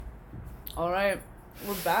Alright,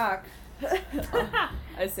 we're back.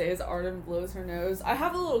 I say as Arden blows her nose. I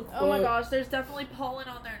have a little quote. Oh my gosh, there's definitely pollen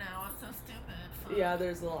on there now. I'm so stupid. Fuck. Yeah,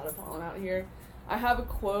 there's a lot of pollen out here. I have a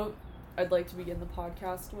quote I'd like to begin the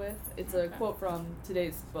podcast with. It's a quote from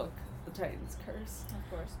today's book, The Titan's Curse. Of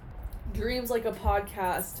course. Dreams like a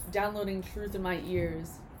podcast, downloading truth in my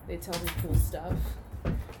ears. They tell me cool stuff.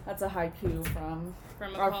 That's a haiku from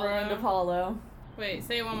our friend Apollo. Wait,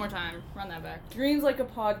 say it one more time. Run that back. Dreams like a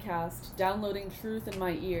podcast, downloading truth in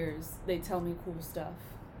my ears. They tell me cool stuff.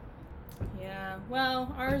 Yeah,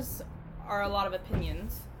 well, ours are a lot of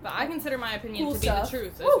opinions, but I consider my opinion Cool to stuff. be the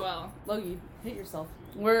truth as well. Logie, hit yourself.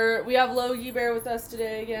 We have Logie Bear with us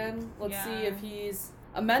today again. Let's see if he's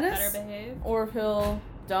a menace. Better behave. Or if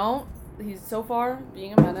he's so far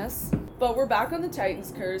being a menace. But we're back on the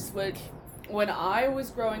Titan's Curse, which when I was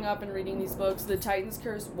growing up and reading these books, the Titan's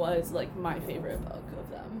Curse was like my favorite book of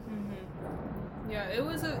them. Mm-hmm. Yeah, it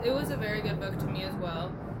was a very good book to me as well.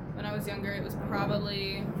 When I was younger, it was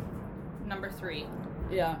probably number 3.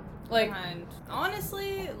 Yeah. Like, and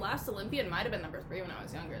honestly, Last Olympian might have been number 3 when I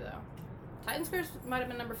was younger, though. Titan's Curse might have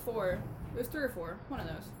been number 4. It was 3 or 4. One of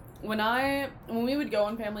those. When we would go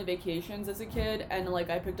on family vacations as a kid, and like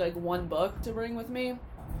I picked like one book to bring with me,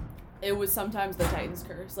 it was sometimes the Titan's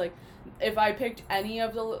Curse. Like, if I picked any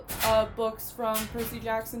of the books from Percy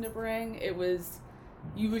Jackson to bring, it was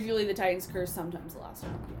usually the Titan's Curse, sometimes the Last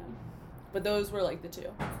Olympian. But those were like the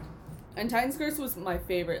two. And Titan's Curse was my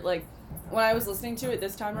favorite. Like, when I was listening to it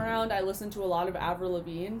this time around, I listened to a lot of Avril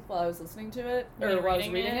Lavigne while I was listening to it. Or while I was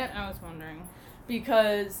reading it. I was wondering.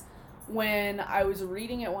 Because when I was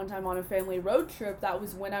reading it one time on a family road trip, that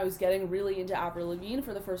was when I was getting really into Avril Lavigne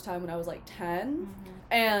for the first time when I was like 10. Mm-hmm.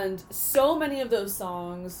 And so many of those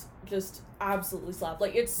songs just absolutely slap.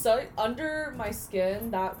 Like, it's so under my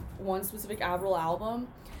skin. That one specific Avril album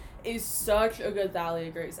is such a good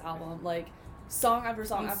Thalia Grace album. Like, song after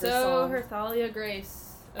song after song. So her Thalia Grace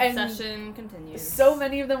obsession continues. So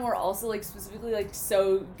many of them were also like specifically like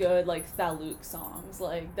so good, like Thaluk songs.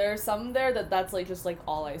 Like, there are some there that's like just like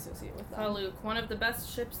all I associate with them. Thaluk, one of the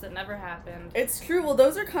best ships that never happened. It's true. Well,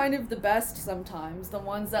 those are kind of the best sometimes. The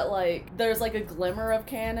ones that like there's like a glimmer of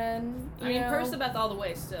canon. I mean, Percebeth all the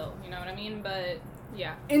way still. You know what I mean? But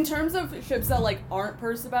yeah. In terms of ships that like aren't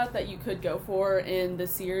Percebeth that you could go for in the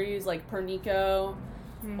series, like Pernico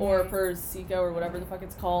or Persico or whatever the fuck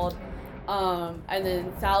it's called. And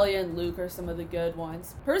then Thalia and Luke are some of the good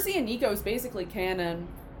ones. Percy and Nico is basically canon.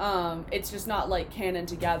 It's just not like canon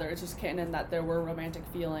together. It's just canon that there were romantic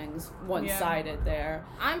feelings one-sided there.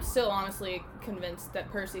 I'm still honestly convinced that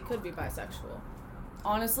Percy could be bisexual.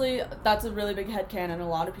 Honestly, that's a really big headcanon. A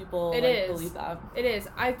lot of people believe that. It is.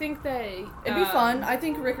 I think that it'd be fun. I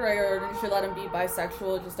think Rick Riordan should let him be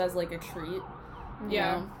bisexual just as like a treat.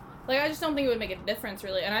 Yeah. Know? Like, I just don't think it would make a difference,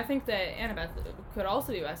 really. And I think that Annabeth could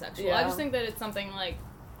also be bisexual. Yeah. I just think that it's something, like...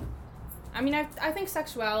 I mean, I think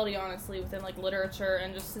sexuality, honestly, within, like, literature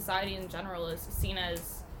and just society in general is seen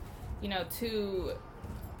as, you know, too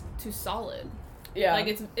solid. Yeah. Like,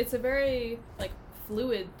 it's a very, like,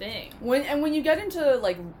 fluid thing. When you get into,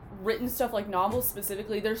 like, written stuff, like novels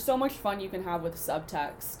specifically, there's so much fun you can have with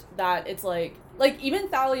subtext that it's, like, even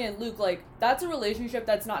Thalia and Luke, like, that's a relationship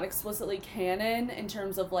that's not explicitly canon in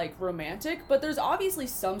terms of, like, romantic, but there's obviously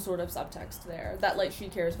some sort of subtext there that, like, she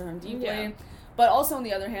cares for him deeply. Yeah. But also, on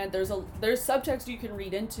the other hand, there's subtext you can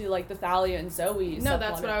read into, like, the Thalia and Zoe. No,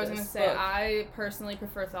 that's what I was going to say. I personally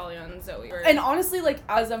prefer Thalia and Zoe. And honestly, like,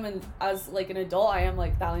 as an adult, I am,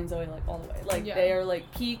 like, Thalia and Zoe, like, all the way. Like, they are,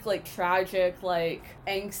 like, peak, like, tragic, like,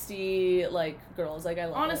 angsty, like, girls. Like, I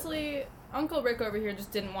love honestly, Uncle Rick over here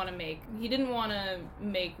just didn't want to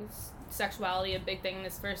make sexuality a big thing in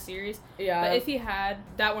this first series. Yeah. But if he had,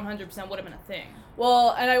 that 100% would have been a thing.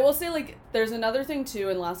 Well, and I will say, like, there's another thing, too,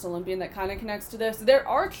 in Last Olympian that kind of connects to this. There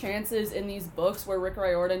are chances in these books where Rick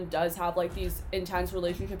Riordan does have, like, these intense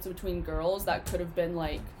relationships between girls that could have been,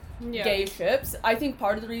 like, gay ships. I think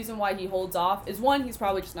part of the reason why he holds off is, 1, he's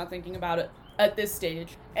probably just not thinking about it at this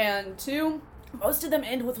stage. And 2, most of them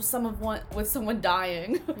end with someone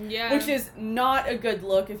dying. Yeah. Which is not a good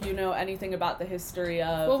look if you know anything about the history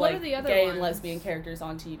of like gay and lesbian characters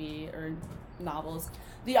on TV or novels.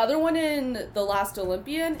 The other one in The Last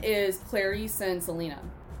Olympian is Clarisse and Silena.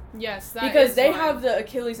 Yes, because they have the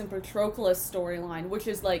Achilles and Patroclus storyline, which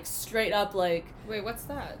is like straight up like. Wait, what's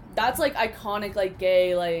that? That's like iconic, like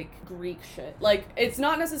gay, like Greek shit. Like, it's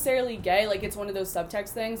not necessarily gay, like it's one of those subtext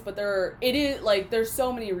things, but there's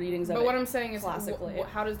so many readings of it. But what I'm saying is, classically,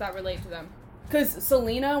 how does that relate to them? Because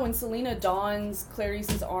when Silena dons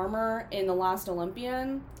Clarisse's armor in The Last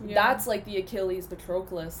Olympian, that's like the Achilles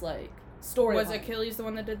Patroclus like story. Was Achilles the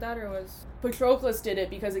one that did that, or was... Patroclus did it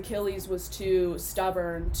because Achilles was too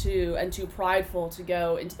stubborn and too prideful to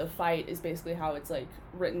go into the fight, is basically how it's, like,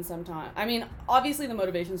 written sometimes. I mean, obviously the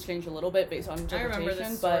motivations change a little bit based on interpretation. I remember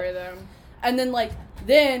this story, though. And then, like,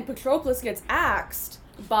 then Patroclus gets axed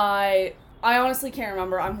by... I honestly can't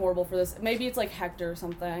remember. I'm horrible for this. Maybe it's, like, Hector or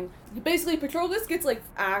something. Basically, Patroclus gets, like,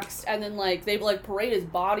 axed, and then, like, they, like, parade his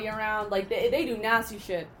body around. Like, they do nasty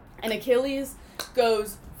shit. And Achilles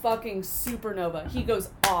goes fucking supernova. He goes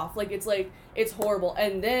off. Like, it's horrible.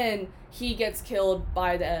 And then he gets killed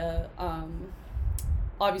by the,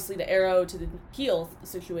 obviously the arrow to the heel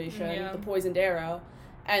situation, the poisoned arrow.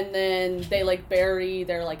 And then they, like, bury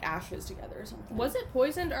their, like, ashes together or something. Was it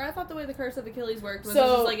poisoned? Or I thought the way the Curse of Achilles worked was it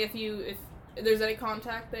just, like, if there's any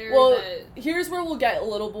contact there. Well, here's where we'll get a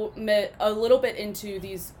little bit into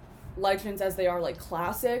these legends as they are, like,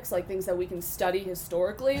 classics, like things that we can study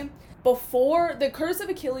historically. Before, the Curse of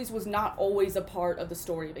Achilles was not always a part of the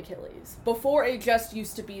story of Achilles. Before, it just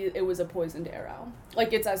used to be, it was a poisoned arrow.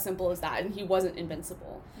 Like, it's as simple as that, and he wasn't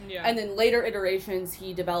invincible. Yeah. And then later iterations,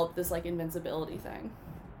 he developed this, like, invincibility thing.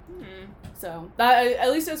 So, that,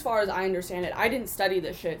 at least as far as I understand it, I didn't study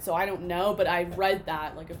this shit, so I don't know, but I read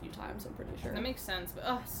that, like, a few times, I'm pretty sure. That makes sense,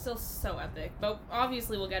 but, it's still so epic. But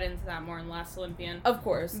obviously we'll get into that more in Last Olympian. Of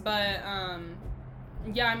course. But,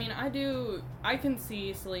 yeah, I mean, I can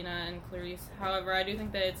see Silena and Clarisse. However, I do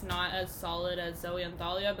think that it's not as solid as Zoe and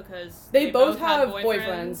Thalia because they both have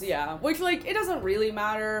boyfriends, yeah. Which, like, it doesn't really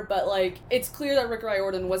matter, but, like, it's clear that Rick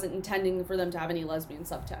Riordan wasn't intending for them to have any lesbian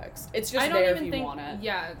subtext. It's just there if you want it.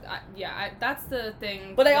 Yeah, that's the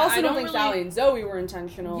thing. But I also don't think Thalia and Zoe were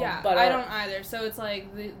intentional. Yeah, but I don't either. So it's like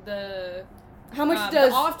the how much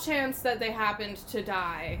does... the off chance that they happened to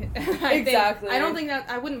die. Exactly. I don't think that...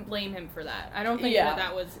 I wouldn't blame him for that. I don't think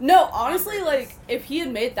that was... No, honestly, like, if he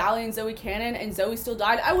had made Thalia and Zoe canon and Zoe still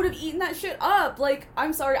died, I would have eaten that shit up. Like,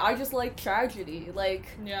 I'm sorry, I just like tragedy. Like...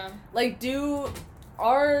 Yeah. Like,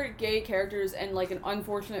 are gay characters in, like, an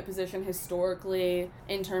unfortunate position historically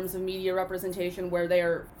in terms of media representation where they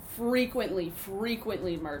are frequently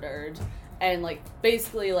murdered and, like,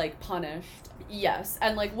 basically, like, punished? Yes.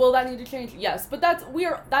 And, like, will that need to change? Yes. But that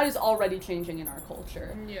is already changing in our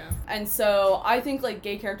culture. Yeah. And so I think, like,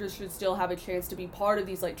 gay characters should still have a chance to be part of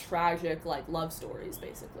these, like, tragic, like, love stories,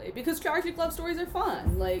 basically. Because tragic love stories are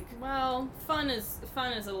fun. Like, well, fun is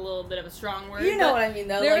a little bit of a strong word. You know what I mean,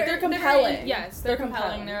 though. They're compelling. They're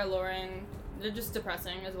compelling. They're alluring. They're just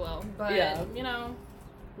depressing as well. But, you know,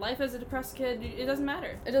 life as a depressed kid, it doesn't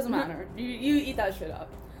matter. It doesn't matter. You eat that shit up.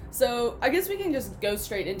 So, I guess we can just go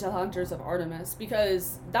straight into Hunters of Artemis,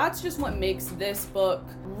 because that's just what makes this book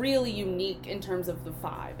really unique in terms of the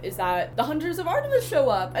five, is that the Hunters of Artemis show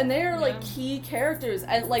up, and they are, like, key characters,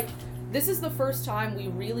 and, like, this is the first time we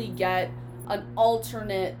really get an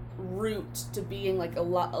alternate route to being, like,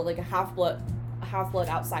 a half-blood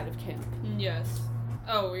outside of camp. Yes.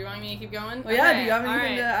 Oh, you want me to keep going? Well, yeah, do you have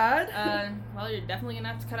anything to add? Well, you're definitely gonna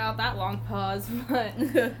have to cut out that long pause,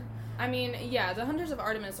 but... I mean, yeah, the Hunters of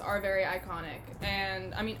Artemis are very iconic,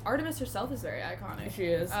 and, I mean, Artemis herself is very iconic. She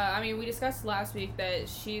is. I mean, we discussed last week that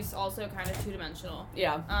she's also kind of two-dimensional.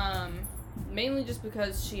 Yeah. Mainly just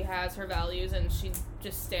because she has her values, and she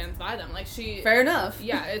just stands by them. Like, Fair enough.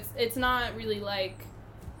 Yeah, it's not really like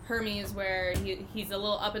Hermes, where he's a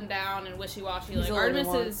little up and down and wishy-washy. Like, Artemis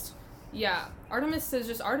is... Yeah, Artemis is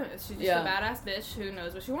just Artemis. She's just a badass bitch who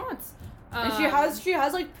knows what she wants. And she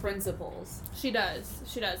has like principles. She does,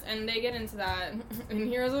 and they get into that in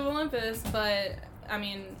Heroes of Olympus. But I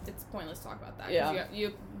mean, it's pointless to talk about that because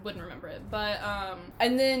you wouldn't remember it. But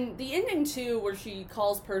and then the ending too, where she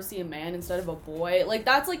calls Percy a man instead of a boy, like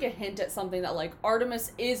that's like a hint at something that like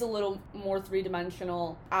Artemis is a little more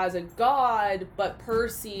three-dimensional as a god, but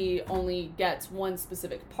Percy only gets one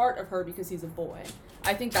specific part of her because he's a boy.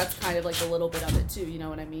 I think that's kind of like a little bit of it too. You know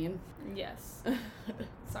what I mean? Yes.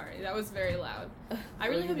 Sorry, that was very loud. I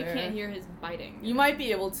really hope you can't hear his biting. You might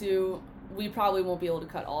be able to. We probably won't be able to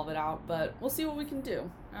cut all of it out, but we'll see what we can do.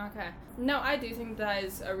 Okay. No, I do think that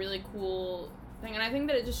is a really cool thing, and I think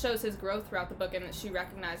that it just shows his growth throughout the book and that she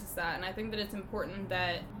recognizes that, and I think that it's important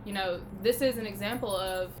that, you know, this is an example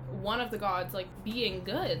of one of the gods, like, being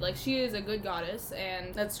good. Like, she is a good goddess,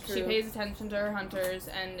 and that's true. She pays attention to her hunters,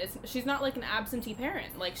 and she's not, like, an absentee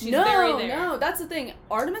parent. Like, she's very there. No, that's the thing.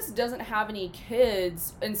 Artemis doesn't have any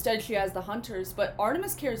kids. Instead, she has the hunters, but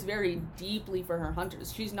Artemis cares very deeply for her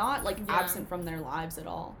hunters. She's not, like, absent from their lives at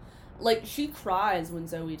all. like, she cries when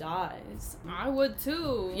Zoe dies. I would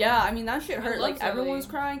too. Yeah, I mean, that shit hurt. Like, Zoe. everyone's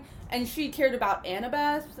crying. And she cared about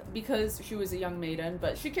Annabeth because she was a young maiden,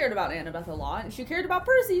 but she cared about Annabeth a lot, and she cared about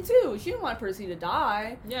Percy too. She didn't want Percy to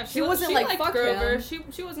die. Yeah, she wasn't like, liked fuck Grover. him.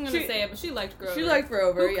 She wasn't gonna say it, but she liked Grover. She liked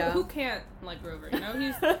Grover, yeah. Who can't like Grover? You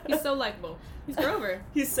know, he's so likable. He's Grover.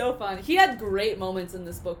 He's so fun. He had great moments in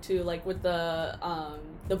this book too, like with the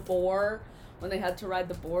boar, when they had to ride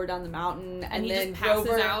the boar down the mountain, and then just passes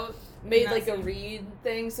Grover out made like a reed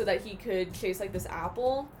thing so that he could chase like this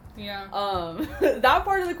apple. Yeah. That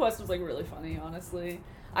part of the quest was like really funny, honestly.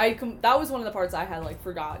 That was one of the parts I had like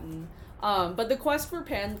forgotten. But the quest for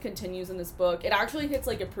Pan continues in this book. It actually hits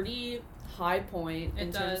like a pretty high point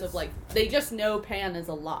in terms of like, they just know Pan is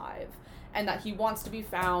alive and that he wants to be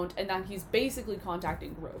found and that he's basically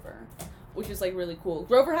contacting Grover, which is like really cool.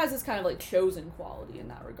 Grover has this kind of like chosen quality in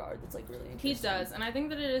that regard that's like really interesting. He does, and I think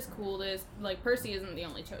that it is cool that like Percy isn't the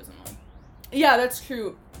only chosen one. Yeah, that's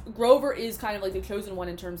true. Grover is kind of like the chosen one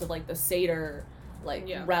in terms of like the satyr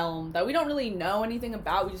realm that we don't really know anything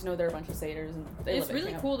about. We just know there are a bunch of satyrs and it's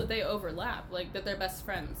really cool that they overlap, like that they're best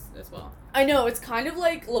friends as well. I know, it's kind of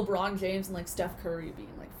like LeBron James and like Steph Curry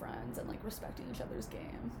being like friends and like respecting each other's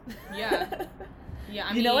game. Yeah. Yeah, I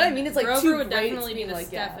mean, you know what I mean? It's like Grover two would definitely be the like,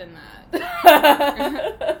 Steph in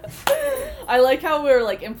that. I like how we're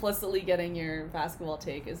like implicitly getting your basketball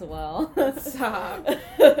take as well. Stop.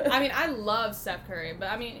 I mean, I love Steph Curry, but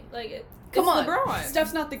I mean, like, come on, LeBron.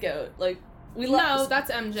 Steph's not the GOAT. Like, we love. No, that's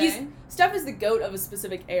MJ. Steph is the GOAT of a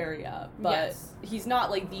specific area, but yes. He's not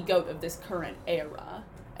like the GOAT of this current era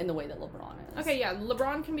in the way that LeBron is. Okay, yeah,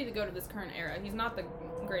 LeBron can be the GOAT of this current era. He's not the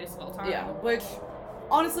greatest of all time. Yeah, which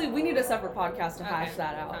honestly, we need a separate podcast to hash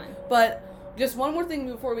that out. Fine. But just one more thing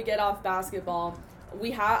before we get off basketball.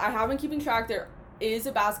 I have been keeping track. There is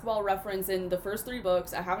a basketball reference in the first 3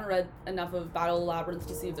 books. I haven't read enough of Battle of the Labyrinth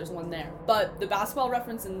to see if there's one there. But the basketball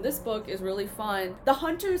reference in this book is really fun. The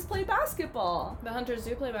Hunters play basketball. The Hunters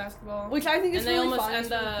do play basketball. Which I think is really fun. And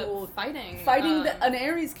they almost end up cool. fighting an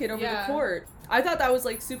Ares kid over the court. I thought that was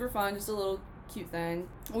like super fun, just a little cute thing.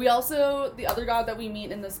 We also, the other god that we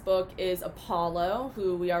meet in this book is Apollo,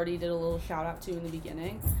 who we already did a little shout out to in the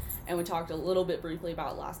beginning, and we talked a little bit briefly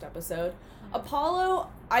about last episode. Apollo,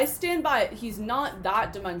 I stand by it. He's not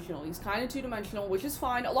that dimensional. He's kind of two-dimensional, which is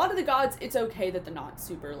fine. A lot of the gods, it's okay that they're not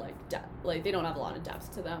super, like, like, they don't have a lot of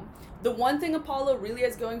depth to them. The one thing Apollo really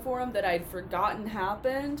has going for him that I'd forgotten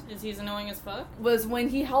happened is he's annoying as fuck? Was when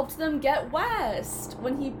he helped them get west.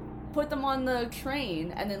 When he put them on the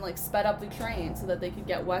train and then, like, sped up the train so that they could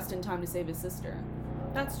get west in time to save his sister.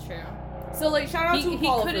 That's true. So, like, shout out to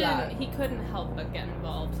Apollo for that. He couldn't help but get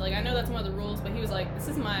involved. Like, I know that's one of the rules, but he was like, this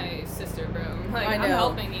is my sister, bro. Like, I know. I'm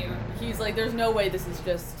helping you. He's like, there's no way this is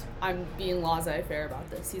just, I'm being laissez-faire about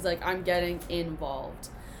this. He's like, I'm getting involved.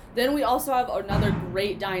 Then we also have another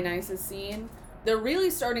great Dionysus scene. They're really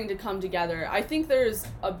starting to come together. I think there's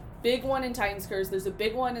a big one in Titan's Curse. There's a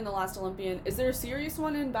big one in The Last Olympian. Is there a serious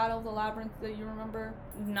one in Battle of the Labyrinth that you remember?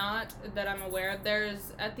 Not that I'm aware of.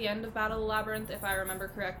 There's, at the end of Battle of the Labyrinth, if I remember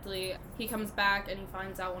correctly, he comes back and he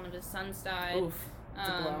finds out one of his sons died. Oof. It's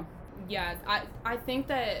a blow. Yeah, I think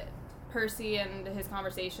that Percy and his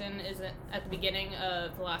conversation is at the beginning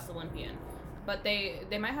of The Last Olympian. But they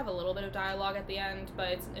might have a little bit of dialogue at the end,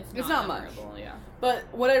 but it's not much. Yeah. But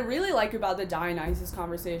what I really like about the Dionysus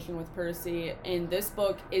conversation with Percy in this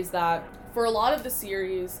book is that for a lot of the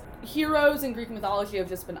series, heroes in Greek mythology have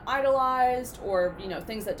just been idolized or, you know,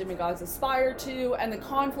 things that demigods aspire to, and the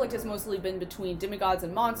conflict has mostly been between demigods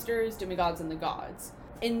and monsters, demigods and the gods.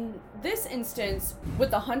 In this instance,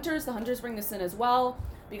 with the Hunters bring this in as well,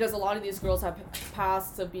 because a lot of these girls have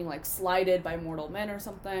pasts of being, like, slighted by mortal men or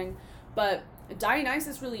something. But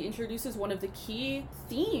Dionysus really introduces one of the key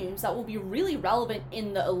themes that will be really relevant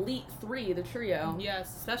in the Elite Three, the trio.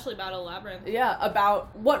 Yes, especially Battle of Labyrinth. Yeah,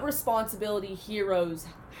 about what responsibility heroes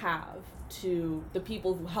have to the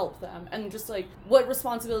people who help them, and just, like, what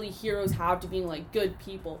responsibility heroes have to being, like, good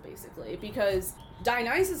people, basically. Because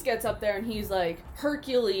Dionysus gets up there and he's like,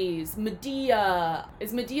 Hercules, Medea.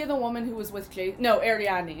 Is Medea the woman who was with No,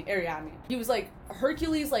 Ariadne. He was like,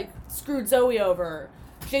 Hercules, like, screwed Zoe over.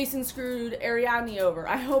 Jason screwed Ariadne over.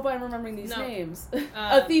 I hope I'm remembering these names.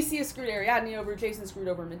 Theseus screwed Ariadne over. Jason screwed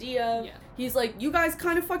over Medea. Yeah. He's like, you guys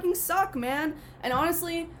kind of fucking suck, man. And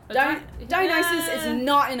honestly, Dionysus is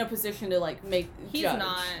not in a position to, like, make He's judge.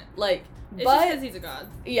 Not. Like, it's just because he's a god.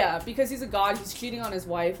 Yeah, because he's a god. He's cheating on his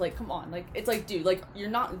wife. Like, come on. Like, it's like, dude, like, you're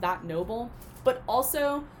not that noble. But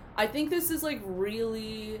also, I think this is, like,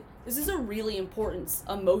 this is a really important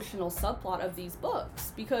emotional subplot of these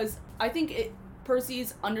books. Because I think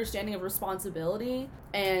Percy's understanding of responsibility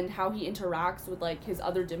and how he interacts with, like, his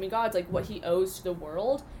other demigods, like, what he owes to the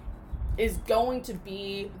world, is going to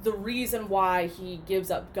be the reason why he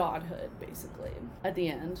gives up godhood, basically, at the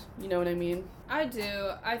end. You know what I mean? I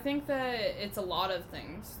do. I think that it's a lot of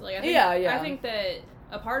things. Like, I think, yeah. I think that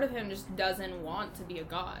a part of him just doesn't want to be a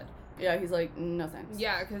god. Yeah, he's like, no thanks.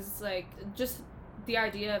 Yeah, because, like, just the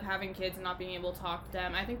idea of having kids and not being able to talk to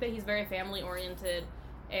them, I think that he's very family-oriented,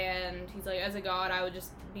 and he's like, as a god, I would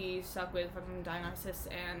just be stuck with fucking Dionysus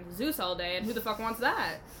and Zeus all day, and who the fuck wants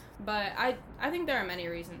that? But I think there are many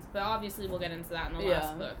reasons, but obviously we'll get into that in the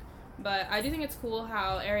last book. But I do think it's cool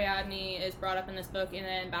how Ariadne is brought up in this book, and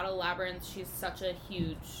in Battle of Labyrinth, she's such a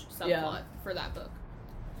huge subplot for that book.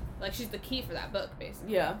 Like, she's the key for that book,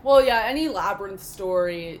 basically. Yeah. Well, yeah, any Labyrinth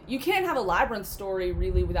story, you can't have a Labyrinth story,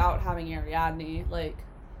 really, without having Ariadne, like...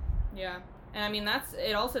 Yeah. And, I mean,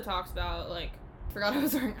 it also talks about, like, forgot I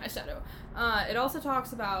was wearing eyeshadow. It also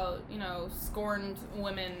talks about, you know, scorned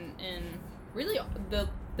women in, really, the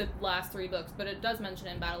last 3 books, but it does mention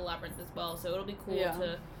in Battle of Labyrinth as well, so it'll be cool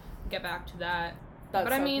to get back to that.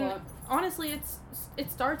 But I mean, honestly, it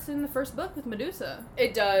starts in the first book with Medusa.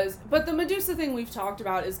 It does, but the Medusa thing we've talked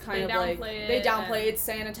about is kind of like they downplay it, it's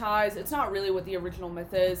sanitized. It's not really what the original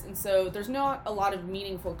myth is, and so there's not a lot of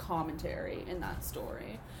meaningful commentary in that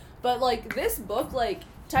story. But like this book, like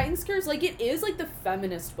Titan Skirts, like it is like the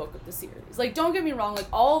feminist book of the series. Like, don't get me wrong, like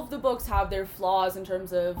all of the books have their flaws in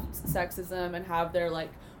terms of sexism and have their like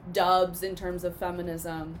dubs in terms of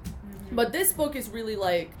feminism. Mm-hmm. But this book is really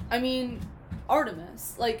like, I mean,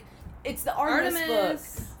 Artemis. Like, it's the Artemis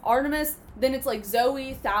book. Artemis, then it's like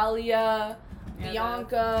Zoe, Thalia,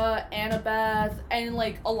 Bianca, Annabeth, and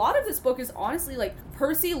like a lot of this book is honestly like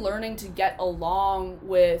Percy learning to get along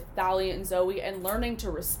with Thalia and Zoe and learning to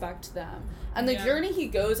respect them. And the journey he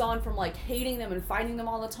goes on from like hating them and fighting them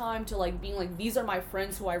all the time to like being like, these are my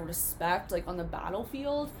friends who I respect, like on the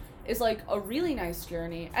battlefield, is like a really nice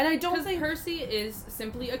journey. And I don't think Percy is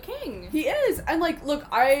simply a king. He is. And like, look,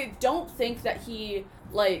 I don't think that he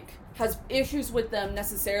like has issues with them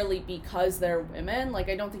necessarily because they're women. Like,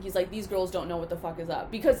 I don't think he's like, these girls don't know what the fuck is up,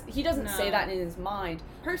 because he doesn't say that in his mind.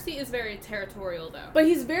 Percy is very territorial though. But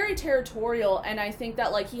he's very territorial, and I think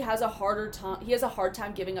that like he has a hard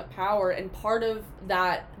time giving up power, and part of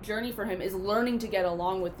that journey for him is learning to get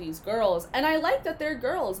along with these girls. And I like that they're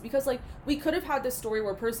girls, because like we could have had this story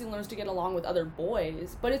where Percy learns to get along with other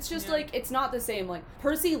boys, but it's just like it's not the same. Like,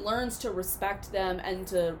 Percy learns to respect them and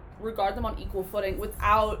to regard them on equal footing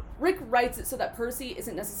without... Rick writes it so that Percy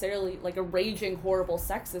isn't necessarily like a raging horrible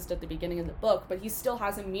sexist at the beginning of the book, but he still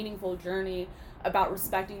has a meaningful journey about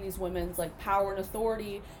respecting these women's like power and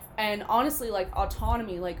authority, and honestly like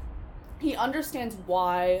autonomy. Like, he understands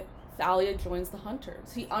why Thalia joins the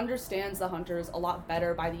Hunters. He understands the Hunters a lot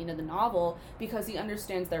better by the end of the novel, because he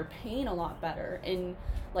understands their pain a lot better in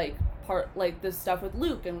like the stuff with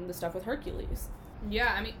Luke and the stuff with Hercules.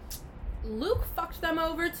 Yeah, I mean, Luke fucked them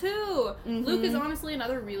over too. Mm-hmm. Luke is honestly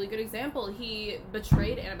another really good example. He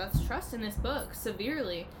betrayed Annabeth's trust in this book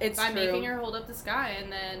severely by making her hold up the sky,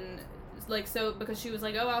 and then like, so because she was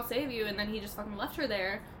like, oh, I'll save you, and then he just fucking left her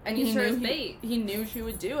there and used her as bait. He knew she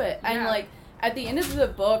would do it. And like at the end of the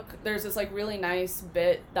book, there's this like really nice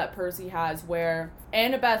bit that Percy has where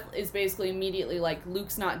Annabeth is basically immediately like,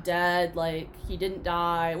 Luke's not dead, like he didn't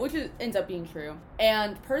die, which ends up being true.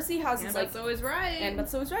 And Percy has this like... Annabeth's always right.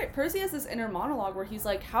 Annabeth's always right. Percy has this inner monologue where he's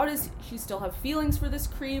like, how does she still have feelings for this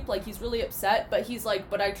creep? Like, he's really upset, but he's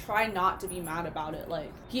like, but I try not to be mad about it.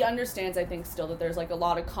 Like, he understands, I think, still that there's like a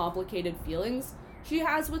lot of complicated feelings she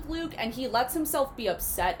has with Luke, and he lets himself be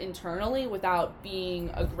upset internally without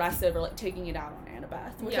being aggressive or like taking it out on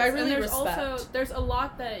Annabeth, which I really respect. There's a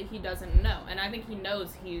lot that he doesn't know, and I think he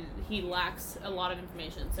knows he lacks a lot of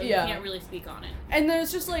information, so he can't really speak on it. And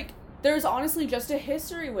there's just like, there's honestly just a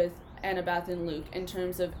history with Annabeth and Luke in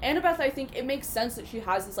terms of Annabeth. I think it makes sense that she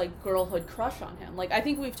has this like girlhood crush on him. Like, I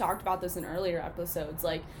think we've talked about this in earlier episodes,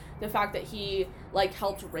 like the fact that he like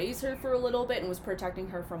helped raise her for a little bit and was protecting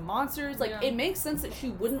her from monsters. Like, it makes sense that she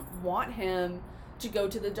wouldn't want him to go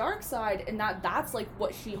to the dark side, and that's like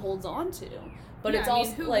what she holds on to. But it's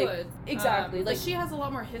also who like would? Exactly, like she has a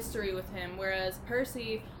lot more history with him, whereas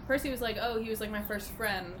Percy was like, oh, he was like my first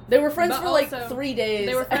friend. They were friends for like 3 days.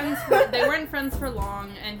 They weren't friends for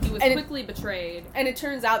long, and he was quickly betrayed. And it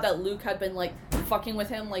turns out that Luke had been like fucking with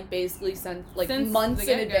him like basically since months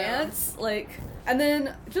in advance. Like, and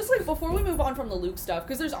then just like before we move on from the Luke stuff,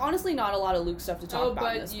 because there's honestly not a lot of Luke stuff to talk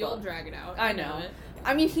about in this book. But you'll drag it out. I know.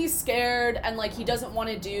 I mean, he's scared, and, like, he doesn't want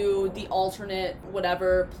to do the alternate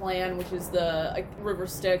whatever plan, which is the, like, River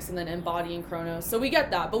Styx and then embodying Kronos. So we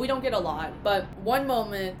get that, but we don't get a lot. But one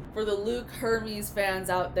moment for the Luke Hermes fans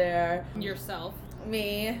out there. Yourself.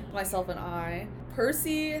 Me, myself, and I.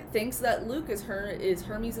 Percy thinks that Luke is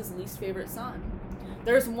Hermes' least favorite son.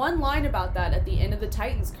 There's one line about that at the end of the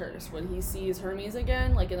Titan's Curse when he sees Hermes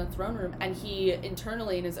again, like, in the throne room, and he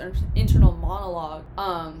internally, in his internal monologue,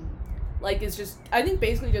 like, is just, I think,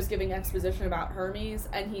 basically just giving exposition about Hermes,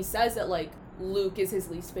 and he says that, like, Luke is his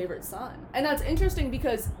least favorite son. And that's interesting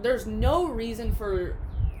because there's no reason for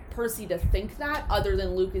Percy to think that other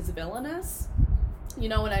than Luke is villainous. You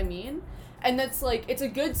know what I mean? And that's, like, it's a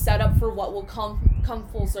good setup for what will come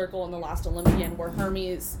full circle in The Last Olympian, where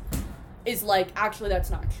Hermes is like, actually,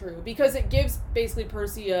 that's not true. Because it gives, basically,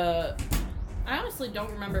 Percy a... I honestly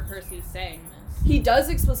don't remember Percy saying this. He does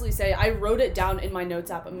explicitly say, I wrote it down in my notes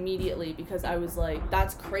app immediately because I was like,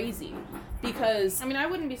 that's crazy. Because... I mean, I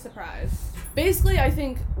wouldn't be surprised. Basically, I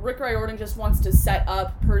think Rick Riordan just wants to set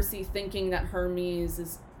up Percy thinking that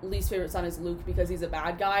Hermes' least favorite son is Luke because he's a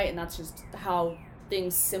bad guy, and that's just how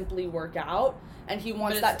things simply work out. And he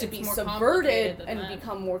wants that to be subverted and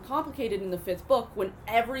become more complicated in the 5th book when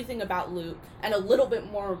everything about Luke and a little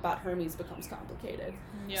bit more about Hermes becomes complicated.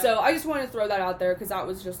 Yep. So I just wanted to throw that out there because that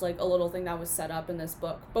was just like a little thing that was set up in this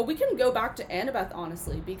book. But we can go back to Annabeth,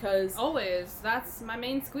 honestly, because... Always. That's my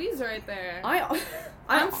main squeeze right there.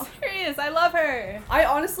 I'm serious. I love her. I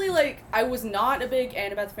honestly, like, I was not a big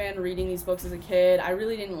Annabeth fan reading these books as a kid. I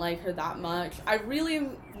really didn't like her that much. I really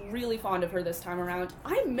am really fond of her this time around.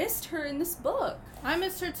 I missed her in this book. I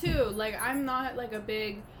missed her too. Like, I'm not like a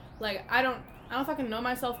big, like, I don't fucking know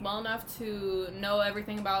myself well enough to know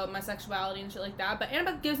everything about my sexuality and shit like that, but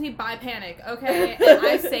Annabeth gives me bi-panic, okay? And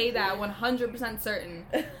I say that 100% certain.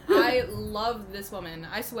 I love this woman,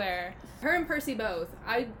 I swear. Her and Percy both.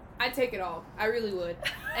 I'd take it all. I really would.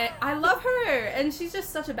 And I love her, and she's just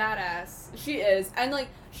such a badass. She is. And, like,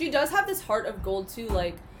 she does have this heart of gold, too.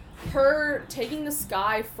 Like, her taking the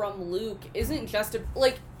sky from Luke isn't just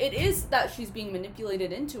it is that she's being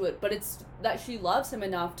manipulated into it, but it's that she loves him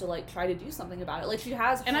enough to, like, try to do something about it. Like, she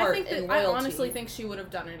has and heart I think that and loyalty. I honestly think she would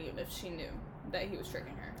have done it even if she knew that he was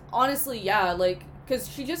tricking her. Honestly, yeah, like, because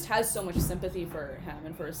she just has so much sympathy for him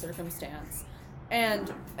and for his circumstance.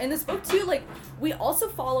 And in this book, too, like, we also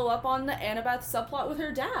follow up on the Annabeth subplot with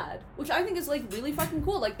her dad, which I think is, like, really fucking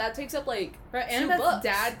cool. Like, that takes up, like, right, 2 Annabeth's books.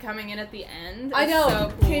 dad coming in at the end I know,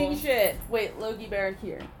 so cool. King shit. Wait, Logie Baron,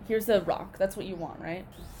 here's the rock. That's what you want, right?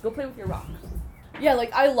 Go play with your rock. Yeah,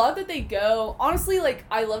 like, I love that they go, honestly, like,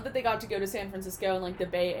 I love that they got to go to San Francisco and, like, the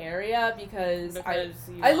Bay Area, because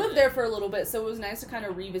I lived there for a little bit, so it was nice to kind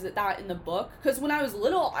of revisit that in the book, because when I was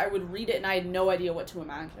little, I would read it and I had no idea what to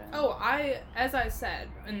imagine. Oh, as I said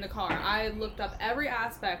in the car, I looked up every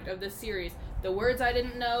aspect of this series, the words I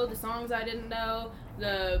didn't know, the songs I didn't know,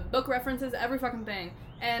 the book references, every fucking thing,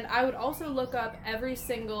 and I would also look up every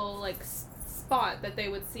single, like, spot that they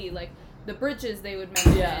would see, like, the bridges they would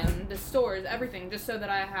mention, the stores, everything, just so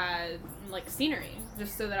that I had, like, scenery,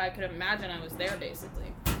 just so that I could imagine I was there,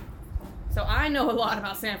 basically. So I know a lot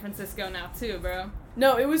about San Francisco now, too, bro.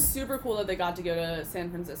 No, it was super cool that they got to go to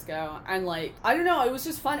San Francisco, and, like, I don't know, it was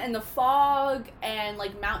just fun, and the fog, and,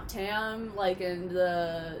 like, Mount Tam, like, and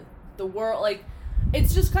the world, like,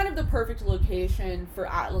 it's just kind of the perfect location for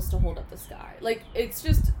Atlas to hold up the sky. Like, it's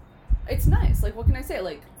nice, like, what can I say,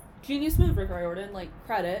 like, genius move, Rick Riordan, like,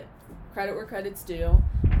 credit where credit's due.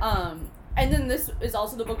 And then this is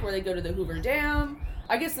also the book where they go to the Hoover Dam.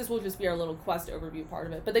 I guess this will just be our little quest overview part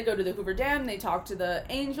of it. But they go to the Hoover Dam, they talk to the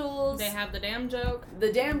angels. They have the dam joke.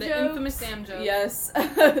 The infamous dam joke. Yes.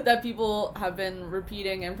 That people have been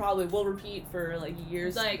repeating and probably will repeat for, like,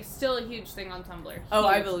 years. Like, still a huge thing on Tumblr. Huge. Oh,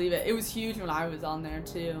 I believe it. It was huge when I was on there,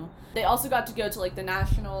 too. They also got to go to, like, the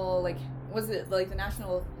national, like, was it, like, the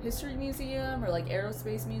National History Museum or, like,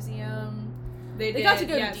 Aerospace Museum? They got to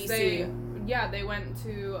go to D.C. They went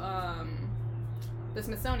to, the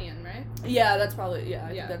Smithsonian, right? Yeah, that's probably,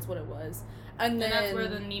 I think that's what it was. And that's where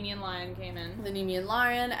the Nemean lion came in. The Nemean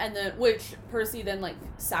lion, and then, which Percy then, like,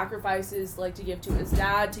 sacrifices, like, to give to his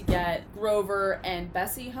dad to get Grover and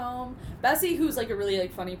Bessie home. Bessie, who's, like, a really,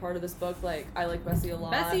 like, funny part of this book, like, I like Bessie a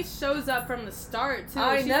lot. Bessie shows up from the start, too.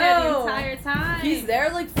 She's there the entire time. He's there,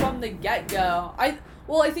 like, from the get-go.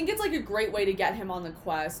 I think it's, like, a great way to get him on the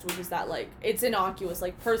quest, which is that, like, it's innocuous,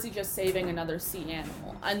 like, Percy just saving another sea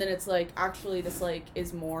animal. And then it's, like, actually this, like,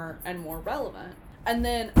 is more and more relevant. And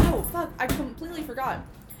then, oh, fuck, I completely forgot.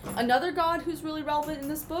 Another god who's really relevant in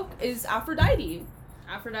this book is Aphrodite.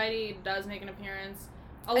 Aphrodite does make an appearance.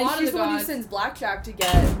 And she's the one who sends Blackjack to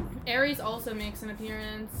get Ares also makes an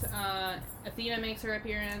appearance. Athena makes her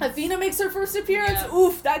appearance. Athena makes her first appearance? Yeah.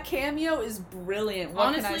 Oof, that cameo is brilliant. What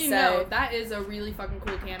Honestly, can I say? No, that is a really fucking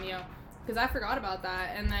cool cameo. Because I forgot about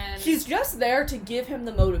that, and then... She's just there to give him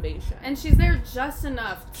the motivation. And she's there just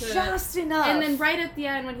enough to... Just enough! And then right at the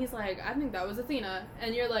end when he's like, I think that was Athena,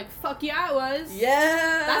 and you're like, fuck yeah, it was!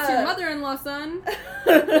 Yeah! That's your mother-in-law, son!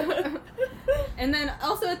 And then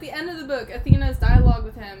also at the end of the book, Athena's dialogue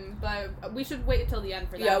with him, but we should wait till the end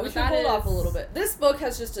for that. Yeah, we should hold off a little bit. This book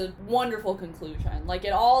has just a wonderful conclusion. Like,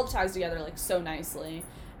 it all ties together, like, so nicely.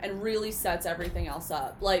 And really sets everything else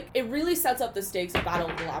up. Like, it really sets up the stakes of Battle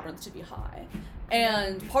of the Labyrinth to be high.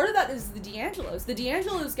 And part of that is the D'Angelos. The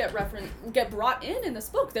D'Angelos get brought in this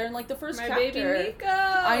book. They're in, like, the first chapter. My baby Nico!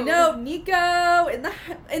 I know, Nico!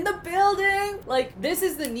 In the building! Like, this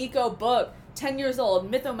is the Nico book. 10 years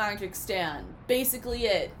old, Mythomagic Stan. Basically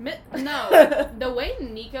it. No, the way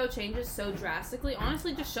Nico changes so drastically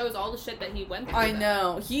honestly just shows all the shit that he went through. I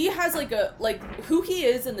know. He has who he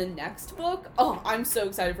is in the next book. Oh, I'm so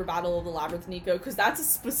excited for Battle of the Labyrinth Nico, because that's a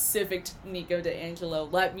specific Nico D'Angelo,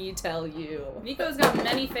 let me tell you. Nico's got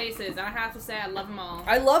many faces, and I have to say I love them all.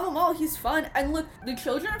 I love them all. He's fun. And look, the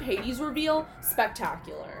Children of Hades reveal,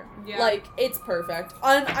 spectacular. Yeah. Like, it's perfect.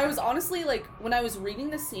 I was honestly, like, when I was reading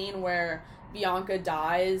the scene where Bianca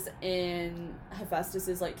dies in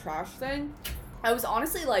Hephaestus's, like, trash thing, I was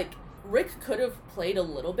honestly like, Rick could have played a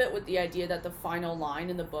little bit with the idea that the final line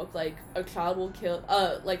in the book, like, a child will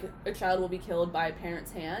be killed by a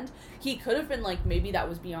parent's hand. He could have been like, maybe that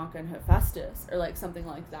was Bianca and Hephaestus, or like something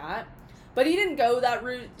like that. But he didn't go that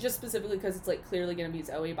route, just specifically because it's, like, clearly gonna be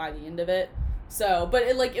Zoe by the end of it. So, but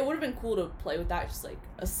it would have been cool to play with that, just, like,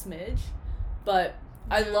 a smidge. But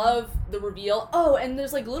I love the reveal. Oh, and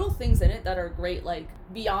there's, like, little things in it that are great, like,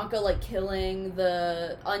 Bianca, like, killing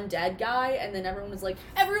the undead guy, and then everyone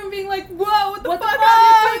being like, whoa, what the fuck?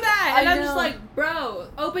 How do you do that? And I'm just like, bro,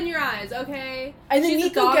 open your eyes, okay? And then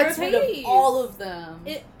Nico gets rid of all of them.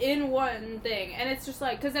 In one thing. And it's just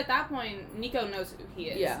like, because at that point, Nico knows who he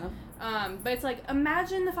is. Yeah. But it's like,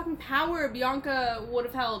 imagine the fucking power Bianca would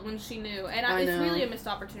have held when she knew. And it's really a missed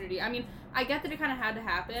opportunity. I mean, I get that it kind of had to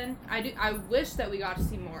happen. I wish that we got to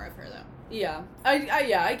see more of her, though. Yeah.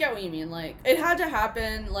 I get what you mean. Like, it had to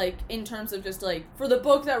happen, like, in terms of just, like, for the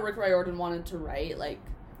book that Rick Riordan wanted to write, like,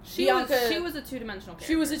 she was a two-dimensional character.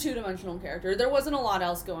 She was a two-dimensional character. There wasn't a lot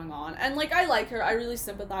else going on. And, like, I like her. I really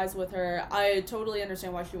sympathize with her. I totally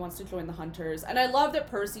understand why she wants to join the Hunters. And I love that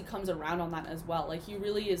Percy comes around on that as well. Like, he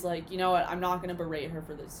really is like, you know what, I'm not going to berate her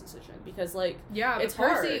for this decision. Because, like, yeah, it's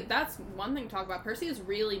Percy, hard. That's one thing to talk about. Percy is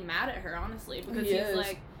really mad at her, honestly. Because he's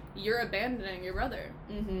like, you're abandoning your brother.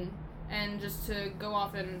 Mm-hmm. And just to go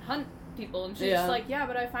off and hunt people, and she's just like, yeah,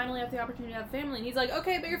 but I finally have the opportunity to have a family, and he's like,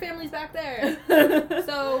 okay, but your family's back there.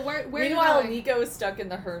 So where meanwhile, Nico is stuck in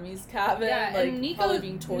the Hermes cabin, like, and probably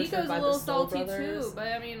being tortured Nico's by a little the Soul salty Brothers. too, but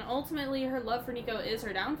I mean, ultimately her love for Nico is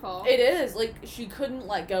her downfall. It is, like, she couldn't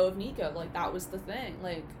let go of Nico, like, that was the thing,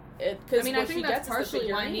 like, because I think that's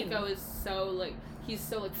partially why Nico is so, like, he's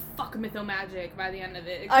so, like, fuck mythomagic by the end of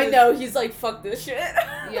it. I know, he's like, fuck this shit.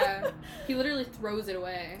 Yeah. He literally throws it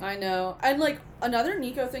away. I know. And, like, another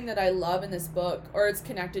Nico thing that I love in this book, or it's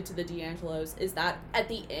connected to the D'Angelos, is that at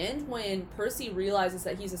the end, when Percy realizes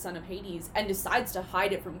that he's a son of Hades and decides to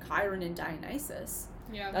hide it from Chiron and Dionysus,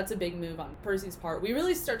 yeah, that's a big move on Percy's part. We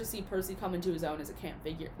really start to see Percy come into his own as a camp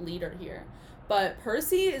leader here. But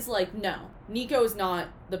Percy is like, no, Nico is not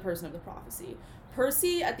the person of the prophecy.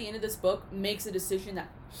 Percy, at the end of this book, makes a decision that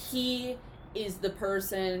he is the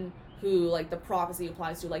person who, like, the prophecy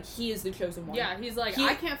applies to. Like, he is the chosen one. Yeah, he's like,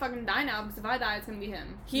 I can't fucking die now, because if I die, it's gonna be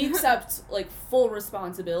him. He accepts, like, full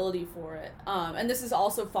responsibility for it. And this is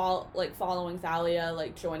also following Thalia,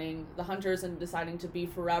 like, joining the Hunters and deciding to be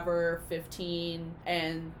forever 15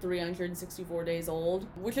 and 364 days old.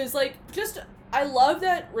 Which is, like, just, I love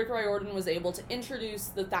that Rick Riordan was able to introduce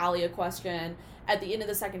the Thalia question at the end of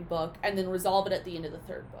the second book, and then resolve it at the end of the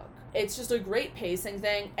third book. It's just a great pacing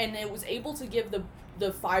thing, and it was able to give the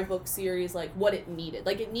 5-book series, like, what it needed.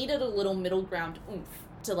 Like, it needed a little middle ground oomph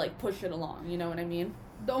to, like, push it along, you know what I mean?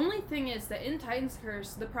 The only thing is that in Titan's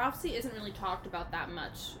Curse, the prophecy isn't really talked about that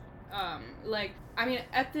much. Like, I mean,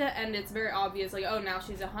 at the end, it's very obvious, like, oh, now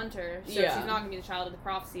she's a hunter, so she's not gonna be the child of the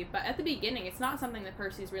prophecy, but at the beginning, it's not something that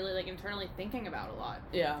Percy's really, like, internally thinking about a lot.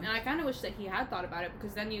 Yeah. And I kind of wish that he had thought about it,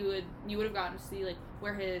 because then you would have gotten to see, like,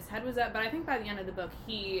 where his head was at, but I think by the end of the book,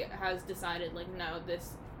 he has decided, like, no,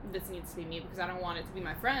 this needs to be me, because I don't want it to be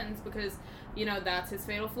my friends, because, you know, that's his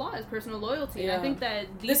fatal flaw, his personal loyalty. Yeah. And I think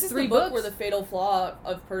that this is the book where the fatal flaw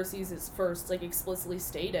of Percy's is first, like, explicitly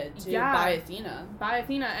stated by Athena. By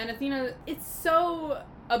Athena. And Athena, it's so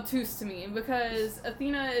obtuse to me, because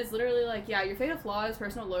Athena is literally like, yeah, your fatal flaw is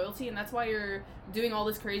personal loyalty, and that's why you're doing all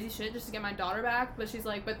this crazy shit just to get my daughter back. But she's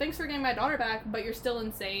like, but thanks for getting my daughter back, but you're still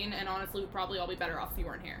insane, and honestly, we'd probably all be better off if you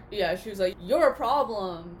weren't here. Yeah, she was like, you're a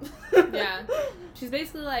problem. Yeah. She's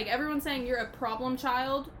basically like, everyone's saying you're a problem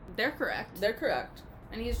child. They're correct. They're correct.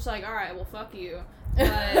 And he's just like, alright, well, fuck you.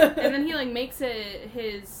 And then he, like, makes it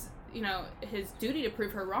his duty to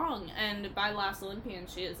prove her wrong. And by Last Olympian,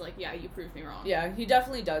 she is like, yeah, you proved me wrong. Yeah, he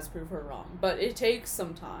definitely does prove her wrong. But it takes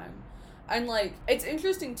some time. And, like, it's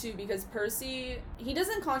interesting, too, because Percy, he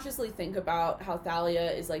doesn't consciously think about how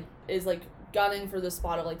Thalia is gunning for the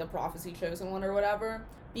spot of, like, the prophecy chosen one or whatever.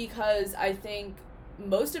 Because I think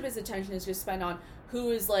most of his attention is just spent on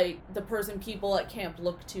who is, like, the person people at camp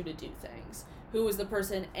look to do things. Who is the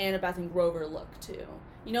person Annabeth and Grover look to.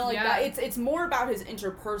 You know, like, yeah. that. It's more about his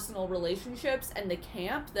interpersonal relationships and the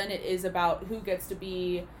camp than it is about who gets to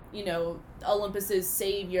be, you know, Olympus's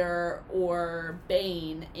savior or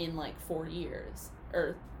Bane in, like, 4 years.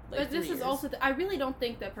 Or, like, but this 3 is years. also... I really don't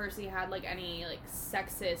think that Percy had, like, any, like,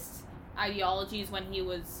 sexist ideologies when he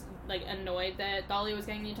was, like, annoyed that Thalia was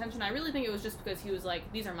getting the attention. I really think it was just because he was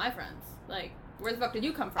like, these are my friends. Like, where the fuck did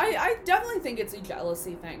you come from? I definitely think it's a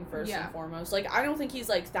jealousy thing, first Yeah. and foremost. Like, I don't think he's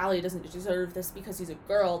like, Thalia doesn't deserve this because he's a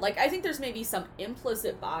girl. Like, I think there's maybe some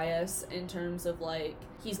implicit bias in terms of, like,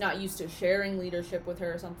 he's not used to sharing leadership with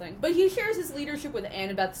her or something. But he shares his leadership with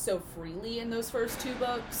Annabeth so freely in those first 2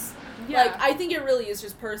 books. Yeah. Like, I think it really is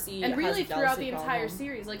just Percy And has really a jealousy throughout the entire problem.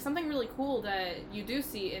 series, like, something really cool that you do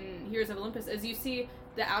see in Heroes of Olympus is you see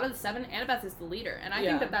that out of the 7, Annabeth is the leader. And I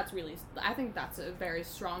think that's a very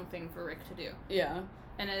strong thing for Rick to do. Yeah.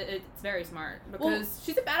 And it's very smart, because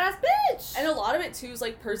she's a badass bitch! And a lot of it, too, is,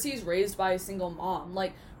 like, Percy's raised by a single mom.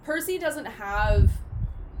 Like, Percy doesn't have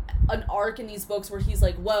an arc in these books where he's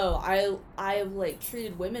like, whoa, I like,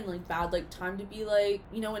 treated women, like, bad. Like, time to be, like,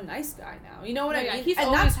 you know, a nice guy now. You know what I mean? He's and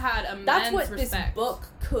always had immense that's what respect. this book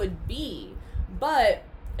could be. But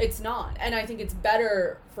it's not. And I think it's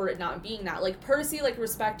better for it not being that. Like, Percy, like,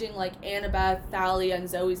 respecting, like, Annabeth, Thalia, and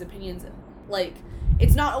Zoe's opinions, like,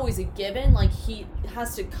 it's not always a given. Like, he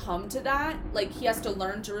has to come to that. Like, he has to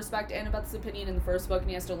learn to respect Annabeth's opinion in the first book, and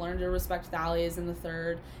he has to learn to respect Thalia's in the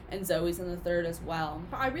third, and Zoe's in the third as well.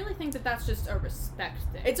 But I really think that that's just a respect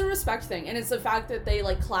thing. It's a respect thing, and it's the fact that they,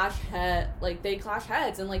 like, clash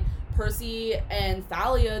heads, and, like, Percy and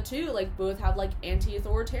Thalia, too, like, both have, like,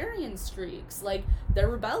 anti-authoritarian streaks. Like, they're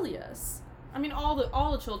rebellious. I mean, all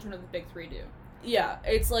the children of the big 3 do. Yeah,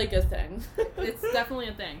 it's, like, a thing. It's definitely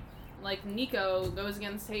a thing. Like, Nico goes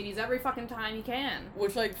against Hades every fucking time he can.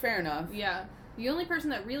 Which, like, fair enough. Yeah. The only person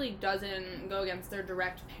that really doesn't go against their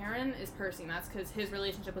direct parent is Percy, and that's because his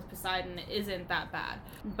relationship with Poseidon isn't that bad.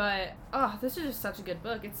 But, this is just such a good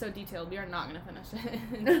book. It's so detailed. We are not going to finish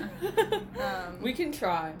it. We can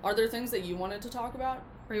try. Are there things that you wanted to talk about?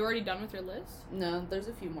 Are you already done with your list? No, there's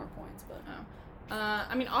a few more points, but...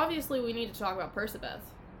 I mean, obviously we need to talk about Percebeth.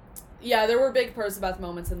 Yeah, there were big Percebeth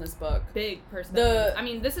moments in this book. Big Percebeth moments. I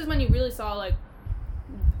mean, this is when you really saw, like,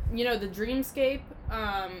 you know, the dreamscape.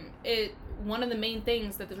 One of the main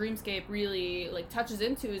things that the dreamscape really, like, touches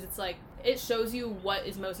into is it's, like, it shows you what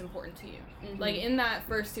is most important to you. Mm-hmm. Like, in that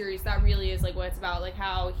first series, that really is, like, what it's about. Like,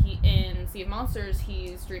 how in Sea of Monsters,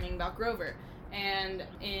 he's dreaming about Grover. And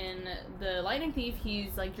in The Lightning Thief,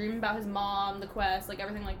 he's, like, dreaming about his mom, the quest, like,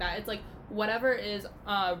 everything like that. It's, like, whatever is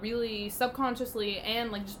really subconsciously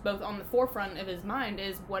and, like, just both on the forefront of his mind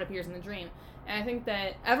is what appears in the dream. And I think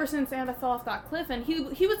that ever since Annabeth fell off that cliff, and he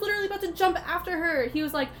was literally about to jump after her, he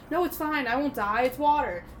was like, no, it's fine, I won't die, it's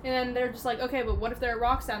water. And then they're just like, okay, but what if there are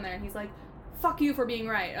rocks down there? And he's like, fuck you for being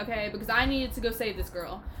right, okay, because I needed to go save this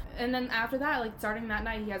girl. And then after that, like, starting that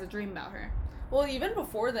night, he has a dream about her. Well, even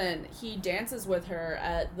before then, he dances with her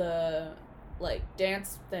at the, like,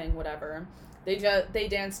 dance thing, whatever. They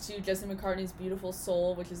dance to Jesse McCartney's Beautiful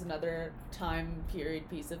Soul, which is another time period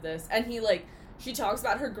piece of this. And he, like, she talks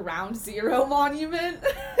about her Ground Zero monument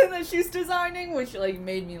that she's designing, which, like,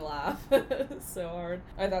 made me laugh so hard.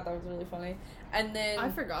 I thought that was really funny. And then... I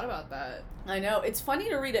forgot about that. I know. It's funny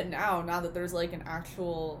to read it now that there's, like, an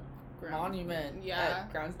actual... monument. Yeah.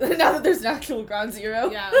 Now that there's an actual Ground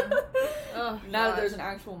Zero. Yeah. Oh, now that there's an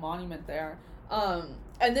actual monument there.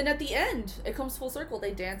 And then at the end, it comes full circle.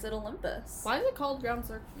 They dance at Olympus. Why is it called Ground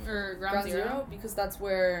Zero? Because that's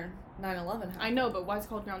where 9/11 happened. I know, but why is it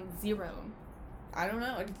called Ground Zero? I don't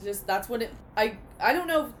know. It's just, that's what it... I don't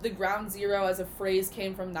know if the Ground Zero as a phrase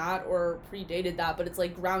came from that or predated that, but it's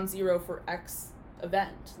like Ground Zero for X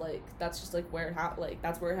event. Like, that's just like where it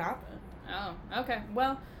that's where it happened. Oh, okay.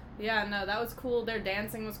 Well... Yeah, no, that was cool. Their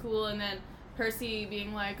dancing was cool, and then Percy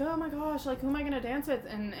being like, oh my gosh, like, who am I gonna dance with?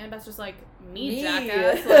 And Annabeth's just like, me.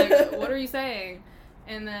 Jackass. Like, what are you saying?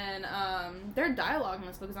 And then, their dialogue in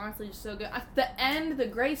this book is honestly just so good. At the end, the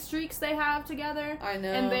gray streaks they have together. I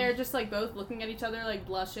know. And they're just, like, both looking at each other, like,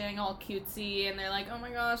 blushing, all cutesy, and they're like, oh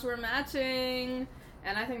my gosh, we're matching.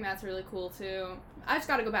 And I think that's really cool, too. I just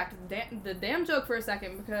gotta go back to the damn joke for a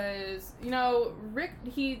second, because, you know, Rick,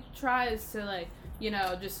 he tries to, like, you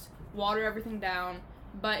know, just water everything down.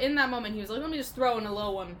 But in that moment, he was like, let me just throw in a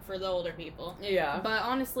low one for the older people. Yeah. But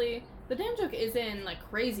honestly, the damn joke isn't, like,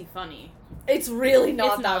 crazy funny. It's really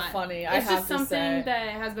not that funny, I have to say. It's just something that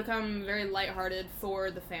has become very lighthearted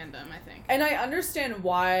for the fandom, I think. And I understand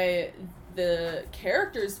why the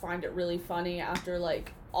characters find it really funny after,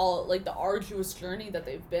 like, all, like, the arduous journey that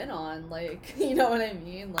they've been on. Like, you know what I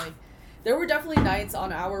mean? Like, there were definitely nights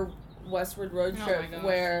on our westward road trip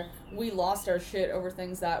where we lost our shit over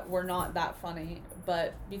things that were not that funny.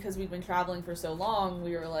 But because we've been traveling for so long,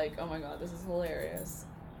 we were like, oh my god, this is hilarious.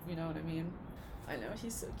 You know what I mean? I know,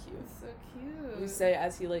 he's so cute. So cute. We say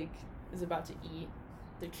as he, like, is about to eat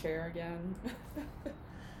the chair again.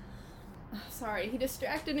 Sorry, he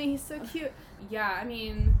distracted me. He's so cute. Yeah, I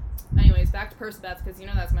mean, anyways, back to Percebeth, because you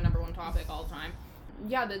know that's my number one topic all the time.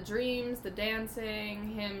 Yeah, the dreams, the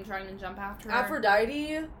dancing, him trying to jump after her.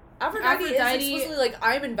 Aphrodite is explicitly like,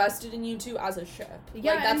 I'm invested in you two as a ship.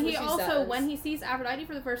 Yeah, like, that's and what he she also, says. when he sees Aphrodite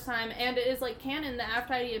for the first time, and it is, like, canon that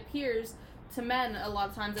Aphrodite appears to men a lot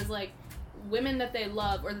of times as, like, women that they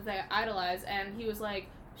love or that they idolize, and he was like,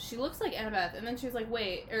 she looks like Annabeth, and then she was like,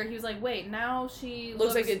 he was like, wait, now she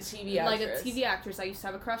looks like a TV actress. Like a TV actress I used to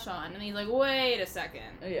have a crush on, and he's like, wait a second.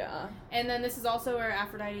 Yeah. And then this is also where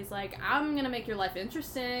Aphrodite's like, I'm gonna make your life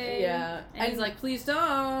interesting. Yeah. And he's like, please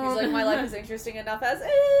don't. He's like, my life is interesting enough as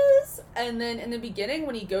is. And then in the beginning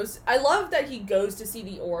when he goes, I love that he goes to see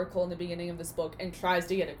the Oracle in the beginning of this book and tries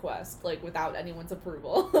to get a quest, like, without anyone's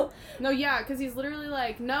approval. No, yeah, because he's literally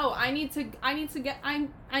like, no, I need to get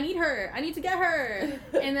her.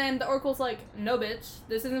 And then the Oracle's like, no, bitch,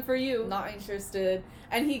 this isn't for you. Not interested.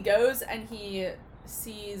 And he goes and he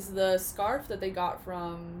sees the scarf that they got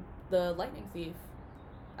from the lightning thief.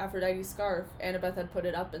 Aphrodite's scarf. Annabeth had put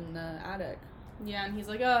it up in the attic. Yeah, and he's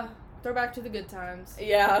like, throw back to the good times.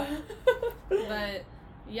 Yeah. But,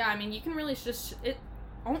 yeah, I mean, you can really just, it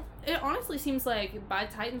honestly seems like by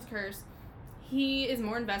Titan's Curse, he is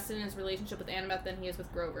more invested in his relationship with Annabeth than he is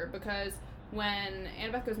with Grover, because when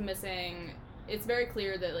Annabeth goes missing, it's very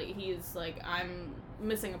clear that, like, he's like, I'm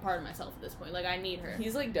missing a part of myself at this point. Like, I need her.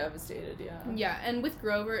 He's, like, devastated, yeah. Yeah, and with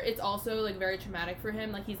Grover, it's also, like, very traumatic for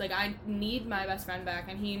him. Like, he's like, I need my best friend back,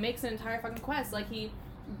 and he makes an entire fucking quest. Like, he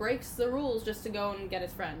breaks the rules just to go and get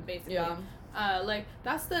his friend, basically. Yeah. Like,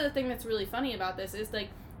 that's the thing that's really funny about this, is, like,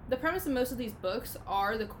 the premise of most of these books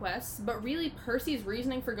are the quests, but really Percy's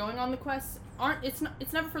reasoning for going on the quests it's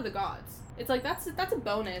never for the gods. It's like, that's a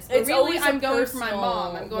bonus. But it's really, always I'm going for my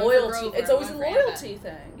mom. I'm going loyalty. for Grover. It's always a loyalty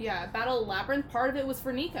thing. Yeah, Battle of Labyrinth, part of it was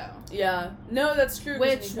for Nico. Yeah. No, that's true.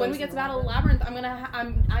 Which, when we get to Battle of Labyrinth, I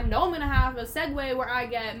know I'm gonna have a segue where I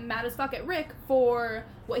get mad as fuck at Rick for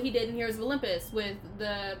what he did in Heroes of Olympus with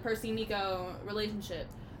the Percy-Nico relationship.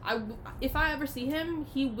 If I ever see him,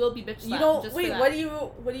 he will be bitch slapped. You don't just wait. for that.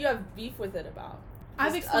 What do you have beef with it about?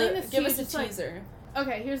 I've explained this to you. Give us a teaser. Like,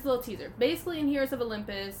 okay, here's the little teaser. Basically, in Heroes of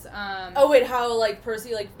Olympus, oh wait, how, like,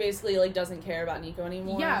 Percy, like, basically, like, doesn't care about Nico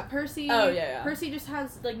anymore? Yeah, Percy. Oh yeah. Percy just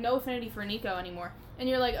has, like, no affinity for Nico anymore, and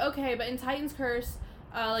you're like, okay, but in Titan's Curse,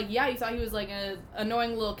 like, yeah, you thought he was, like, a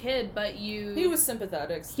annoying little kid, but he was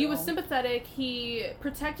sympathetic. Still. He was sympathetic. He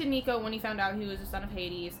protected Nico when he found out he was a son of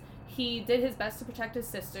Hades. He did his best to protect his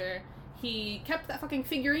sister. He kept that fucking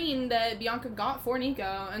figurine that Bianca got for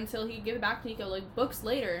Nico until he gave it back to Nico, like, books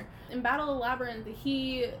later. In Battle of Labyrinth,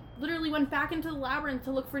 he literally went back into the labyrinth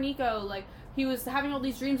to look for Nico. Like, he was having all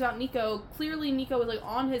these dreams about Nico. Clearly, Nico was, like,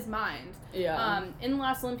 on his mind. Yeah. In The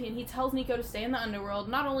Last Olympian, he tells Nico to stay in the underworld,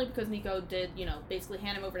 not only because Nico did, you know, basically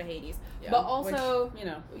hand him over to Hades, but also... Which, you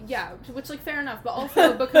know. Yeah, which, like, fair enough, but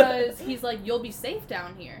also because he's like, you'll be safe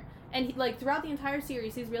down here. And, he, like, throughout the entire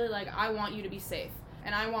series, he's really like, I want you to be safe.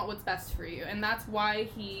 And I want what's best for you. And that's why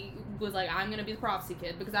he was like, I'm going to be the prophecy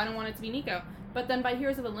kid, because I don't want it to be Nico. But then by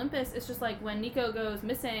Heroes of Olympus, it's just like, when Nico goes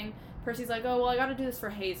missing, Percy's like, oh, well, I got to do this for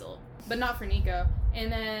Hazel, but not for Nico.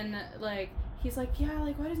 And then, like, he's like, yeah,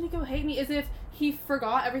 like, why does Nico hate me? As if he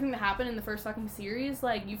forgot everything that happened in the first fucking series.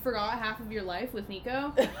 Like, you forgot half of your life with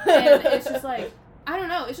Nico. And it's just like, I don't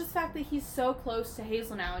know. It's just the fact that he's so close to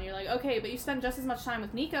Hazel now, and you're like, okay, but you spend just as much time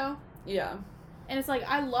with Nico. Yeah. And it's like,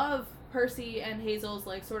 I love Percy and Hazel's,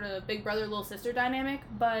 like, sort of big brother, little sister dynamic,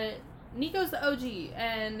 but Nico's the OG,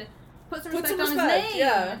 and put some respect on his name.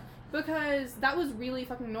 Yeah. because that was really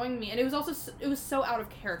fucking annoying me, and it was also it was so out of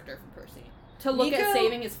character for Percy to look at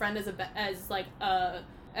saving his friend as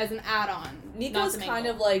an add-on. Nico's kind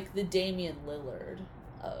of like the Damian Lillard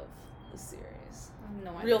of the series.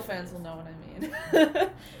 No idea. Real fans will know what I mean.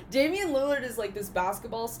 Damian Lillard is like this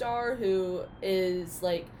basketball star who is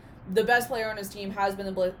like the best player on his team, has been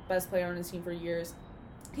the best player on his team for years.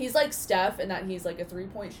 He's like Steph in that he's like a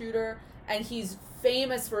 3-point shooter, and he's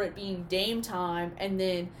famous for it being Dame time, and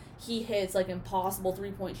then he hits like impossible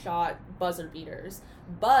 3-point shot buzzer beaters.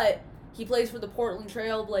 But he plays for the Portland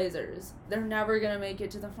Trail Blazers. They're never going to make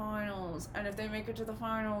it to the finals. And if they make it to the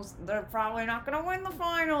finals, they're probably not going to win the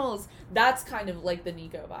finals. That's kind of like the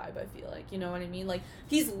Nico vibe, I feel like. You know what I mean? Like,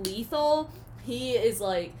 he's lethal. He is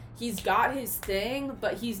like, he's got his thing,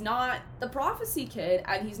 but he's not the prophecy kid,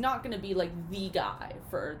 and he's not going to be like the guy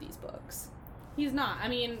for these books. He's not. I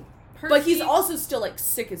mean, Percy... But he's also still like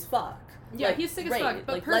sick as fuck. Yeah, like, he's sick as fuck.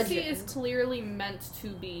 But like, Percy is clearly meant to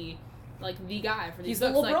be... like, the guy for these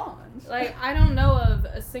books. He's the LeBron. Like, I don't know of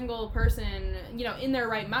a single person, you know, in their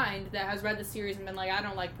right mind that has read the series and been like, I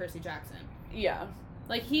don't like Percy Jackson. Yeah.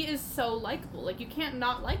 Like, he is so likable. Like, you can't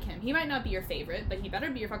not like him. He might not be your favorite, but he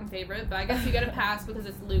better be your fucking favorite. But I guess you get a pass because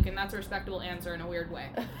it's Luke, and that's a respectable answer in a weird way.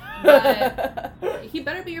 But he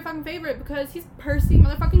better be your fucking favorite because he's Percy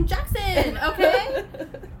motherfucking Jackson, okay?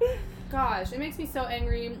 Gosh, it makes me so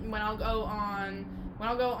angry when I'll go on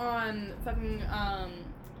fucking,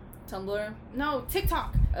 Tumblr? No,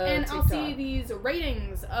 TikTok. And TikTok. I'll see these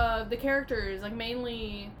ratings of the characters, like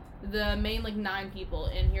mainly the main like 9 people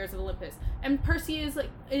in Heroes of Olympus. And Percy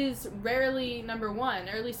is rarely number 1,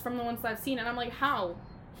 or at least from the ones that I've seen, and I'm like, how?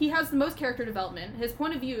 He has the most character development. His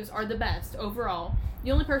point of views are the best overall.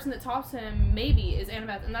 The only person that tops him maybe is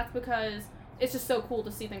Annabeth, and that's because it's just so cool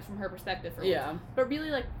to see things from her perspective for once. But really,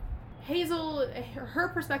 like, Hazel, her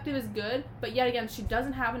perspective is good, but yet again, she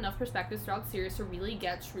doesn't have enough perspectives throughout the series to really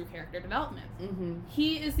get true character development. Mm-hmm.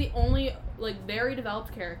 He is the only, like, very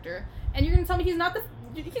developed character, and you're gonna tell me he's not the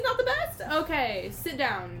best? Okay, sit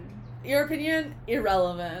down. Your opinion?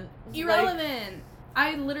 Irrelevant. Irrelevant. Like...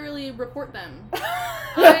 I literally report them.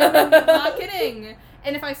 I'm not kidding.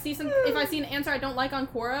 And if I see an answer I don't like on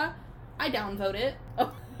Quora, I downvote it.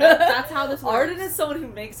 That's how this works. Arden is someone who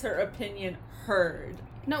makes her opinion heard.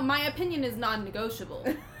 No, my opinion is non-negotiable.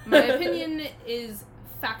 My opinion is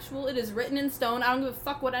factual. It is written in stone. I don't give a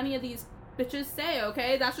fuck what any of these bitches say,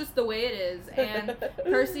 okay? That's just the way it is. And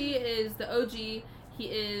Percy is the OG. He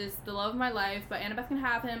is the love of my life, but Annabeth can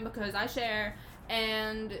have him because I share.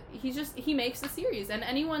 And he makes the series. And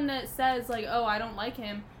anyone that says, like, oh, I don't like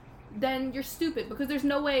him, then you're stupid, because there's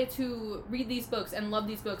no way to read these books and love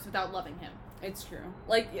these books without loving him. It's true.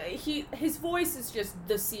 Like, his voice is just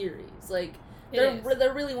the series. Like,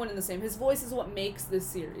 they're really one and the same. His voice is what makes this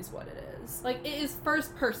series what it is. Like, it is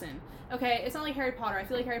first person. Okay, it's not like Harry Potter. I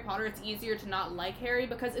feel like Harry Potter, it's easier to not like Harry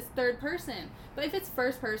because it's third person. But if it's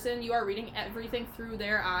first person, you are reading everything through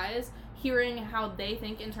their eyes, hearing how they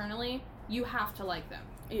think internally, you have to like them.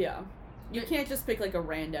 Yeah. You can't just pick, like, a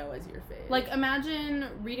rando as your fave. Like, imagine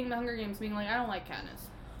reading The Hunger Games being like, I don't like Katniss.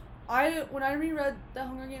 When I reread The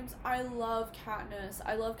Hunger Games, I love Katniss.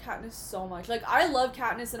 I love Katniss so much. Like, I love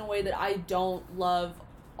Katniss in a way that I don't love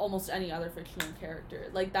almost any other fictional character.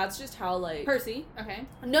 Like, that's just how, like... Percy, okay.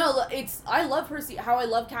 No, I love Percy. How I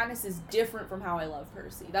love Katniss is different from how I love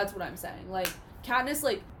Percy. That's what I'm saying. Like, Katniss,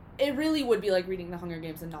 like, it really would be like reading The Hunger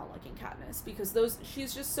Games and not liking Katniss, because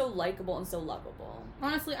she's just so likable and so lovable.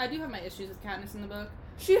 Honestly, I do have my issues with Katniss in the book.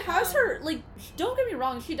 She has her, like, don't get me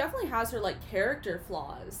wrong, she definitely has her, like, character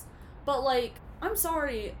flaws. But, like, I'm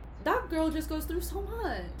sorry, that girl just goes through so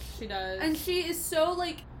much. She does. And she is so,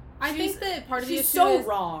 like... I think that part of the issue she's so is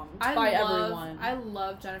wronged by everyone. I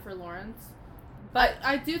love Jennifer Lawrence. But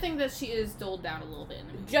I do think that she is doled down a little bit in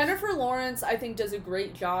the movie. Jennifer Lawrence, I think, does a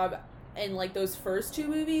great job in, like, those first 2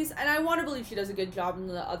 movies, and I want to believe she does a good job in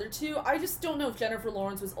the other 2. I just don't know if Jennifer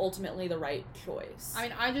Lawrence was ultimately the right choice. I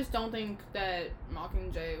mean, I just don't think that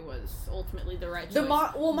Mockingjay was ultimately the right choice.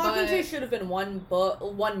 Mockingjay should have been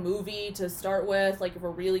one movie to start with, like, if we're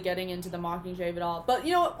really getting into the Mockingjay of it all. But,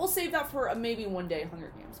 you know what, we'll save that for a maybe one day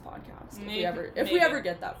Hunger Games podcast, if we ever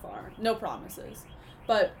get that far. No promises.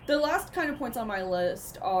 But the last kind of points on my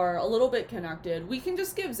list are a little bit connected. We can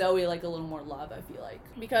just give Zoe, like, a little more love, I feel like.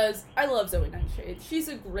 Because I love Zoe Nightshade. She's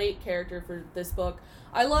a great character for this book.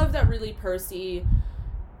 I love that really Percy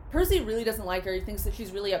Percy really doesn't like her. He thinks that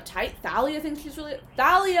she's really uptight. Thalia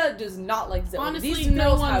does not like Zoe. Honestly, These no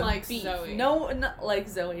girls one have likes beef. Zoe. No one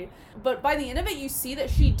likes Zoe. But by the end of it, you see that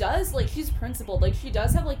she does, like, she's principled. Like, she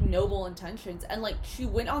does have, like, noble intentions. And, like, she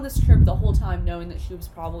went on this trip the whole time knowing that she was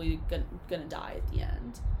probably gonna die at the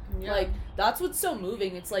end. Yeah. Like, that's what's so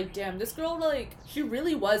moving. It's like, damn, this girl, like, she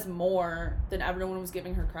really was more than everyone was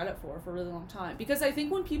giving her credit for a really long time. Because I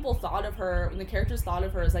think when people thought of her, when the characters thought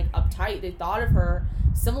of her as, like, uptight, they thought of her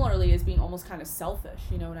similarly as being almost kind of selfish,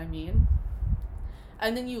 you know what I mean?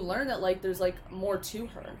 And then you learn that, like, there's, like, more to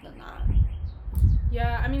her than that.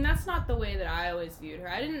 Yeah, I mean, that's not the way that I always viewed her.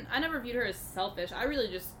 I never viewed her as selfish. I really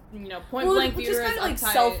just, point blank viewed her as kind of, like,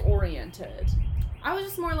 uptight. Self-oriented. I was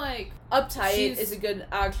just more like... Uptight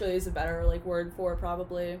is a better, like, word for it,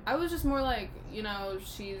 probably. I was just more like,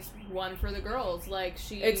 she's one for the girls. Like,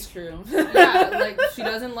 It's true. Yeah, like, she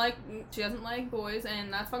doesn't like boys,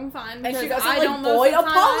 and that's fucking fine. And she doesn't like boy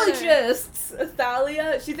apologists.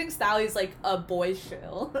 Thalia, she thinks Thalia's, like, a boy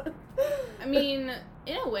shill. I mean,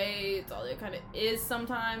 in a way, Thalia kind of is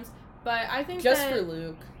sometimes, but I think Just for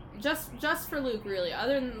Luke. Just for Luke, really.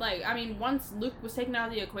 Other than, like, I mean, once Luke was taken out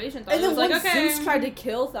of the equation, Thalia and then was like, okay. Zeus tried to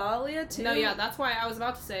kill Thalia, too. No, yeah, that's why I was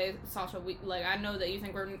about to say, Sasha, I know that you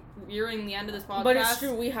think we're nearing the end of this podcast. But it's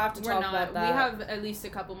true, we have to talk about that. We have at least a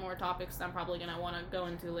couple more topics that I'm probably going to want to go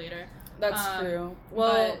into later. That's true.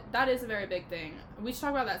 Well, but that is a very big thing. We should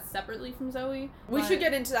talk about that separately from Zoe. We should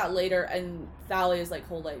get into that later, and Thalia's, like,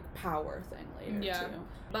 whole, like, power thing later, too.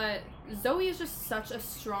 But Zoe is just such a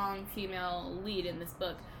strong female lead in this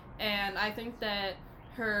book. And I think that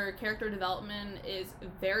her character development is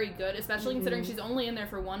very good, especially considering she's only in there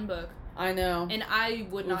for one book. I know. And I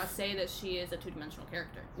would not say that she is a two-dimensional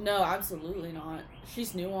character. No, absolutely not.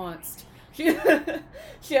 She's nuanced. She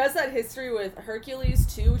has that history with Hercules,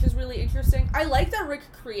 too, which is really interesting. I like that Rick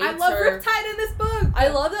creates her. I love Rick Tide in this book! I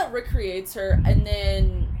love that Rick creates her, and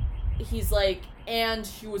then he's like... And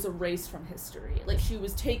she was erased from history. Like, she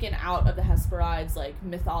was taken out of the Hesperides, like,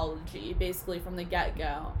 mythology, basically, from the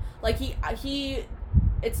get-go. Like, he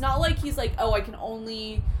it's not like he's like, oh, I can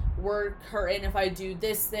only work her in if I do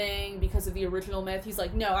this thing because of the original myth. He's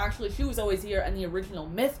like, no, actually, she was always here, and the original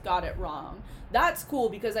myth got it wrong. That's cool,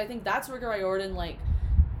 because I think that's Rick Riordan, like,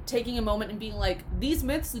 taking a moment and being like, these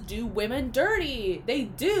myths do women dirty. They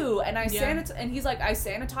do. And and he's like, I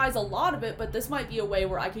sanitize a lot of it, but this might be a way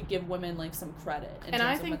where I could give women, like, some credit. And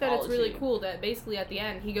I think that it's really cool that basically at the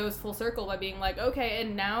end he goes full circle by being like, okay,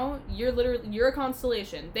 and now you're a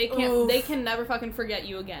constellation. They can never fucking forget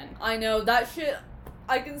you again. I know, that shit,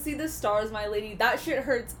 I can see the stars, my lady. That shit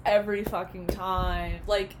hurts every fucking time.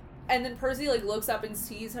 Like, and then Percy, like, looks up and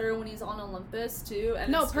sees her when he's on Olympus, too. And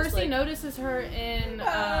no, Percy notices her in...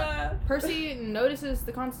 Percy notices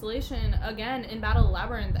the constellation again in Battle of the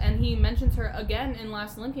Labyrinth, and he mentions her again in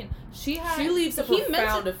Last Olympian. She leaves a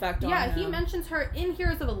profound effect on him. Yeah, he mentions her in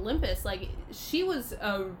Heroes of Olympus. Like, she was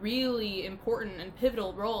a really important and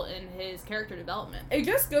pivotal role in his character development. It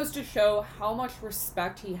just goes to show how much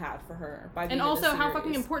respect he had for her by the end of the series. And also how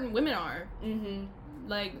fucking important women are. Mm-hmm.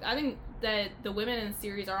 Like, I think that the women in the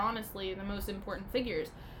series are honestly the most important figures,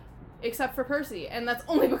 except for Percy, and that's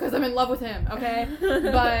only because I'm in love with him, okay?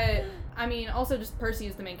 But, I mean, also just Percy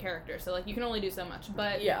is the main character, so, like, you can only do so much,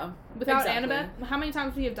 but yeah, without Annabeth, how many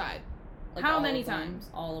times would he have died? Like, how many times?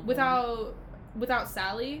 All of them. Without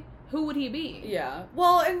Sally, who would he be? Yeah.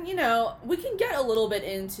 Well, and, we can get a little bit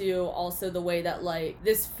into also the way that, like,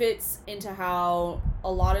 this fits into how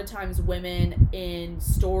a lot of times women in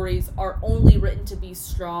stories are only written to be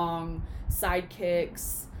strong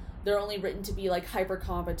sidekicks. They're only written to be, like, hyper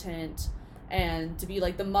competent and to be,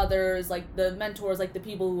 like, the mothers, like, the mentors, like, the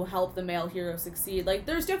people who help the male hero succeed. Like,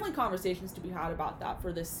 there's definitely conversations to be had about that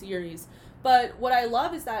for this series. But what I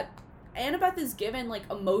love is that Annabeth is given, like,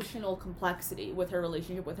 emotional complexity with her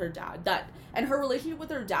relationship with her dad. And her relationship with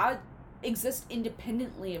her dad exists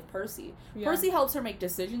independently of Percy. Yeah. Percy helps her make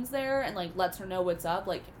decisions there and, like, lets her know what's up,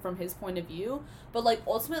 like, from his point of view. But, like,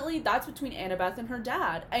 ultimately, that's between Annabeth and her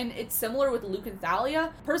dad. And it's similar with Luke and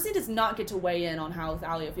Thalia. Percy does not get to weigh in on how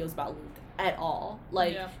Thalia feels about Luke at all.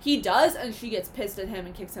 Like, he does, and she gets pissed at him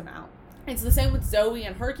and kicks him out. It's the same with Zoe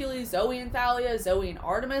and Hercules, Zoe and Thalia, Zoe and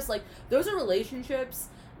Artemis. Like, those are relationships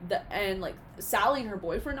and, like, Sally and her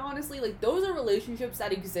boyfriend, honestly, like, those are relationships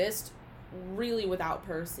that exist really without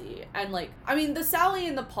Percy. And, like, I mean, the Sally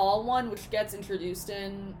and the Paul one, which gets introduced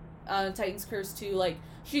in Titan's Curse too, like,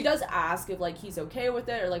 she does ask if, like, he's okay with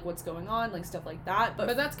it or, like, what's going on, like, stuff like that.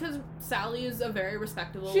 But that's because Sally is a very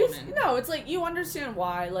respectable woman. No, it's, like, you understand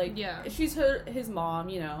why. Like, she's his mom,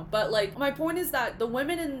 But, like, my point is that the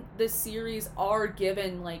women in this series are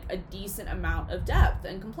given, like, a decent amount of depth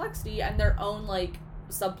and complexity and their own, like,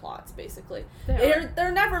 subplots, basically.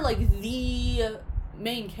 They're never, like, the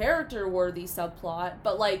main character worthy subplot,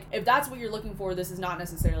 but, like, if that's what you're looking for, this is not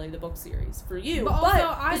necessarily the book series for you. But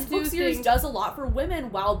also, this book series does a lot for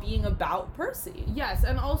women while being about Percy. Yes,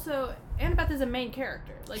 and also Annabeth is a main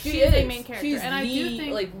character. Like, she is a main character. She's and I do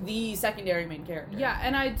think, like, the secondary main character. Yeah,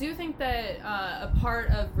 and I do think that a part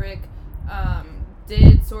of Rick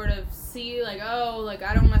did sort of see, like, oh, like,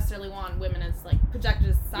 I don't necessarily want women as, like, projected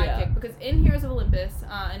as sidekick, because in Heroes of Olympus,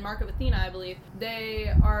 in Mark of Athena, I believe,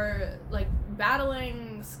 they are, like,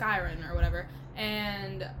 battling Skyrim or whatever,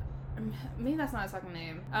 and maybe that's not his fucking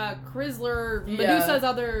name. Chrysler, Medusa's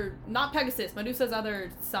other, not Pegasus, Medusa's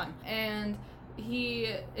other son, and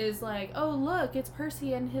he is like, oh, look, it's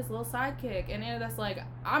Percy and his little sidekick, and Annabeth's like,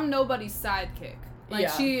 I'm nobody's sidekick. Like,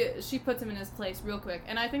 she puts him in his place real quick,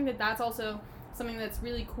 and I think that that's also something that's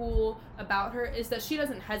really cool about her, is that she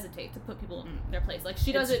doesn't hesitate to put people in their place. Like,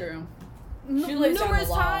 she does it true. Numerous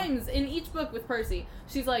times in each book with Percy.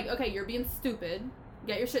 She's like, okay, you're being stupid,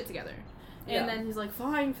 get your shit together. And then he's like,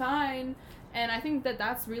 fine. And I think that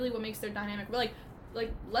that's really what makes their dynamic. But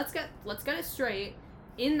like let's get it straight.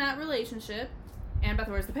 In that relationship, Annabeth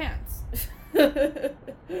wears the pants.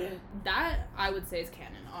 That, I would say, is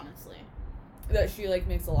canon, honestly. That she, like,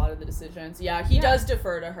 makes a lot of the decisions. Yeah, he does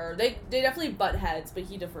defer to her. They definitely butt heads, but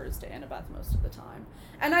he defers to Annabeth most of the time.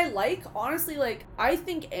 And honestly, like, I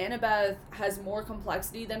think Annabeth has more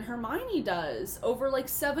complexity than Hermione does over, like,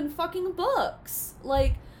 7 fucking books.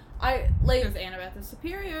 Like, because Annabeth is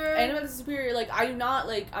superior. Like, I'm not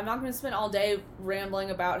going to spend all day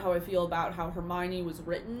rambling about how I feel about how Hermione was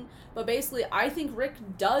written, but basically, I think Rick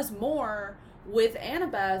does more with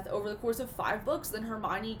Annabeth over the course of 5 books than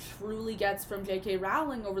Hermione truly gets from J.K.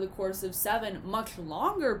 Rowling over the course of 7 much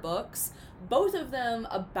longer books, both of them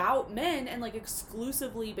about men and, like,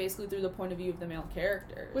 exclusively basically through the point of view of the male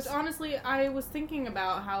characters. Which, honestly, I was thinking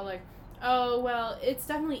about how, like, oh, well, it's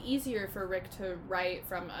definitely easier for Rick to write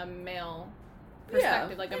from a male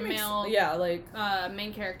perspective, like a male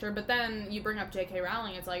main character, but then you bring up J.K.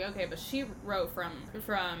 Rowling, it's like, okay, but she wrote from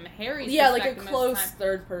Harry's perspective, like a close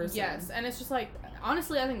third person. Yes, and it's just like,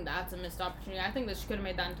 honestly, I think that's a missed opportunity. I think that she could have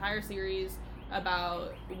made that entire series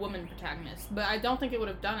about woman protagonists, but I don't think it would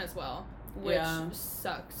have done as well, which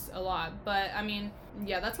sucks a lot. But I mean,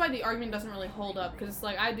 that's why the argument doesn't really hold up, because it's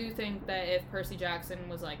like, I do think that if Percy Jackson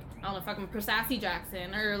was like, I don't know, fucking Percy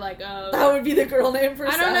Jackson, or like that would be the girl name for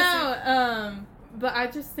I don't know, but I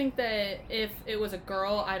just think that if it was a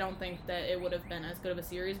girl, I don't think that it would have been as good of a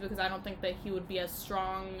series, because I don't think that he would be as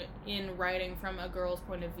strong in writing from a girl's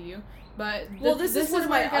point of view. But this is one of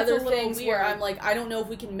my other things where I'm like, I don't know if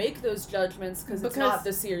we can make those judgments because it's not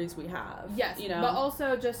the series we have. Yes, you know? But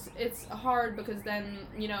also just, it's hard because then,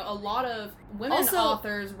 you know, a lot of women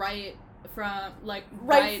authors write from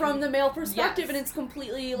the male perspective, and it's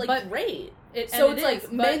completely, like, great.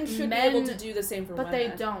 Men should be able to do the same for women. But they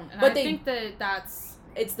don't. And I think that that's...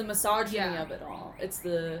 It's the misogyny of it all. It's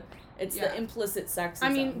the implicit sexism. I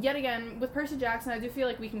mean, yet again, with Percy Jackson, I do feel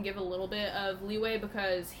like we can give a little bit of leeway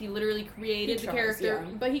because he literally created the character.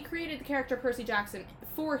 Yeah. But he created the character Percy Jackson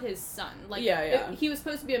for his son. Like, he was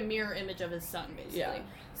supposed to be a mirror image of his son, basically. Yeah.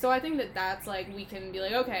 So I think that that's, like, we can be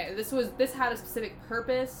like, okay, this had a specific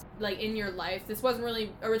purpose, like, in your life. This wasn't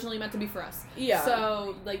really originally meant to be for us. Yeah.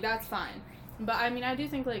 So, like, that's fine. But, I mean, I do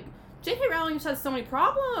think, like, J.K. Rowling just has so many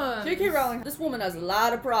problems. J.K. Rowling, this woman has a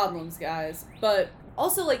lot of problems, guys. But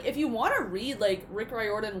also, like, if you want to read, like, Rick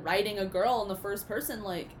Riordan writing a girl in the first person,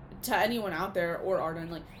 like, to anyone out there, or Arden,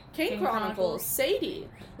 like, Kane Chronicles, Sadie.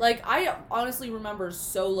 Like, I honestly remember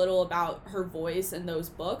so little about her voice in those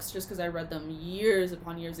books, just because I read them years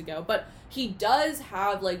upon years ago. But he does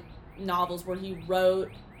have, like, novels where he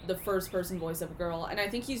wrote the first person voice of a girl, and I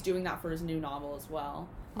think he's doing that for his new novel as well.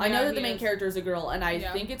 I know that the main character is a girl, and I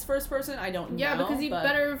think it's first person. I don't know. Yeah, because he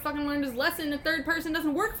better fucking learned his lesson. The third person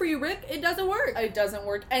doesn't work for you, Rick. It doesn't work. It doesn't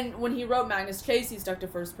work. And when he wrote Magnus Chase, he stuck to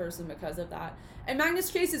first person because of that. And Magnus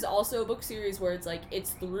Chase is also a book series where it's like,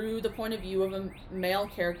 it's through the point of view of a male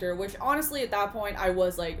character, which honestly at that point I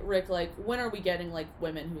was like, Rick, like, when are we getting, like,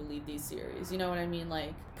 women who lead these series? You know what I mean?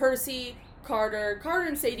 Like, Percy, Carter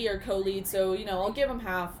and Sadie are co-lead, so, you know, I'll give him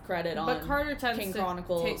half credit on But Carter tends King to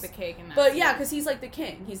Chronicles. take the cake in that But yeah, because he's like the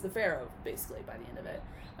king. He's the pharaoh, basically, by the end of it.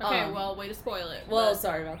 Okay, well, way to spoil it. Well,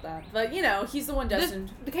 sorry about that. But, you know, he's the one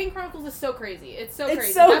destined... The King Chronicles is so crazy. It's so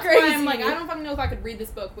crazy. That's why I'm like, I don't fucking know if I could read this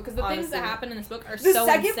book, because the things that happen in this book are so insane.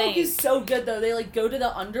 The second book is so good, though. They, like, go to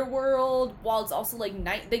the underworld, while it's also, like,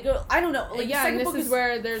 night... They go... I don't know. Like, yeah, and this is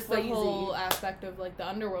where there's crazy. The whole aspect of, like, the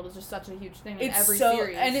underworld is just such a huge thing in every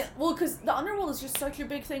series. And because the underworld is just such a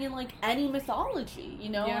big thing in, like, any mythology, you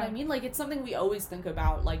know what I mean? Like, it's something we always think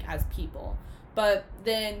about, like, as people. But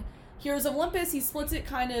then Heroes of Olympus, he splits it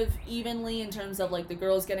kind of evenly in terms of, like, the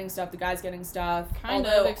girls getting stuff, the guys getting stuff. Kind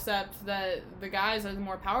of, except that the guys are the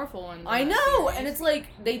more powerful ones. I know, and it's like,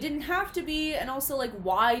 they didn't have to be, and also, like,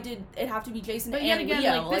 why did it have to be Jason and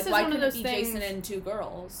Leo? Like, this is why one couldn't of those it be things... Jason and 2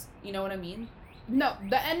 girls? You know what I mean? No,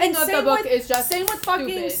 the ending of the book is just same with stupid.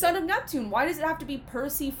 fucking Son of Neptune. Why does it have to be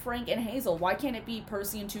Percy, Frank, and Hazel? Why can't it be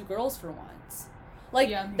Percy and 2 girls for once?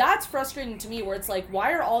 Like, that's frustrating to me, where it's like,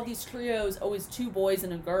 why are all these trios always 2 boys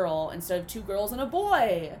and a girl instead of 2 girls and a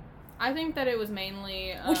boy? I think that it was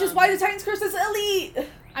mainly... Which is why the Titan's Curse is elite!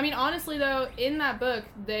 I mean, honestly, though, in that book,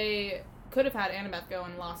 they could have had Annabeth go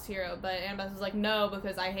and lost Hero, but Annabeth was like, no,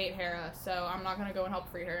 because I hate Hera, so I'm not gonna go and help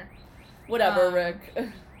free her. Whatever,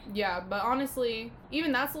 Rick. Yeah, but honestly,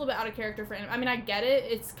 even that's a little bit out of character for Annabeth. I mean, I get it.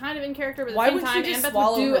 It's kind of in character, but at the same time,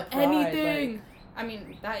 Annabeth would do anything. Like... I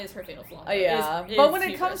mean, that is her fatal flaw. Yeah, but when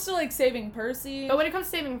it comes to, like, saving Percy... But when it comes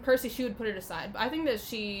to saving Percy, she would put it aside. But I think that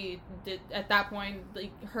she did, at that point,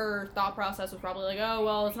 like, her thought process was probably like, oh,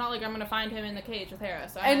 well, it's not like I'm going to find him in the cage with Hera,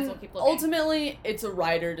 so I might as well keep looking. Ultimately, it's a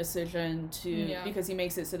writer decision because he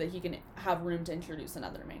makes it so that he can have room to introduce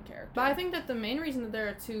another main character. But I think that the main reason that there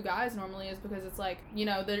are 2 guys normally is because it's like, you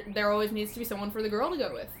know, there always needs to be someone for the girl to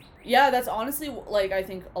go with. Yeah, that's honestly, like, I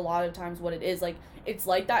think a lot of times what it is. Like, it's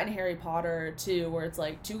like that in Harry Potter, too, where it's,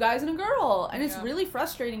 like, 2 guys and a girl. And it's really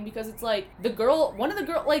frustrating because it's, like, the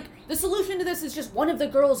solution to this is just one of the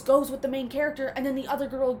girls goes with the main character and then the other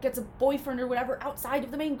girl gets a boyfriend or whatever outside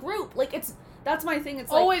of the main group. Like, that's my thing.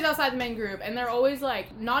 It's, like... Always outside the main group, and they're always,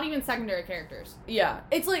 like, not even secondary characters. Yeah.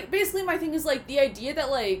 It's, like, basically my thing is, like, the idea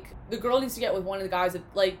that, like, the girl needs to get with one of the guys,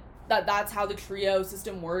 like... that's how the trio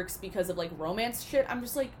system works because of, like, romance shit. I'm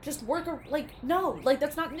just like, just work, no, like,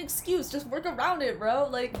 that's not an excuse, just work around it, bro.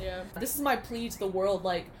 Like, this is my plea to the world,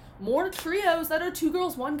 like, more trios that are 2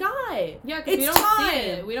 girls, 1 guy. Yeah, because we don't see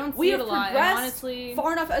it. We don't see it a lot, and honestly...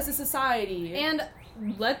 far enough as a society. And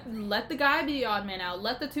let the guy be the odd man out.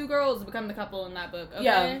 Let the 2 girls become the couple in that book, okay?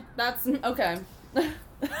 Yeah. That's... Okay.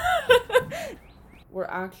 We're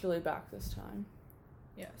actually back this time.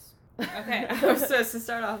 Yes. Okay, I was supposed to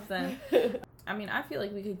start off then. I mean, I feel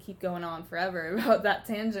like we could keep going on forever about that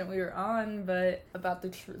tangent we were on, but about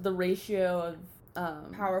the ratio of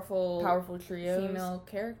powerful trios, female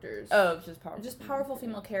characters. Oh, just powerful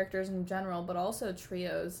female characters in general, but also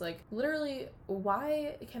trios. Like, literally,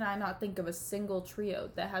 why can I not think of a single trio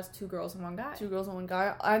that has 2 girls and 1 guy? 2 girls and 1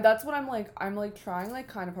 guy. That's what I'm trying, like,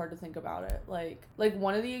 kind of hard to think about it. Like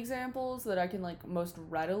one of the examples that I can, like, most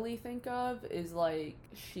readily think of is, like,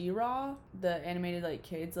 She-Ra, the animated, like,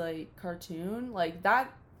 kids, like, cartoon. Like,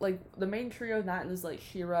 that... Like, the main trio of that is, like,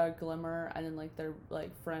 She-Ra, Glimmer, and then, like, their, like,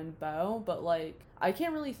 friend Bo. But, like, I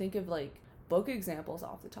can't really think of, like, book examples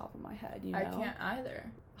off the top of my head, you know? I can't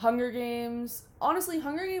either. Hunger Games. Honestly,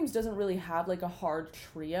 Hunger Games doesn't really have, like, a hard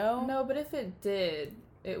trio. No, but if it did,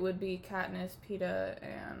 it would be Katniss, Peeta,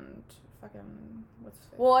 and fucking... what's his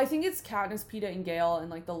face? Well, I think it's Katniss, Peeta, and Gale in,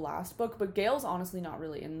 like, the last book, but Gale's honestly not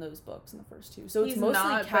really in those books in the first 2. So it's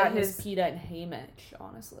mostly Katniss, Peeta, and Haymitch,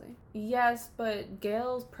 honestly. Yes, but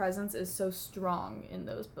Gale's presence is so strong in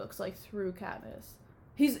those books, like, through Katniss.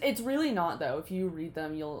 It's really not, though. If you read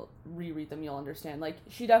them, you'll reread them, you'll understand. Like,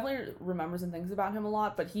 she definitely remembers and thinks about him a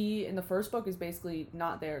lot, but he, in the first book, is basically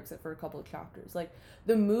not there except for a couple of chapters. Like,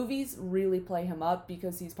 the movies really play him up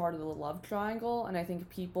because he's part of the love triangle, and I think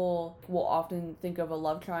people will often think of a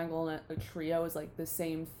love triangle and a trio as, like, the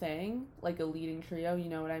same thing, like a leading trio, you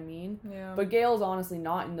know what I mean? Yeah. But Gale's honestly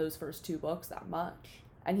not in those first 2 books that much.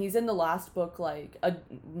 And he's in the last book, like, a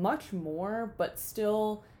much more, but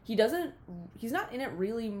still... he's not in it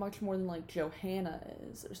really much more than, like, Johanna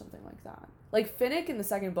is, or something like that. Like, Finnick in the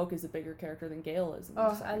second book is a bigger character than Gale is in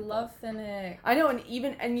the second book. Love Finnick. I know, and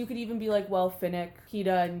you could even be like, well, Finnick,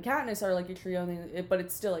 Peeta, and Katniss are, like, a trio, but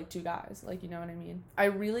it's still, like, 2 guys. Like, you know what I mean? I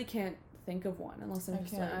really can't think of one, unless I'm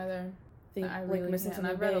just, can't like... either. I really missing can't.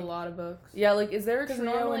 something I've read a big. lot of books. Yeah, like, is there a trio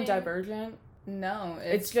normally... in Divergent? No,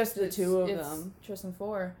 it's just the 2 of them. Tristan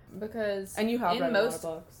 4. Because... And you have read a lot of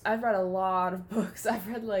books. I've read a lot of books. I've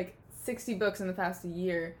read, like, 60 books in the past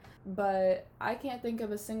year. But I can't think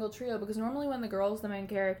of a single trio, because normally when the girl's the main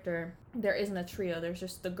character, there isn't a trio. There's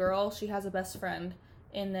just the girl, she has a best friend,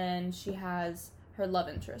 and then she has her love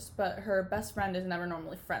interest. But her best friend is never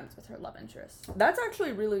normally friends with her love interest. That's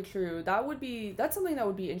actually really true. That's something that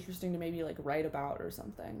would be interesting to maybe, like, write about or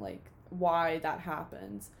something, like, why that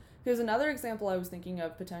happens. Because another example I was thinking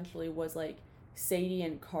of potentially was, like, Sadie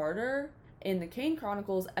and Carter in the Kane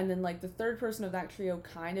Chronicles, and then, like, the third person of that trio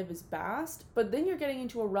kind of is Bast, but then you're getting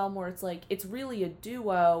into a realm where it's, like, it's really a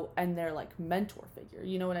duo, and they're, like, mentor figure,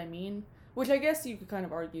 you know what I mean? which I guess you could kind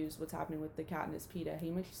of argue is what's happening with the Katniss Peeta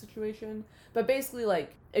Haymitch situation. But basically,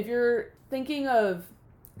 like, if you're thinking of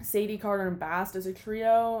Sadie, Carter, and Bast as a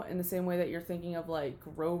trio in the same way that you're thinking of, like,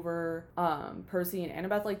 Grover, Percy,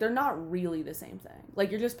 and Annabeth, like, they're not really the same thing.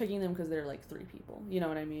 Like, you're just picking them because they're, like, 3 people. You know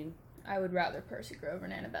what I mean? I would rather Percy, Grover,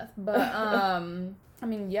 and Annabeth. But, I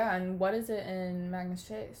mean, yeah, and what is it in Magnus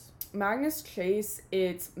Chase? Magnus Chase,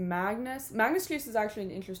 it's Magnus. Magnus Chase is actually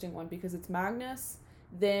an interesting one because it's Magnus,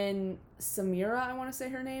 then Samira, I want to say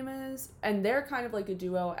her name is, and they're kind of like a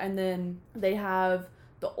duo, and then they have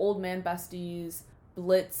the old man besties,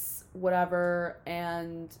 Blitz, whatever,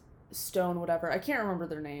 and Stone, whatever. I can't remember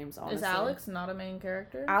their names, honestly. Is Alex not a main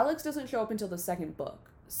character? Alex doesn't show up until the 2nd book.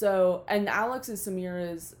 So, and Alex is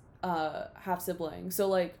Samira's half-sibling. So,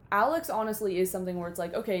 like, Alex honestly is something where it's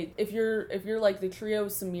like, okay, if you're like the trio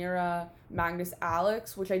Samira, Magnus,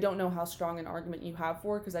 Alex, which I don't know how strong an argument you have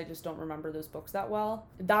for because I just don't remember those books that well,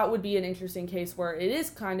 that would be an interesting case where it is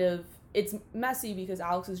kind of, it's messy because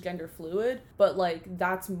Alex is gender fluid, but, like,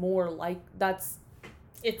 that's more like,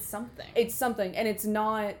 it's something. It's something, and it's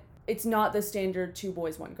not the standard 2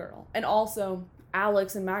 boys, 1 girl. And also,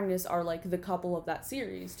 Alex and Magnus are, like, the couple of that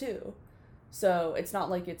series, too. So, it's not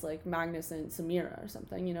like it's, like, Magnus and Samira or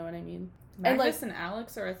something, you know what I mean? Magnus and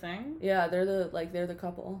Alex are a thing? Yeah, they're the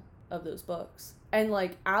couple of those books. And,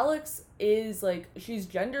 like, Alex is, like, she's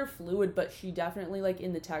gender fluid, but she definitely, like,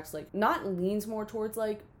 in the text, like, not leans more towards,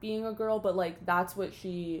 like, being a girl, but, like, that's what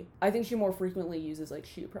I think she more frequently uses, like,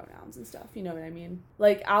 she pronouns and stuff, you know what I mean?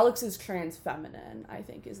 Like, Alex is trans feminine, I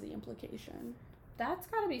think, is the implication. That's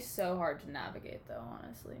gotta be so hard to navigate, though,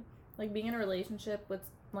 honestly. Like, being in a relationship with,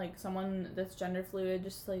 like, someone that's gender fluid,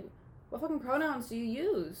 just, like, what fucking pronouns do you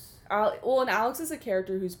use? Well, and Alex is a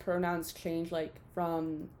character whose pronouns change, like,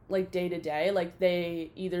 from, like, day to day. Like,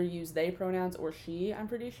 they either use they pronouns or she, I'm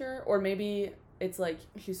pretty sure. Or maybe it's, like,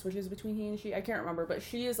 she switches between he and she. I can't remember. But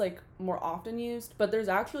she is, like, more often used. But there's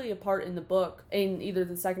actually a part in the book, in either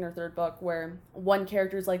the 2nd or 3rd book, where one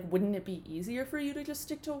character is like, wouldn't it be easier for you to just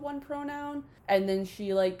stick to one pronoun? And then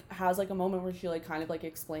she, like, has, like, a moment where she, like, kind of, like,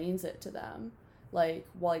 explains it to them. Like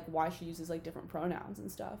why she uses, like, different pronouns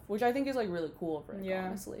and stuff, which I think is, like, really cool of Rick,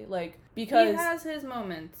 honestly. Like, because he has his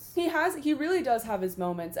moments. He really does have his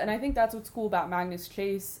moments, and I think that's what's cool about Magnus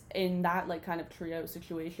Chase in that, like, kind of trio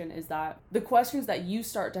situation is that the questions that you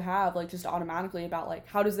start to have, like, just automatically about, like,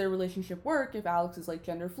 how does their relationship work if Alex is, like,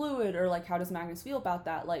 gender fluid, or, like, how does Magnus feel about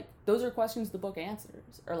that? Like, those are questions the book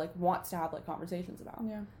answers, or, like, wants to have, like, conversations about.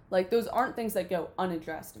 Yeah. Like, those aren't things that go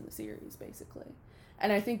unaddressed in the series, basically.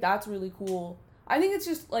 And I think that's really cool. I think it's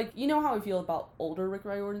just, like, you know how I feel about older Rick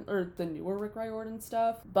Riordan, or the newer Rick Riordan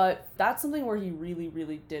stuff, but that's something where he really,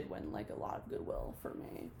 really did win, like, a lot of goodwill for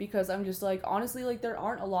me, because I'm just, like, honestly, like, there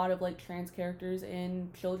aren't a lot of, like, trans characters in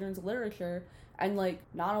children's literature, and, like,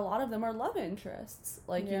 not a lot of them are love interests,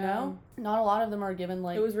 like, you know? Not a lot of them are given,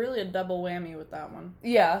 like... It was really a double whammy with that one.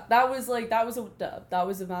 Yeah, that was a dub. That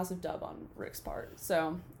was a massive dub on Rick's part,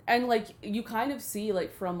 so... And, like, you kind of see,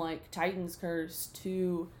 like, from, like, Titan's Curse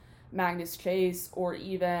to Magnus Chase, or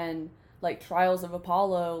even, like, Trials of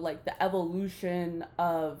Apollo, like, the evolution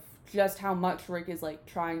of just how much Rick is, like,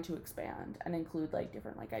 trying to expand and include, like,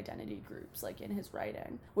 different, like, identity groups, like, in his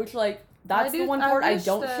writing. Which, like, that's the one part I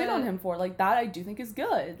don't shit on him for. Like, that I do think is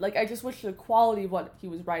good. Like, I just wish the quality of what he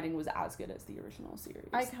was writing was as good as the original series.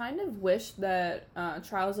 I kind of wish that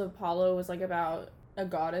Trials of Apollo was, like, about a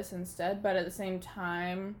goddess instead, but at the same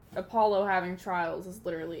time, Apollo having trials is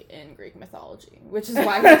literally in Greek mythology, which is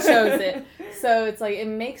why he chose it. So it's like, it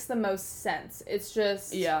makes the most sense. It's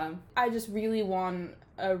just, I just really want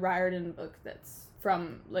a Riordan book that's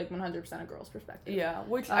from, like, 100% a girl's perspective. Yeah,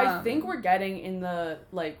 which I think we're getting in the,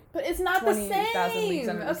 like, but it's not the same.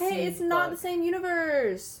 Okay, it's not the same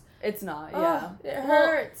universe. It's not, yeah. It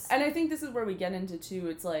hurts. And I think this is where we get into, too,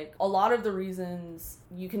 it's like, a lot of the reasons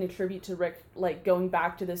you can attribute to Rick, like, going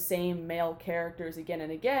back to the same male characters again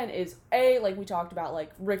and again is, A, like we talked about,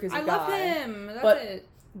 like, Rick is a guy. I love him. That's it.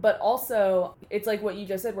 But also, it's like what you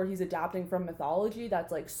just said, where he's adapting from mythology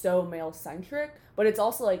that's, like, so male-centric. But it's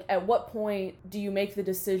also, like, at what point do you make the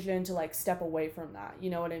decision to, like, step away from that?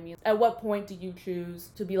 You know what I mean? At what point do you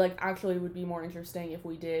choose to be, like, actually it would be more interesting if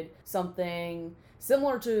we did something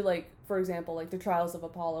similar to, like, for example, like, the Trials of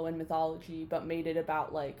Apollo in mythology, but made it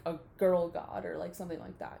about, like, a girl god or, like, something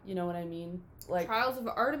like that. You know what I mean? Like, Trials of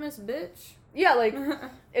Artemis, bitch. Yeah, like,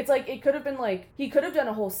 it's like, it could have been, like, he could have done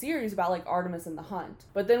a whole series about, like, Artemis and the Hunt.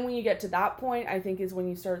 But then when you get to that point, I think is when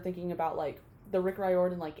you start thinking about, like, the Rick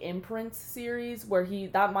Riordan, like, imprints series, where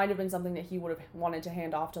that might have been something that he would have wanted to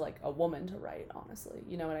hand off to, like, a woman to write, honestly.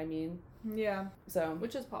 You know what I mean? Yeah. So.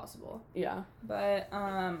 Which is possible. Yeah. But,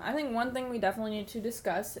 I think one thing we definitely need to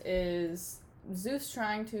discuss is Zeus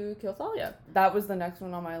trying to kill Thalia. That was the next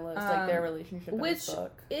one on my list, like, their relationship in this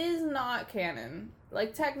book. Which is not canon.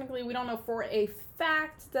 Like, technically, we don't know for a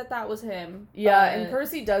fact that was him. Yeah, and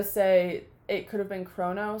Percy does say it could have been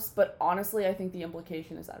Kronos, but honestly, I think the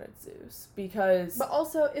implication is that it's Zeus. Because... But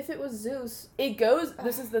also, if it was Zeus... It goes...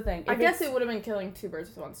 This is the thing. I guess it would have been killing two birds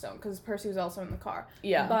with one stone, because Percy was also in the car.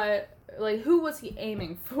 Yeah. But, like, who was he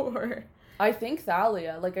aiming for? I think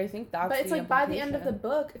Thalia. Like, I think that's the But it's, like, by the end of the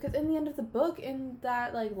implication. book, because in the end of the book, in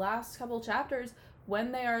that, like, last couple chapters,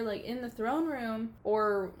 when they are, like, in the throne room,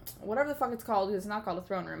 or whatever the fuck it's called, because it's not called a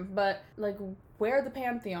throne room, but, like, where the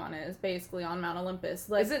Pantheon is, basically, on Mount Olympus.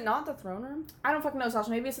 Like, is it not the throne room? I don't fucking know, Sasha.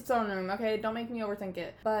 Maybe it's a throne room, okay? Don't make me overthink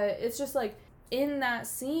it. But it's just, like, in that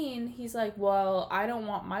scene, he's like, well, I don't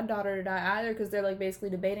want my daughter to die either, because they're, like, basically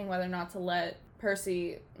debating whether or not to let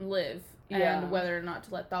Percy live, and whether or not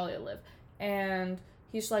to let Thalia live. And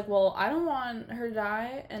he's like, well, I don't want her to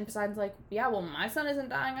die. And Poseidon's like, yeah, well, my son isn't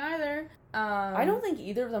dying either. I don't think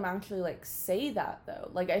either of them actually, like, say that, though.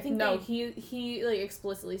 Like, I think he like,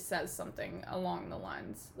 explicitly says something along the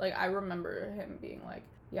lines. Like, I remember him being like,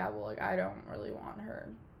 yeah, well, like, I don't really want her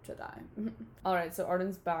to die. Alright, so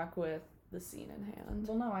Arden's back with the scene in hand.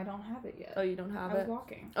 Well, no, I don't have it yet. Oh, you don't have it? I was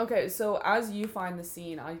walking. Okay, so as you find the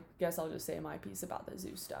scene, I guess I'll just say my piece about the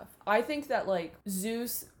Zeus stuff. I think that, like,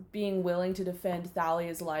 Zeus being willing to defend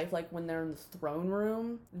Thalia's life, like, when they're in the throne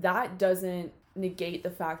room, that doesn't negate the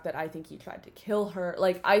fact that I think he tried to kill her.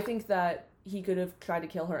 Like, I think that he could have tried to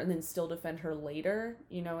kill her and then still defend her later.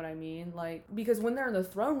 You know what I mean? Like, because when they're in the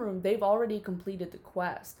throne room, they've already completed the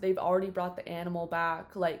quest. They've already brought the animal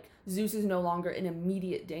back. Like, Zeus is no longer in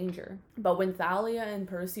immediate danger. But when Thalia and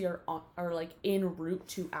Percy are like, en route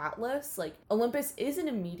to Atlas, like, Olympus is in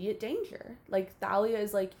immediate danger. Like, Thalia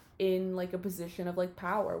is, like, in, like, a position of, like,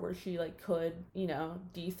 power where she, like, could, you know,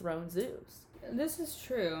 dethrone Zeus. This is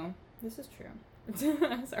true.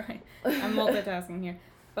 Sorry. I'm multitasking here.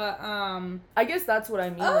 But, I guess that's what I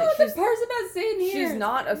mean. Oh, like, the Percifect scene here! She's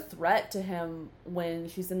not a threat to him when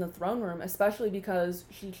she's in the throne room, especially because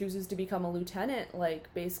she chooses to become a lieutenant,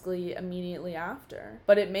 like, basically immediately after.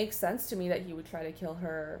 But it makes sense to me that he would try to kill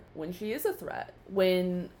her when she is a threat.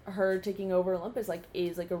 When her taking over Olympus, like,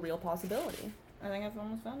 is, like, a real possibility. I think I've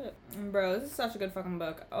almost found it. Bro, this is such a good fucking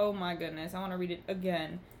book. Oh my goodness, I want to read it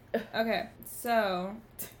again. Okay, so,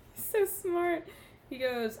 so smart. He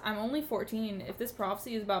goes, I'm only 14. If this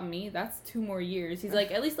prophecy is about me, that's 2 more years. He's like,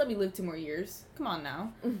 at least let me live 2 more years. Come on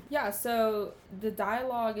now. Yeah, so the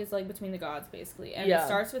dialogue is, like, between the gods, basically. And it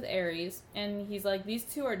starts with Ares. And he's like, these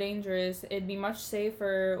two are dangerous. It'd be much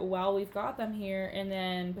safer while we've got them here. And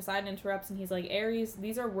then Poseidon interrupts and he's like, Ares,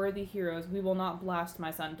 these are worthy heroes. We will not blast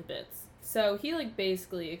my son to bits. So he, like,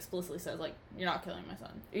 basically explicitly says, like, you're not killing my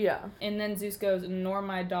son. Yeah. And then Zeus goes, nor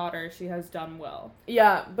my daughter, she has done well.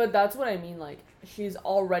 Yeah, but that's what I mean, like, she's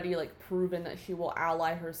already, like, proven that she will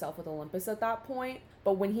ally herself with Olympus at that point,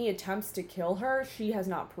 but when he attempts to kill her, she has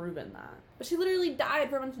not proven that. But she literally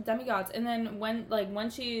died for a bunch of demigods, and then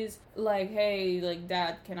when she's like, hey, like,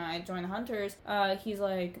 Dad, can I join the hunters, he's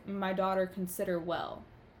like, my daughter, consider well.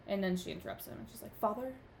 And then she interrupts him, and she's like,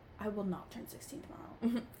 Father, I will not turn 16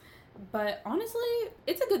 tomorrow. But honestly,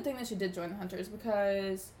 it's a good thing that she did join the hunters,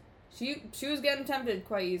 because she was getting tempted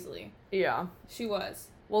quite easily. Yeah. She was.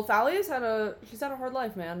 Well, Thalia's had a hard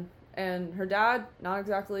life, man. And her dad, not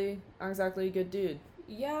exactly a good dude.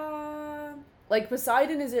 Yeah. Like,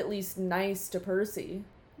 Poseidon is at least nice to Percy.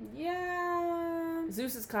 Yeah.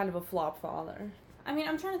 Zeus is kind of a flop father. I mean,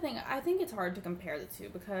 I'm trying to think. I think it's hard to compare the two,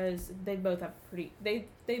 because they both had pretty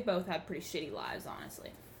shitty lives,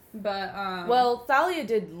 honestly. But, well, Thalia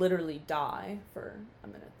did literally die for a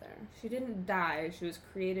minute there. She didn't die. She was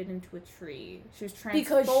created into a tree. She was transformed.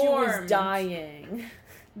 Because she was dying.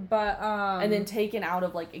 But, and then taken out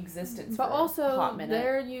of, like, existence but for also, a hot minute.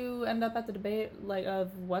 there you end up at the debate, like,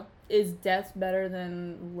 of what is death better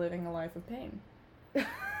than living a life of pain?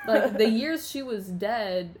 Like, the years she was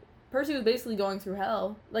dead, Percy was basically going through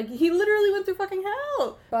hell. Like, he literally went through fucking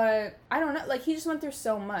hell. But, I don't know, like, he just went through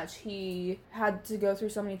so much. He had to go through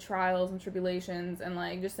so many trials and tribulations and,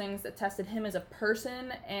 like, just things that tested him as a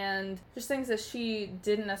person and just things that she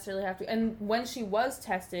didn't necessarily have to. And when she was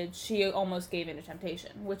tested, she almost gave in to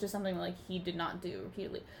temptation, which is something, like, he did not do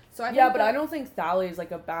repeatedly. So I think but I don't think Thalia is,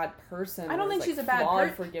 like, a bad person. I don't think she's a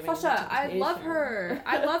bad person. Sasha, I love her.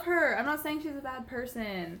 I love her. I'm not saying she's a bad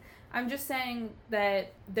person. I'm just saying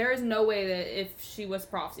that there is no way that if she was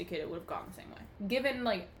Prophecy Kid, it would have gone the same way. given,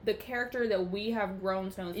 like, the character that we have grown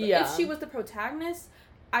to know. Yeah. If she was the protagonist,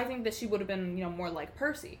 I think that she would have been, you know, more like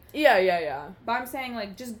Percy. Yeah. But I'm saying,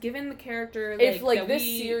 like, just given the character, like, if, like, that this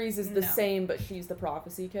series is the no. same, but she's the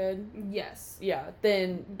prophecy kid. Yes. Yeah,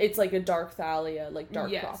 then it's like a dark Thalia, like,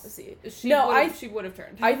 dark Yes. prophecy. She would have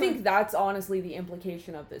turned. I think that's honestly the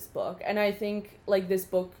implication of this book. And I think, like, this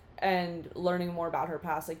book and learning more about her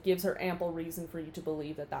past, like, gives her ample reason for you to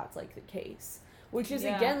believe that that's, like, the case. Which is,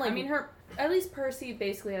 again, like... I mean, at least Percy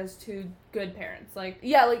basically has two good parents. Like...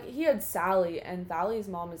 Yeah, like, he had Sally, and Thalia's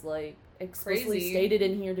mom is, like, explicitly crazy. stated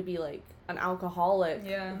in here to be, like, an alcoholic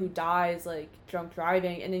Yeah. who dies, like, drunk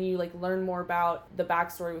driving. And then you, like, learn more about the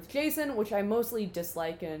backstory with Jason, which I mostly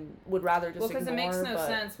dislike and would rather just ignore. Well, because it makes no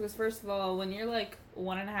sense. Because, first of all, when you're, like,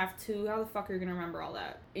 1.5, 2, how the fuck are you going to remember all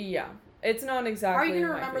that? Yeah. It's not exactly... How are you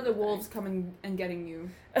going to remember the wolves coming and getting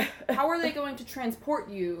you? How are they going to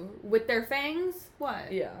transport you? With their fangs?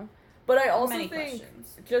 What? Yeah. But I also Many think,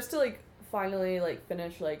 questions. just to, like, finally, like,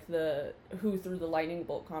 finish, like, the who threw the lightning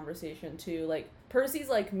bolt conversation, too, like, Percy's,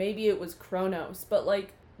 like, maybe it was Kronos, but,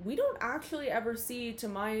 like, we don't actually ever see, to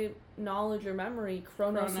my knowledge or memory,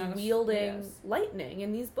 Kronos wielding lightning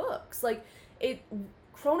in these books. Like,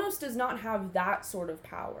 Kronos does not have that sort of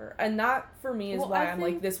power. And that, for me, is why I'm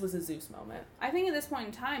like, this was a Zeus moment. I think at this point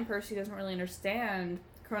in time, Percy doesn't really understand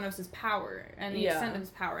Kronos' power and the extent of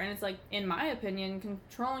his power. And it's like, in my opinion,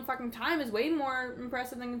 controlling fucking time is way more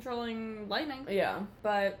impressive than controlling lightning. Yeah.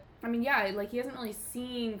 But, I mean, yeah, like, he hasn't really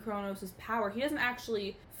seen Kronos' power. He doesn't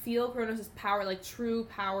actually feel Kronos' power, like, true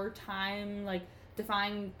power, time, like,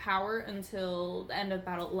 defying power until the end of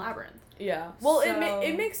Battle Labyrinth. Yeah. Well,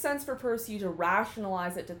 it makes sense for Percy to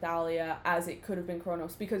rationalize it to Thalia as it could have been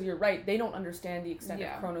Kronos, because you're right, they don't understand the extent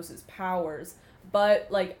of Kronos' powers. But,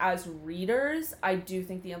 like, as readers, I do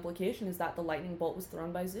think the implication is that the lightning bolt was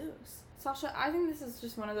thrown by Zeus. Sasha, I think this is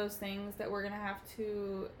just one of those things that we're going to have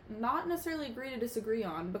to not necessarily agree to disagree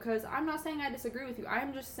on, because I'm not saying I disagree with you.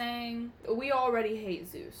 I'm just saying we already hate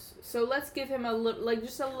Zeus. So let's give him a little, like,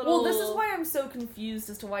 just a little... Well, this is why I'm so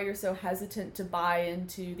confused as to why you're so hesitant to buy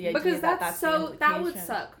into the idea because that's the implication. that would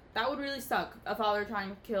suck. That would really suck. A father trying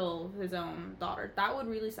to kill his own daughter. That would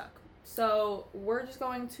really suck. So, we're just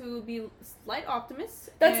going to be slight optimists.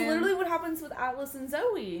 That's literally what happens with Atlas and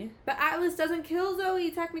Zoe. But Atlas doesn't kill Zoe,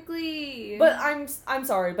 technically. But I'm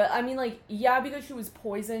sorry, but I mean, like, yeah, because she was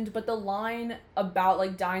poisoned, but the line about,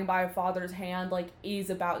 like, dying by a father's hand, like, is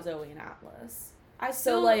about Zoe and Atlas.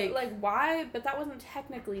 Like, why? But that wasn't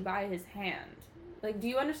technically by his hand. Like, do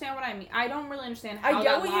you understand what I mean? I don't really understand how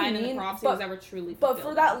that line in the prophecy was ever truly fulfilled. But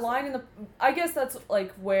for that line in the... I guess that's,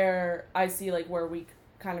 like, where I see, like, where we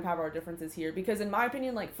kind of have our differences here, because in my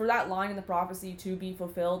opinion, like, for that line in the prophecy to be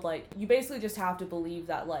fulfilled, like, you basically just have to believe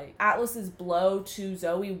that, like, Atlas's blow to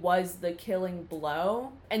Zoe was the killing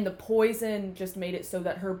blow, and the poison just made it so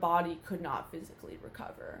that her body could not physically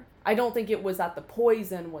recover. I don't think it was that the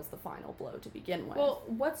poison was the final blow to begin with. Well,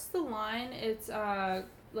 what's the line? It's,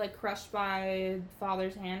 like, crushed by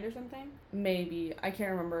father's hand or something? Maybe. I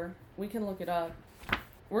can't remember. We can look it up.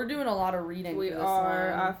 We're doing a lot of reading for this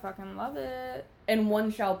are. one. I fucking love it. And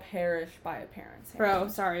one shall perish by a parent's hand. Bro,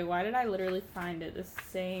 sorry, why did I literally find it the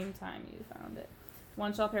same time you found it?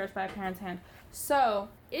 One shall perish by a parent's hand. So,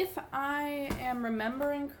 if I am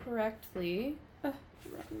remembering correctly... run,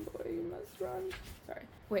 boy, you must run. Sorry.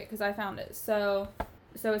 Wait, because I found it. So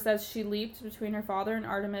it says, she leaped between her father and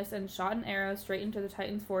Artemis and shot an arrow straight into the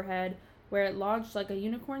Titan's forehead, where it lodged like a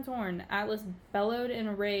unicorn's horn. Atlas bellowed in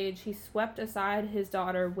a rage. He swept aside his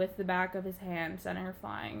daughter with the back of his hand, sending her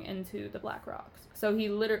flying into the black rocks. So he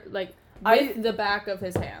literally, like, with the back of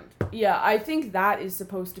his hand. Yeah, I think that is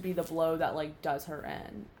supposed to be the blow that, like, does her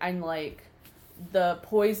in. And, like, the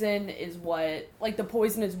poison is what... Like, the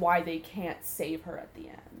poison is why they can't save her at the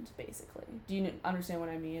end, basically. Do you understand what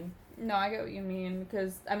I mean? No, I get what you mean,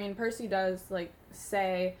 because, I mean, Percy does, like,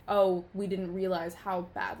 say, oh, we didn't realize how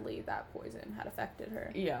badly that poison had affected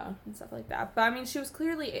her. Yeah. And stuff like that. But, I mean, she was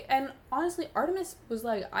clearly, and honestly, Artemis was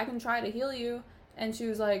like, I can try to heal you. And she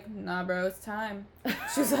was like, nah, bro, it's time.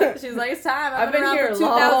 She was like, it's time. I've been around here for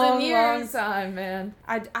 2,000 years. Long time, man.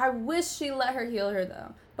 I wish she let her heal her,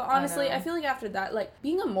 though. But honestly, I feel like after that, like,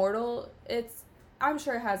 being immortal, I'm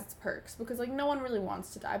sure it has its perks, because, like, no one really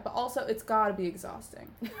wants to die, but also, it's gotta be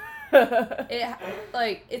exhausting.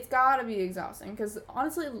 It's gotta be exhausting, because,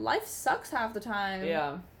 honestly, life sucks half the time.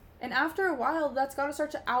 Yeah. And after a while, that's gotta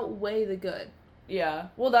start to outweigh the good. Yeah.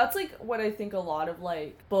 Well, that's, like, what I think a lot of,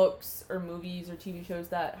 like, books or movies or TV shows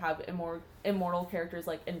that have immortal characters,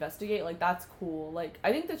 like, investigate. Like, that's cool. Like,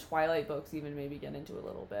 I think the Twilight books even maybe get into a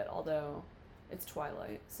little bit, although it's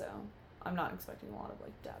Twilight, so I'm not expecting a lot of,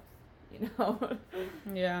 like, depth you know?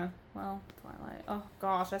 Yeah, well, Twilight. Oh,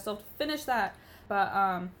 gosh, I still have to finish that.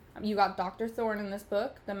 But, you got Dr. Thorne in this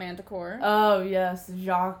book, the Manticore. Oh, yes,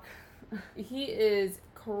 Jacques. He is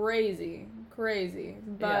crazy.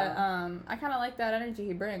 But, I kind of like that energy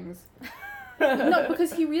he brings. No,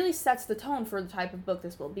 because he really sets the tone for the type of book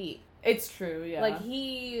this will be. It's true, yeah. Like,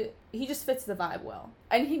 he just fits the vibe well.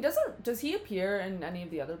 And does he appear in any of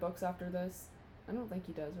the other books after this? I don't think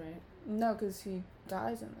he does, right? No, because he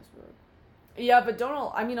dies in this book. Yeah, but a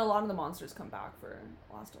lot of the monsters come back for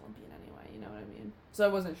Last Olympian anyway, you know what I mean? So I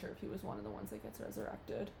wasn't sure if he was one of the ones that gets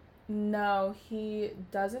resurrected. No, he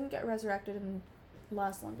doesn't get resurrected in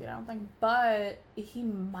Last Olympian, I don't think, but he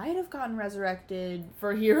might have gotten resurrected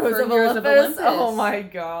for Heroes of Olympus. Oh my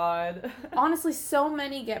god. Honestly, so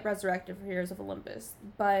many get resurrected for Heroes of Olympus,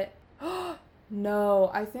 but no,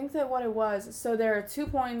 I think that what it was, so there are 2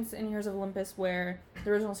 points in Heroes of Olympus where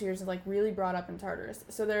the original series is, like, really brought up in Tartarus.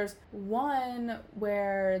 So there's one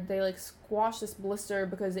where they, like, squash this blister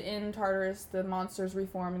because in Tartarus the monsters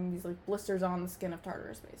reform and these, like, blisters on the skin of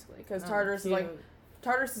Tartarus, basically, because Tartarus is, like,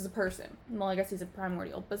 Tartarus is a person. Well, I guess he's a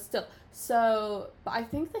primordial, but still. So, but I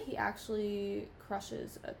think that he actually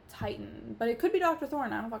crushes a titan. But it could be Dr.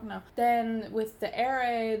 Thorne, I don't fucking know. Then with the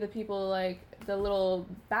Ere, the people, like, the little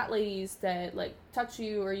bat ladies that, like, touch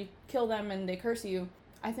you or you kill them and they curse you,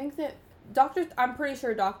 I think that I'm pretty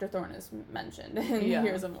sure Dr. Thorne is mentioned in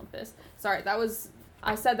Heroes of Olympus. Sorry,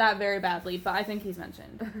 I said that very badly, but I think he's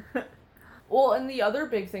mentioned. Well, and the other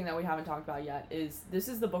big thing that we haven't talked about yet is this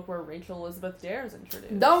is the book where Rachel Elizabeth Dare is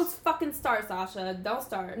introduced. Don't fucking start, Sasha. Don't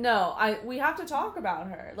start. No, we have to talk about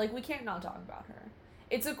her. Like, we can't not talk about her.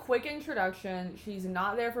 It's a quick introduction. She's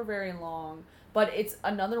not there for very long, but it's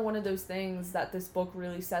another one of those things that this book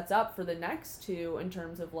really sets up for the next two in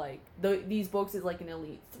terms of, like, these books is like an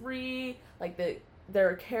Elite 3, like there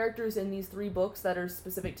are characters in these 3 books that are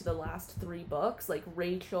specific to the last 3 books, like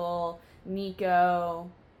Rachel,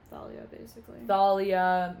 Nico, Thalia, basically.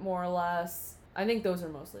 Thalia, more or less. I think those are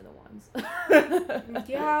mostly the ones.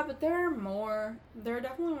 Yeah, but there are more. There are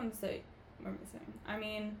definitely ones that we're missing. I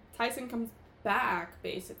mean, Tyson comes back,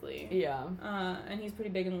 basically. Yeah. And he's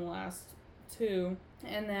pretty big in the last 2.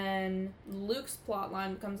 And then Luke's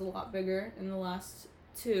plotline becomes a lot bigger in the last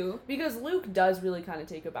 2. Because Luke does really kind of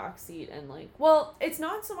take a back seat and, like, well, it's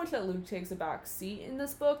not so much that Luke takes a back seat in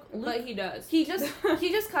this book, but he does. He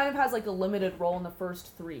just kind of has, like, a limited role in the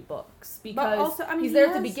first 3 books because also, I mean, he's there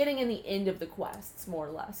at the beginning and the end of the quests, more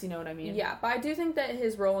or less, you know what I mean? Yeah, but I do think that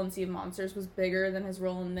his role in Sea of Monsters was bigger than his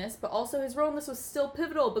role in this, but also his role in this was still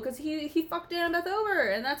pivotal because he fucked Annabeth over,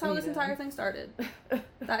 and that's how this entire thing started.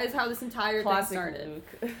 That is how this entire thing started.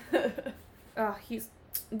 Luke.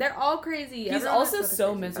 They're all crazy. He's also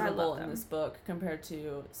so miserable in this book compared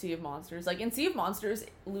to Sea of Monsters. Like, in Sea of Monsters,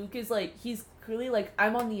 Luke is, like, he's clearly, like,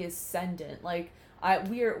 I'm on the ascendant. Like,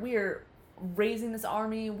 we are raising this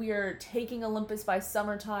army. We are taking Olympus by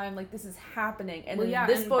summertime. Like, this is happening. And in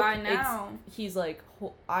this book, by now, he's like,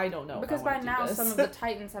 I don't know. Because by now, some of the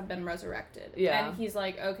Titans have been resurrected. Yeah. And he's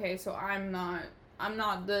like, okay, so I'm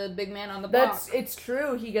not the big man on the block. It's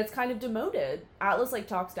true. He gets kind of demoted. Atlas, like,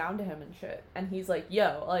 talks down to him and shit. And he's like,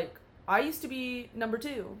 yo, like, I used to be number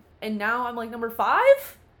 2. And now I'm, like, number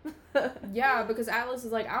 5? Yeah, because Atlas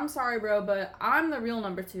is like, I'm sorry, bro, but I'm the real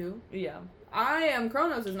number 2. Yeah. I am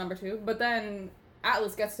Kronos' number 2. But then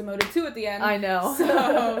Atlas gets demoted too at the end. I know.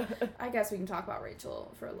 So I guess we can talk about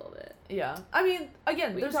Rachel for a little bit. Yeah. I mean,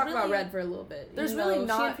 again, we can talk about Red for a little bit. There's really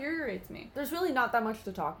not. She infuriates me. There's really not that much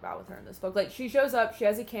to talk about with her in this book. Like, she shows up, she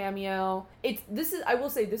has a cameo. I will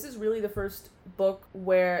say, this is really the first book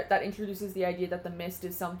where that introduces the idea that the mist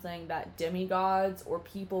is something that demigods or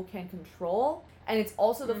people can control. And it's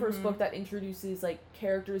also the first book that introduces, like,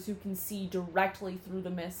 characters who can see directly through the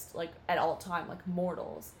mist, like, at all time, like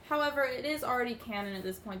mortals. However, it is already canon at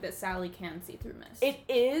this point that Sally can see through mist. It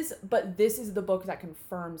is, but this is the book that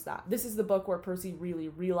confirms that. This is the book where Percy really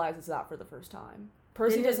realizes that for the first time.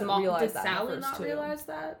 Percy doesn't realize that. Did Sally not realize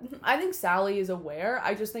that? I think Sally is aware.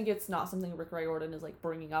 I just think it's not something Rick Riordan is, like,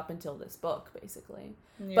 bringing up until this book, basically.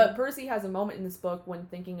 Yeah. But Percy has a moment in this book when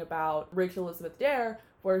thinking about Rachel Elizabeth Dare,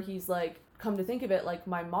 where he's like, come to think of it, like,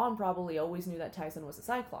 my mom probably always knew that Tyson was a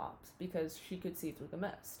Cyclops because she could see through the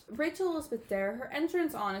mist. Rachel Elizabeth Dare, her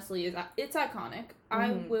entrance, honestly, it's iconic.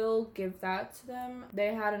 I will give that to them.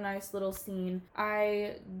 They had a nice little scene.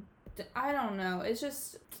 I I don't know. It's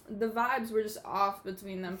just, the vibes were just off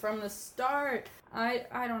between them from the start.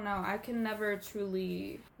 I don't know. I can never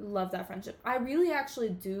truly love that friendship. I really actually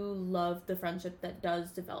do love the friendship that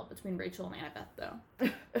does develop between Rachel and Annabeth, though.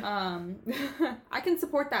 I can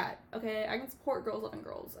support that, okay? I can support girls loving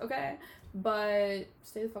girls, okay? But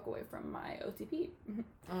stay the fuck away from my OTP.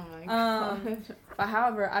 Oh my god. But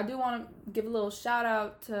however, I do want to give a little shout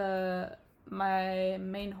out to my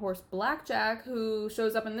main horse, Blackjack, who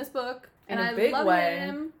shows up in this book. In a big way.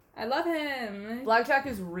 Him. I love him. Blackjack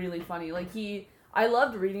is really funny. Like, I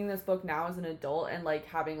loved reading this book now as an adult and, like,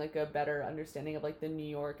 having, like, a better understanding of, like, the New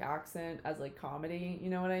York accent as, like, comedy. You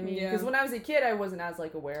know what I mean? Yeah. Because when I was a kid, I wasn't as,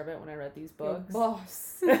 like, aware of it when I read these books.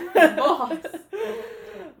 Boss. Boss.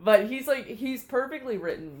 But he's perfectly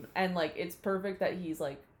written. And, like, it's perfect that he's,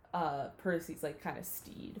 like, Percy's, like, kind of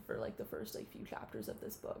steed for, like, the first, like, few chapters of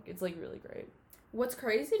this book. It's, like, really great. What's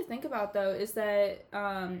crazy to think about, though, is that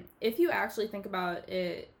if you actually think about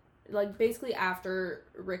it, like, basically after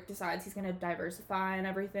Rick decides he's going to diversify and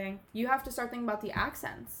everything, you have to start thinking about the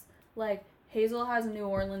accents. Like, Hazel has a New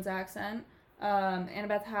Orleans accent.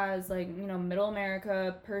 Annabeth has, like, you know, Middle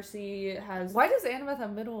America. Percy has... Why does Annabeth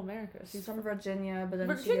have Middle America? She's from Virginia, but then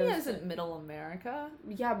Virginia isn't Middle America.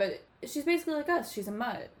 Yeah, but she's basically like us. She's a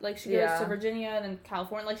mutt. Like, she goes to Virginia and then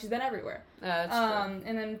California. Like, she's been everywhere. That's true.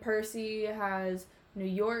 And then Percy has New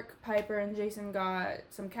York. Piper and Jason got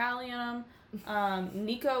some cali in them.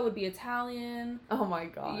 Nico would be Italian. Oh my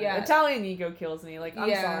god. Yeah. Italian Nico kills me. Like,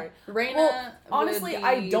 I'm sorry. Raina. Well, honestly,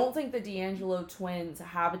 I don't think the D'Angelo twins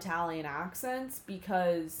have Italian accents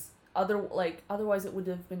because otherwise it would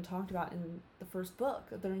have been talked about in the first book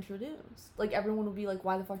that they're introduced. Like, everyone would be like,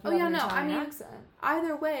 why the fuck do you have an Italian accent?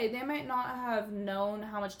 Either way, they might not have known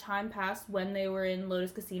how much time passed when they were in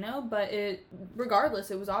Lotus Casino, but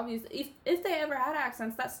regardless, it was obvious. If they ever had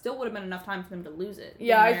accents, that still would have been enough time for them to lose it.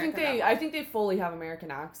 Yeah, I think they fully have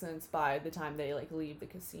American accents by the time they, like, leave the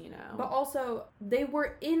casino. But also, they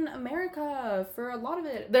were in America for a lot of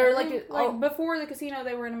it. They're before the casino,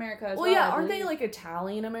 they were in America as well. Well, yeah, aren't they, like,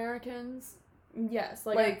 Italian Americans? Yes,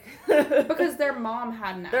 because their mom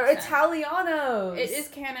had an accent. They're Italianos. It is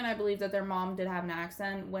canon, I believe, that their mom did have an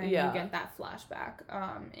accent when you get that flashback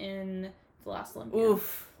in The Last Olympian.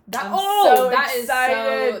 Oof. That's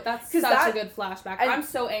such a good flashback. I'm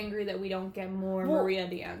so angry that we don't get more Maria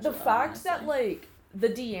D'Angelo. The fact that, like, the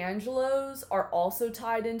D'Angelos are also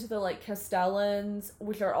tied into the, like, Castellans,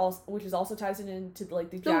 which is also ties into, like,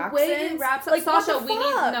 the Jacksons. The way it wraps up, like, Sasha,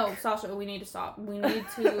 we need to stop. We need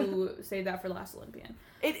to save that for Last Olympian.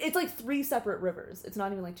 It's like 3 separate rivers. It's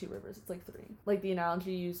not even like 2 rivers. It's like 3. Like the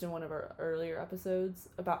analogy used in one of our earlier episodes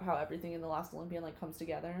about how everything in the Last Olympian, like, comes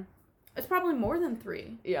together. It's probably more than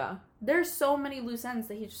 3. Yeah. There's so many loose ends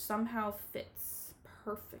that he just somehow fits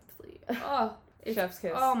perfectly. Oh. Chef's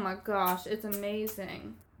kiss. Oh my gosh, it's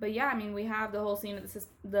amazing. But yeah, I mean, we have the whole scene at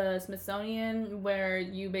the Smithsonian where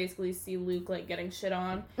you basically see Luke, like, getting shit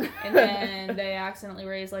on, and then they accidentally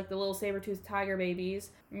raise, like, the little saber-toothed tiger babies.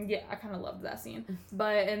 Yeah, I kind of loved that scene.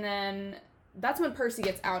 And then that's when Percy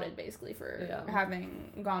gets outed, basically, for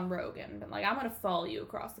having gone rogue and been like, I'm gonna follow you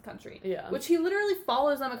across the country. Yeah. Which he literally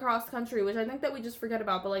follows them across the country, which I think that we just forget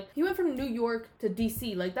about. But, like, he went from New York to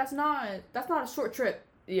D.C. Like, that's not a short trip.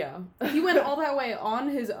 Yeah. He went all that way on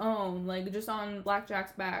his own, like, just on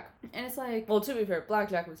Blackjack's back. And it's like... Well, to be fair,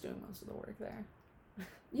 Blackjack was doing most of the work there.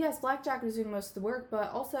 Yes, Blackjack was doing most of the work, but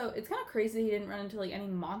also, it's kind of crazy he didn't run into, like, any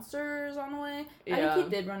monsters on the way. Yeah. I think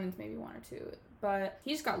he did run into maybe 1 or 2, but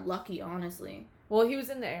he just got lucky, honestly. Well, he was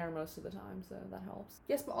in the air most of the time, so that helps.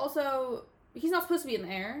 Yes, but also... He's not supposed to be in the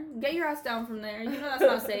air. Get your ass down from there. You know that's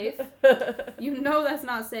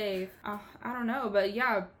not safe. I don't know, but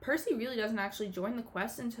yeah, Percy really doesn't actually join the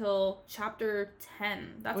quest until chapter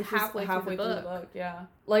 10. That's halfway through the book. Yeah.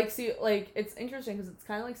 Like, see, like, it's interesting because it's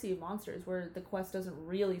kind of like Sea of Monsters, where the quest doesn't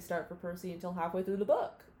really start for Percy until halfway through the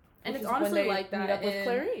book. And it's honestly like that. Meet up with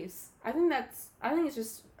Clarisse.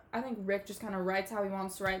 I think Rick just kind of writes how he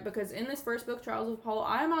wants to write, because in this first book, Trials of Apollo,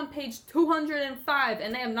 I'm on page 205,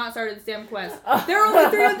 and they have not started this damn quest. There are only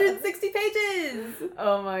 360 pages!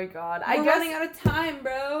 Oh my god. We're running out of time,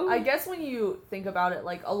 bro. I guess when you think about it,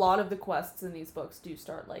 like, a lot of the quests in these books do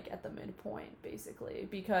start, like, at the midpoint, basically,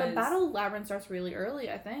 because... The Battle of Labyrinth starts really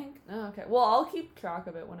early, I think. Oh, okay. Well, I'll keep track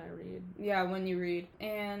of it when I read. Yeah, when you read.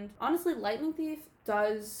 And, honestly, Lightning Thief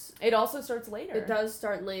does... It also starts later. It does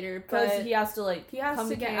start later, because he has to, like, he has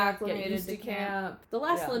to get acclimated, get used to camp. The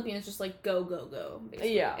Last Olympian is just like go,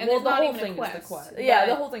 basically. Yeah, and well, the whole thing is the quest. Yeah,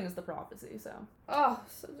 the whole thing is the prophecy, so. Oh,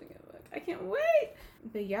 such a good book. I can't wait!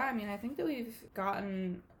 But yeah, I mean, I think that we've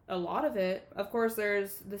gotten a lot of it. Of course,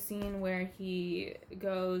 there's the scene where he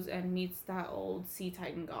goes and meets that old sea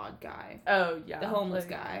titan god guy. Oh, yeah. The homeless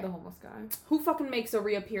guy. The homeless guy. Who fucking makes a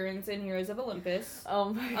reappearance in Heroes of Olympus.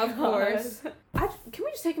 Oh my god. Of course. Can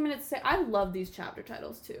we just take a minute to say, I love these chapter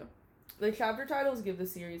titles, too. The chapter titles give the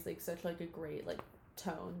series, like, such, like, a great, like,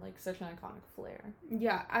 tone. Like, such an iconic flair.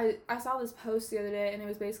 Yeah, I saw this post the other day, and it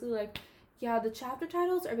was basically like, yeah, the chapter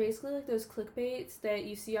titles are basically like those clickbaits that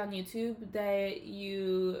you see on YouTube that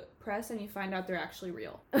you press and you find out they're actually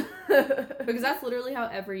real. Because that's literally how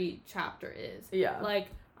every chapter is. Yeah. Like,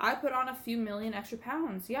 I put on a few million extra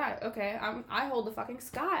pounds. Yeah, okay, I hold the fucking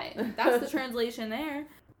sky. That's the translation there.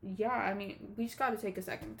 Yeah, I mean, we just gotta take a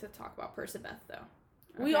second to talk about Percebeth, though.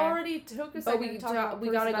 Okay? We already took a second to talk about we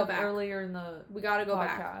gotta go back earlier in the we gotta go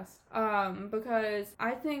podcast. back. Because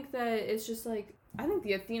I think that it's just like, I think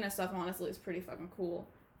the Athena stuff, honestly, is pretty fucking cool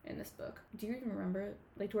in this book. Do you even remember it?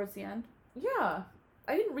 Like, towards the end? Yeah.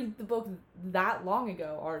 I didn't read the book that long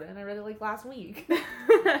ago, Arden. I read it, like, last week.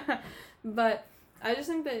 But I just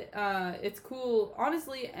think that it's cool,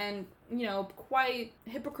 honestly, and, you know, quite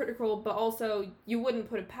hypocritical, but also you wouldn't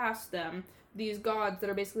put it past them. These gods that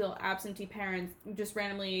are basically all absentee parents just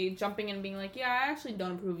randomly jumping in and being like, yeah, I actually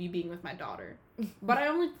don't approve of you being with my daughter. But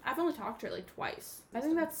I've only talked to her like twice. I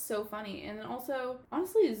think that's so funny. And then also,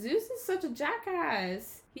 honestly, Zeus is such a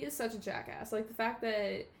jackass. He is such a jackass. Like, the fact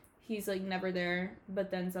that he's like never there,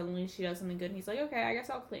 but then suddenly she does something good and he's like, okay, I guess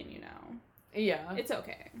I'll claim you now. Yeah. It's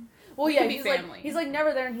okay. Well, We yeah, can be he's family. like, he's like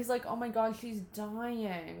never there, and he's like, oh my god, she's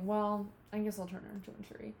dying. Well, I guess I'll turn her into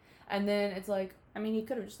a tree. And then it's like, I mean, he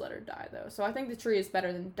could have just let her die, though. So I think the tree is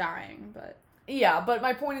better than dying, but... Yeah, but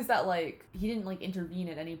my point is that, like, he didn't, like, intervene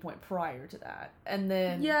at any point prior to that. And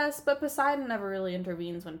then... Yes, but Poseidon never really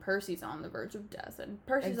intervenes when Percy's on the verge of death. And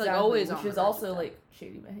Percy's, exactly, like, always on which the is verge also, of death. like,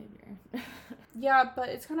 shady behavior. Yeah, but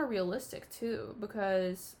it's kind of realistic, too,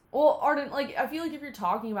 because... Well, Arden, like, I feel like if you're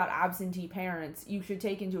talking about absentee parents, you should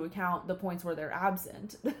take into account the points where they're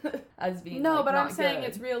absent as being, No, like, but not I'm saying good.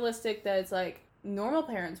 it's realistic that it's, like, normal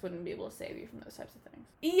parents wouldn't be able to save you from those types of things.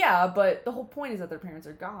 Yeah, but the whole point is that their parents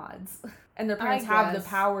are gods. And their parents have the guess.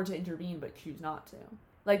 power to intervene, but choose not to.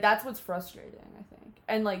 Like, that's what's frustrating, I think.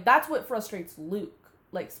 And, like, that's what frustrates Luke,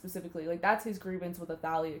 like, specifically. Like, that's his grievance with the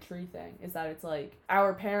Thalia tree thing, is that it's like,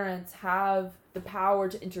 our parents have the power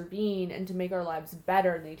to intervene and to make our lives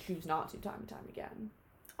better, and they choose not to time and time again.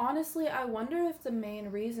 Honestly, I wonder if the main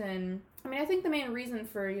reason... I mean, I think the main reason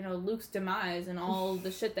for, you know, Luke's demise and all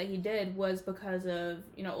the shit that he did was because of,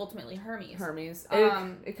 you know, ultimately Hermes.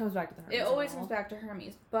 It comes back to the Hermes. It always comes back to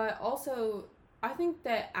Hermes. But also, I think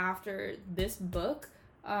that after this book,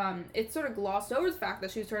 it sort of glossed over the fact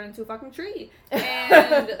that she was turned into a fucking tree.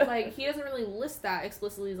 And, like, he doesn't really list that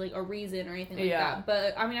explicitly as, like, a reason or anything like that.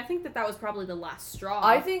 But, I mean, I think that was probably the last straw.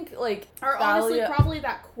 I think, like... Or honestly, probably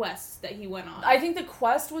that quest that he went on. I think the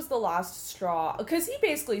quest was the last straw. Because he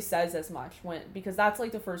basically says as much because that's,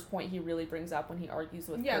 like, the first point he really brings up when he argues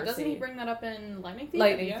with Percy. Yeah, doesn't he bring that up in Lightning Thief?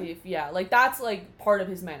 Lightning Thief, yeah. Like, that's, like, part of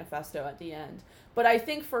his manifesto at the end. But I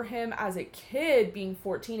think for him as a kid, being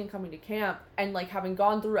 14 and coming to camp, and, like, having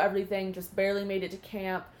gone through everything, just barely made it to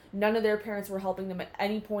camp, none of their parents were helping them at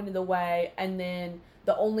any point of the way, and then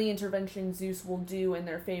the only intervention Zeus will do in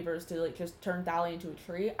their favor is to, like, just turn Thalia into a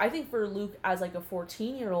tree. I think for Luke as, like, a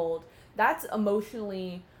 14-year-old, that's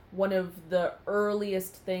emotionally one of the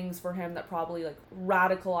earliest things for him that probably, like,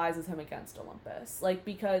 radicalizes him against Olympus. Like,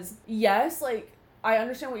 because, yes, like, I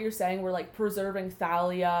understand what you're saying, we're, like, preserving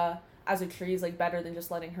Thalia as a tree is, like, better than just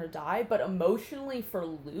letting her die, but emotionally for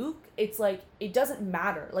Luke, it's, like, it doesn't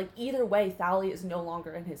matter. Like, either way, Thalia is no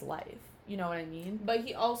longer in his life. You know what I mean? But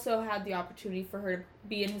he also had the opportunity for her to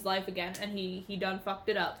be in his life again, and he done fucked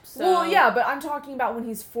it up. So. Well, yeah, but I'm talking about when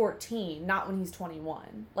he's 14, not when he's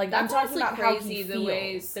 21. Like, that's I'm talking about crazy, how he the feels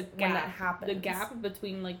ways the gap, when that happens. The gap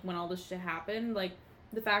between, like, when all this shit happened, like,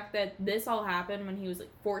 the fact that this all happened when he was,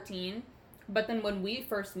 like, 14, but then when we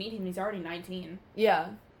first meet him, he's already 19. Yeah.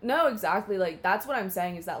 No, exactly. Like, that's what I'm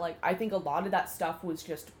saying is that, like, I think a lot of that stuff was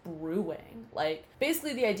just brewing. Like,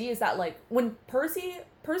 basically the idea is that, like, when Percy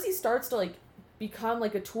starts to, like, become,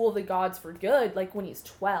 like, a tool of the gods for good, like, when he's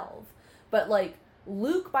 12. But, like,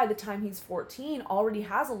 Luke, by the time he's 14, already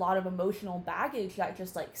has a lot of emotional baggage that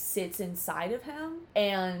just, like, sits inside of him.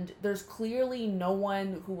 And there's clearly no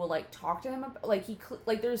one who will, like, talk to him. Like,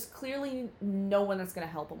 there's clearly no one that's gonna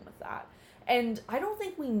help him with that. And I don't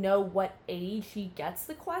think we know what age he gets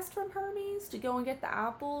the quest from Hermes to go and get the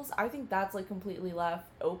apples. I think that's, like, completely left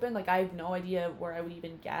open. Like, I have no idea where I would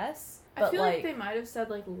even guess. But, I feel like they might have said,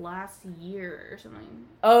 like, last year or something.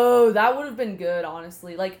 Oh, that would have been good,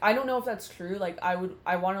 honestly. Like, I don't know if that's true. Like, I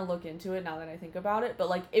want to look into it now that I think about it. But,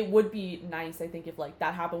 like, it would be nice, I think, if, like,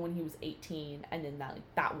 that happened when he was 18 and then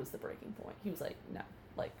that was the breaking point. He was like, no,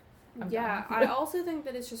 like, I'm done. I also think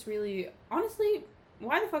that it's just really, honestly,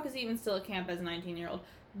 why the fuck is he even still at camp as a 19-year-old?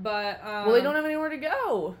 But, well, they don't have anywhere to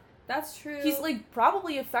go. That's true. He's, like,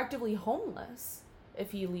 probably effectively homeless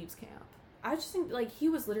if he leaves camp. I just think, like, he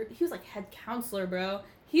was like head counselor, bro.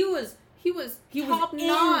 He was top in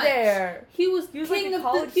notch. There. He was king like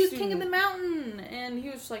of king of the mountain, and he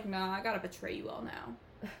was just like, nah, I gotta betray you all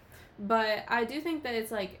now. But I do think that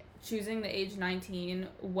it's like choosing the age 19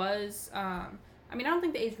 was, I mean, I don't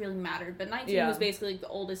think the age really mattered, but 19 was basically like the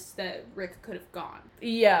oldest that Rick could have gone.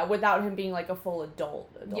 Yeah, without him being like a full adult.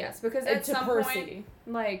 Yes, because at some point,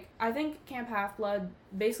 like, I think Camp Half-Blood,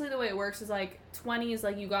 basically the way it works is like 20 is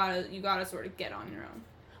like you gotta sort of get on your own.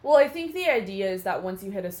 Well, I think the idea is that once you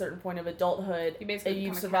hit a certain point of adulthood,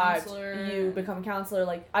 you've survived, you become a counselor.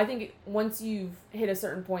 Like, I think once you've hit a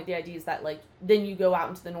certain point, the idea is that, like, then you go out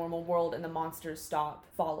into the normal world and the monsters stop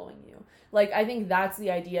following you. Like, I think that's the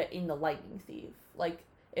idea in The Lightning Thief. Like,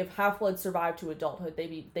 if Half-Blood survive to adulthood,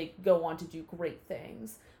 they go on to do great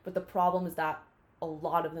things. But the problem is that a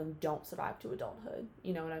lot of them don't survive to adulthood.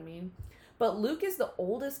 You know what I mean? But Luke is the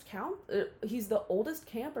oldest he's the oldest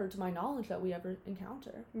camper, to my knowledge, that we ever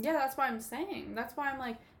encounter. Yeah, that's why I'm saying. That's why I'm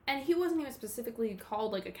like, and he wasn't even specifically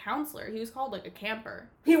called, like, a counselor. He was called, like, a camper.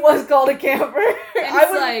 He was called a camper. And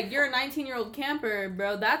it's like, you're a 19-year-old camper,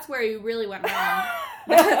 bro. That's where you really went wrong.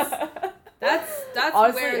 That's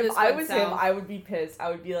honestly, where this if I went was south. him, I would be pissed. I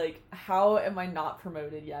would be like, how am I not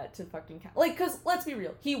promoted yet to fucking like, because let's be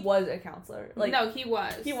real, he was a counselor. Like, no, he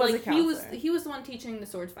was. He was, like, a counselor. He was the one teaching the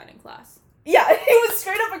sword fighting class. Yeah, he was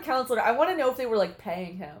straight up a counselor. I want to know if they were, like,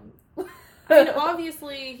 paying him. I mean,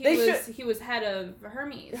 obviously, he was head of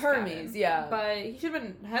Hermes. Yeah. But he should have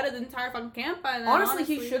been head of the entire fucking camp by then. Honestly,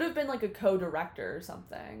 he should have been, like, a co-director or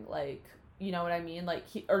something. Like, you know what I mean? Like,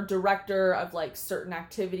 or director of, like, certain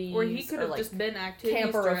activities. Or he could have, like, just been activities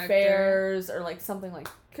camper director. affairs, or, like, something like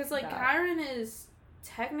because, like, that. Chiron is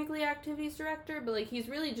technically activities director, but, like, he's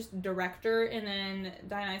really just director, and then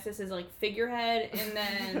Dionysus is, like, figurehead, and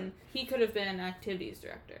then he could have been activities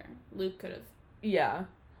director. Luke could have. Yeah.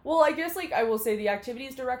 Well, I guess, like, I will say the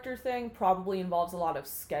activities director thing probably involves a lot of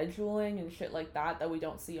scheduling and shit like that we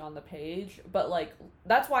don't see on the page, but, like,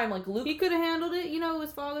 that's why I'm like, Luke... He could have handled it, you know who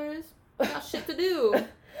his father is. Got shit to do.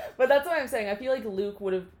 But that's what I'm saying. I feel like Luke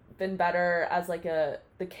would have been better as, like, the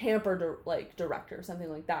camper, director, or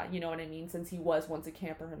something like that, you know what I mean? Since he was once a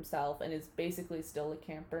camper himself and is basically still a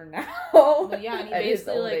camper now. Well, yeah, and he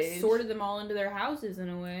basically, like, sorted them all into their houses in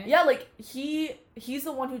a way. Yeah, like, he's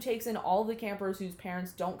the one who takes in all the campers whose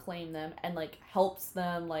parents don't claim them and, like, helps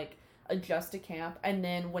them, like, adjust to camp, and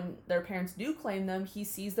then when their parents do claim them, he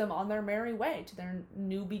sees them on their merry way to their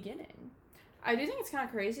new beginning. I do think it's kind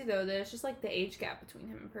of crazy, though, that it's just, like, the age gap between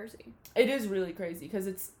him and Percy. It is really crazy, because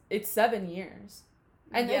it's 7 years.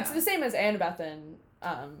 And it's the same as Annabeth and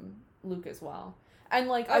Luke as well. And,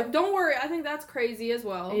 like... don't worry, I think that's crazy as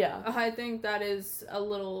well. Yeah. I think that is a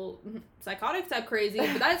little psychotic type crazy,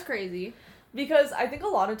 but that's crazy. Because I think a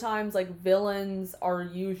lot of times, like, villains are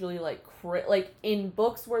usually, like, like, in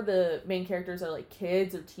books where the main characters are, like,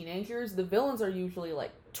 kids or teenagers, the villains are usually,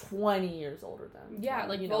 like, 20 years older than. Yeah,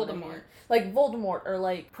 like, Voldemort. I mean? Like Voldemort, or,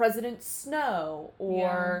 like, President Snow,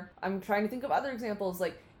 or... Yeah. I'm trying to think of other examples,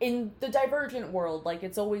 like, in the Divergent world, like,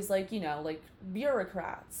 it's always, like, you know, like,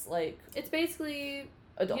 bureaucrats, like... It's basically...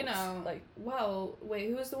 adults. You know, like, well, wait,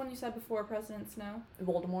 who was the one you said before President Snow?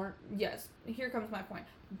 Voldemort. Yes, here comes my point.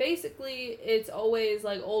 Basically, it's always,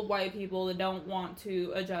 like, old white people that don't want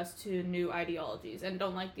to adjust to new ideologies and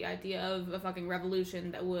don't like the idea of a fucking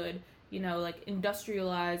revolution that would, you know, like,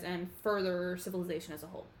 industrialize and further civilization as a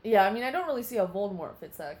whole. Yeah, I mean, I don't really see how Voldemort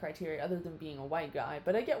fits that criteria other than being a white guy,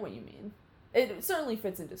 but I get what you mean. It certainly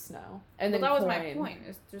fits into Snow. And well, then that was my point.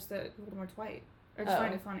 It's just that Voldemort's white. I just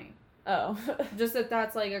find it funny. Oh. Just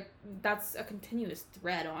that's a continuous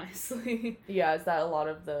thread, honestly. Yeah, is that a lot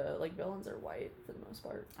of the, like, villains are white for the most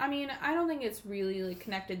part. I mean, I don't think it's really, like,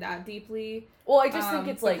 connected that deeply. Well, I just think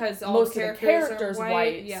it's, like, most of the characters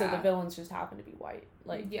white, yeah. so the villains just happen to be white.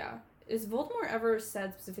 Like, yeah. Is Voldemort ever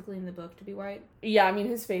said specifically in the book to be white? Yeah, I mean,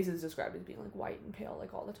 his face is described as being, like, white and pale,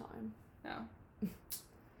 like, all the time. No.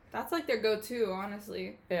 That's, like, their go-to,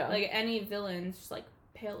 honestly. Yeah. Like, any villain's just, like,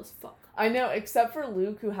 pale as fuck. I know, except for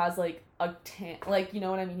Luke, who has, like, a tan, like, you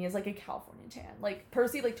know what I mean? He has, like, a California tan. Like,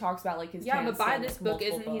 Percy, like, talks about, like, his tan. Yeah, but by this book,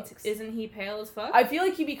 isn't he pale as fuck? I feel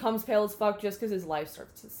like he becomes pale as fuck just because his life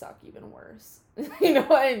starts to suck even worse. You know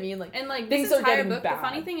what I mean? Like, and, like, things this entire are book, bad. the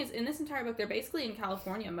funny thing is, in this entire book, they're basically in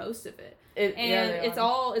California, most of it. It's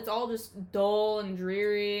all just dull and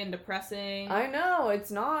dreary and depressing. I know, it's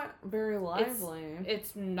not very lively.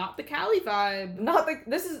 It's not the Cali vibe.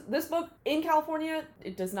 This book, in California,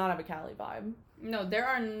 it does not have a Cali vibe. No, there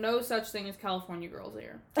are no such thing as California girls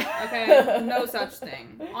here. Okay? No such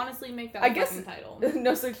thing. Honestly, make that fucking title.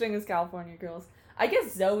 No such thing as California girls. I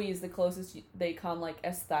guess Zoe is the closest they come, like,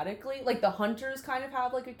 aesthetically. Like, the Hunters kind of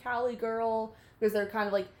have, like, a Cali girl, because they're kind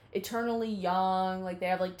of, like, eternally young. Like, they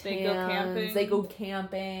have, like, tans. They go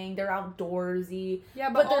camping. They're outdoorsy. Yeah,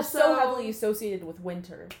 but they're so heavily associated with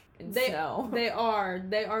winter and snow. They are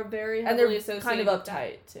very heavily associated. And they're kind of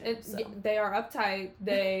uptight, too. They are uptight.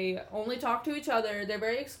 They only talk to each other. They're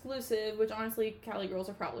very exclusive, which, honestly, Cali girls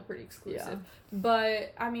are probably pretty exclusive. Yeah.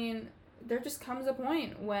 But, I mean, there just comes a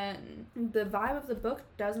point when the vibe of the book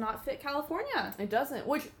does not fit California. It doesn't,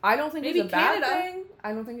 which I don't think is a bad thing.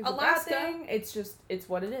 I don't think it's Alaska. a bad thing. It's just, it's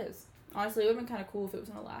what it is. Honestly, it would have been kind of cool if it was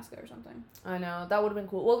in Alaska or something. I know, that would have been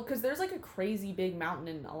cool. Well, because there's, like, a crazy big mountain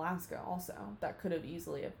in Alaska, also, that could have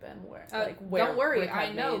easily have been where, don't worry,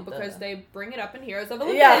 I know, because they bring it up in Heroes of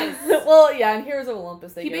Olympus. Yeah, well, yeah, in Heroes of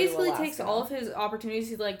Olympus, he basically takes all of his opportunities,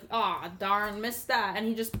 he's like, darn, missed that, and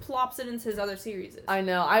he just plops it into his other series. I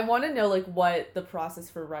know, I want to know, like, what the process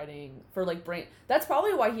for writing, for, like, that's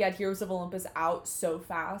probably why he had Heroes of Olympus out so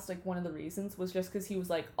fast. Like, one of the reasons was just because he was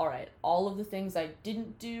like, alright, all of the things I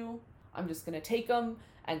didn't do, I'm just gonna take them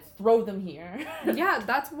and throw them here. Yeah,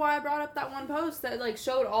 that's why I brought up that one post that, like,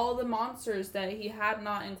 showed all the monsters that he had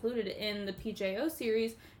not included in the PJO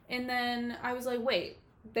series, and then I was like, wait,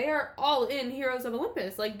 they are all in Heroes of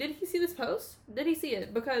Olympus. Like, did he see this post? Did he see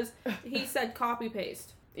it? Because he said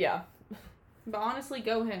copy-paste. Yeah. But honestly,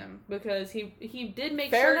 go him, because he did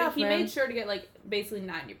make made sure to get, like, basically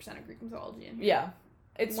 90% of Greek mythology in here. Yeah.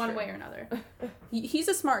 It's one way or another. He's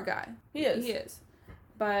a smart guy. He is. He is.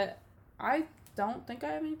 But I don't think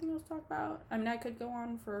I have anything else to talk about. I mean, I could go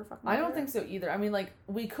on for fucking I don't think so either. I mean, like,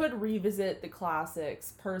 we could revisit the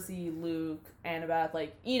classics, Percy, Luke, Annabeth,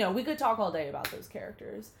 like, you know, we could talk all day about those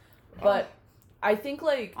characters. But I think,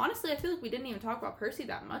 like, honestly, I feel like we didn't even talk about Percy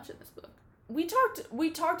that much in this book. We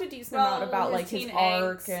talked a decent amount about, like, his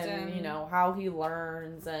arc and, you know, how he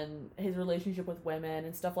learns and his relationship with women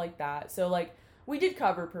and stuff like that. So, like, we did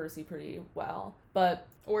cover Percy pretty well, but...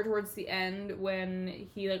 Or towards the end when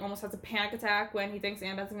he, like, almost has a panic attack when he thinks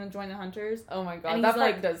Annabeth's gonna join the Hunters. Oh my god, that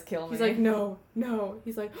part does kill me. He's like, no.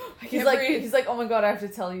 He's like, I can't breathe. He's like, oh my god, I have to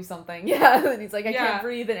tell you something. Yeah, and he's like, I can't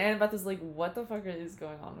breathe, and Annabeth is like, what the fuck is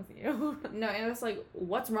going on with you? No, Annabeth's like,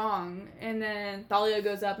 what's wrong? And then Thalia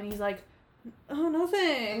goes up and he's like, oh,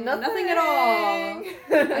 nothing at all.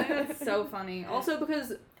 It's so funny. Also,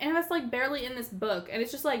 because Annabeth's, like, barely in this book, and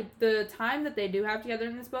it's just, like, the time that they do have together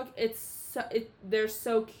in this book, they're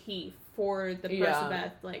so key for the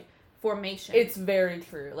Percebeth, like, formation. It's very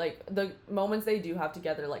true. Like, the moments they do have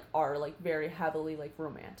together, like, are, like, very heavily, like,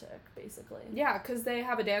 romantic, basically. Yeah, because they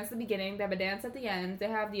have a dance at the beginning, they have a dance at the end, they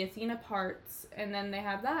have the Athena parts, and then they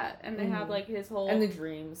have that, and they have, like, his whole... And the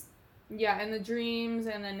dreams. Yeah, and the dreams,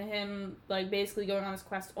 and then him, like, basically going on his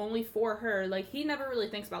quest only for her. Like, he never really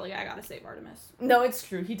thinks about, like, I gotta save Artemis. No, it's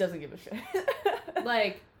true. He doesn't give a shit.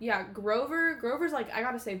 Like, yeah, Grover's like, I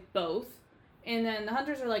gotta save both. And then the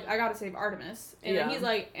Hunters are like, I gotta save Artemis. And then he's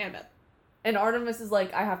like, Annabeth. And Artemis is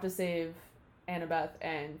like, I have to save Annabeth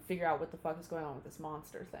and figure out what the fuck is going on with this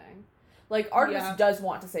monster thing. Like, Artemis does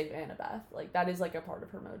want to save Annabeth. Like, that is, like, a part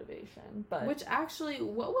of her motivation. But which, actually,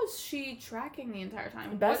 what was she tracking the entire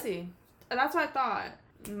time? Bessie. That's what I thought.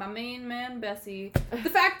 My main man, Bessie. The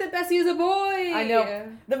fact that Bessie is a boy! I know.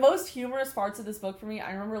 The most humorous parts of this book for me,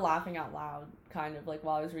 I remember laughing out loud, kind of, like,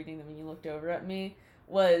 while I was reading them and you looked over at me,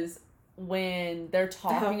 was when they're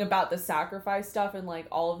talking about the sacrifice stuff and, like,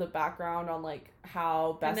 all of the background on, like,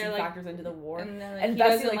 how Bessie factors into the war. And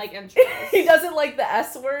Bessie doesn't like entrails. He doesn't like the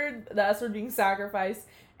S word being sacrificed.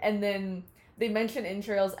 And then they mention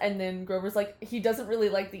entrails, and then Grover's like, he doesn't really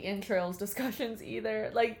like the entrails discussions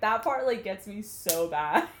either. Like, that part, like, gets me so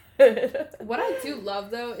bad. What I do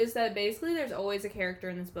love, though, is that basically there's always a character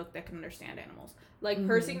in this book that can understand animals. Like,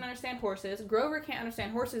 Percy can understand horses. Grover can't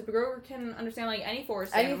understand horses, but Grover can understand, like, any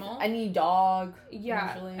forest animal. Any dog.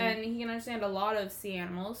 Yeah, usually. And he can understand a lot of sea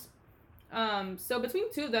animals. So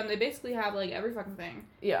between two of them, they basically have, like, every fucking thing.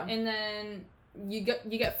 Yeah. And then you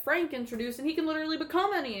get Frank introduced, and he can literally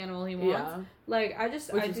become any animal he wants. Yeah. Like,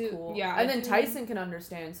 Which is cool. Yeah. And then Tyson can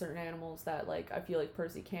understand certain animals that, like, I feel like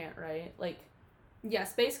Percy can't, right? Like,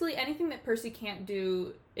 Yes, basically anything that Percy can't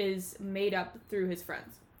do is made up through his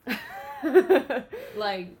friends.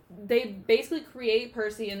 Like, they basically create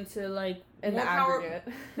Percy into, like,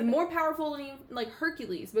 more powerful than, like,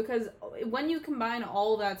 Hercules, because when you combine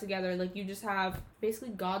all of that together, like, you just have basically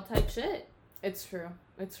god-type shit. It's true.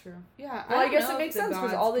 Yeah. Well, I guess it makes sense,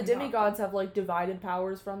 because all the demigods have, like, divided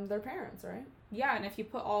powers from their parents, right? Yeah, and if you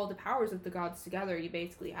put all the powers of the gods together, you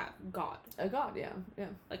basically have God. A god, yeah.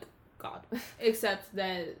 Like, God. Except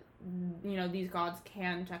that, you know, these gods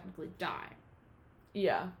can technically die.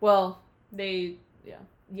 Yeah. Well,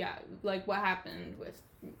 Yeah, like what happened with...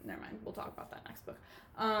 Never mind, we'll talk about that next book.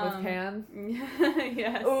 With Pan?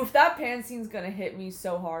 Yes. Oof, that Pan scene's gonna hit me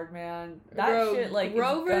so hard, man. That shit, like, is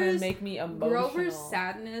gonna make me emotional. Grover's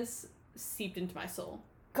sadness seeped into my soul.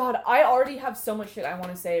 God, I already have so much shit I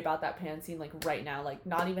want to say about that Pan scene, like, right now. Like,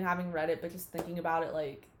 not even having read it, but just thinking about it,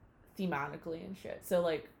 like, thematically and shit. So,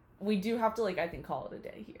 like, we do have to, like, I think call it a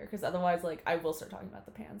day here, because otherwise, like, I will start talking about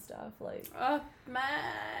the Pan stuff, like... Oh,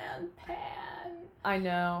 man, Pan. I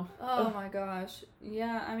know. Oh, my gosh.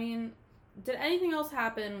 Yeah, I mean, did anything else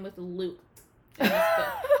happen with Luke in this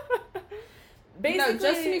book? Basically... No,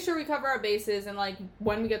 just to make sure we cover our bases, and, like,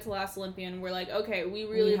 when we get to Last Olympian, we're like, okay, we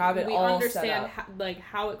understand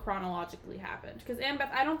how it chronologically happened. Because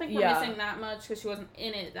Annabeth, I don't think we're missing that much, because she wasn't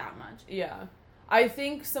in it that much. Yeah. I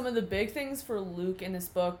think some of the big things for Luke in this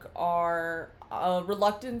book are a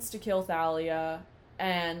reluctance to kill Thalia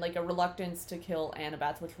and, like, a reluctance to kill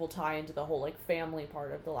Annabeth, which will tie into the whole, like, family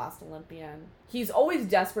part of The Last Olympian. He's always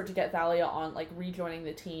desperate to get Thalia on, like, rejoining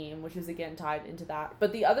the team, which is, again, tied into that.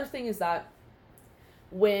 But the other thing is that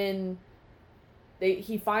when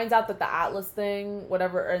he finds out that the Atlas thing,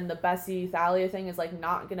 whatever, and the Bessie Thalia thing is, like,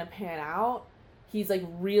 not gonna pan out, he's, like,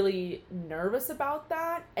 really nervous about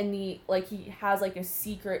that, and he has, like, a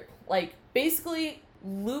secret, like, basically,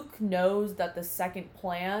 Luke knows that the second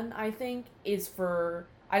plan, I think, is for,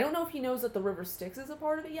 I don't know if he knows that the River Styx is a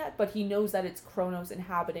part of it yet, but he knows that it's Kronos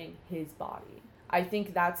inhabiting his body. I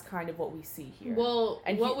think that's kind of what we see here. Well,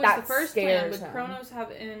 and what was the first plan? Would Kronos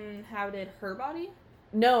have inhabited her body?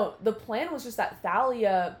 No, the plan was just that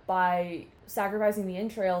Thalia, by sacrificing the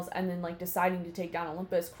entrails and then, like, deciding to take down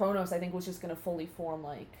Olympus, Kronos, I think, was just gonna fully form,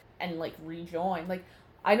 like, and, like, rejoin. Like,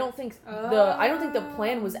 I don't think the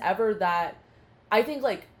plan was ever that. I think,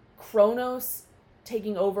 like, Kronos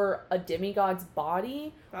taking over a demigod's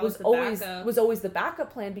body was always the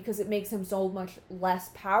backup plan, because it makes him so much less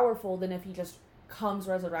powerful than if he just comes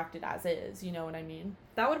resurrected as is. You know what I mean?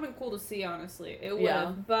 That would have been cool to see, honestly. It would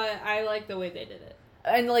have, but I like the way they did it.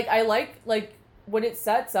 And, like, I like what it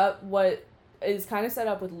sets up, what is kind of set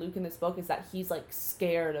up with Luke in this book is that he's, like,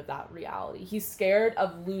 scared of that reality. He's scared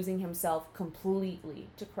of losing himself completely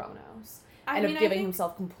to Kronos. Of giving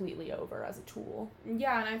himself completely over as a tool.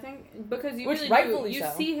 Yeah, and I think, because you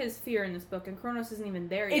see his fear in this book, and Kronos isn't even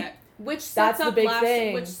there yet. Which sets up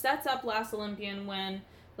Last Olympian when,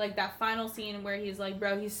 like, that final scene where he's like,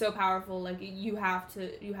 bro, he's so powerful, like, you have to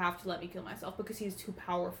let me kill myself, because he's too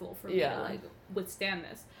powerful for me to, like, withstand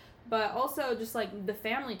this. But also, just, like, the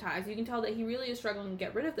family ties, you can tell that he really is struggling to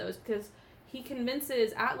get rid of those, because he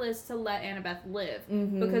convinces Atlas to let Annabeth live.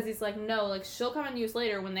 Mm-hmm. Because he's like, no, like, she'll come in use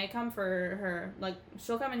later when they come for her. Like,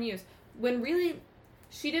 she'll come in use. When really,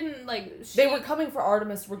 she didn't, like... They were coming for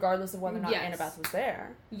Artemis regardless of whether or not Annabeth was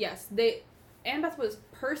there. Yes, Annabeth was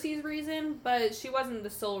Percy's reason, but she wasn't the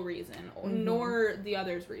sole reason, nor the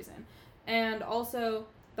other's reason. And also,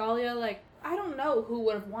 Thalia, like, I don't know who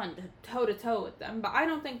would have won toe-to-toe with them, but I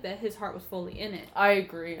don't think that his heart was fully in it. I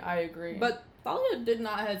agree. But Thalia did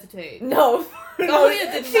not hesitate. No.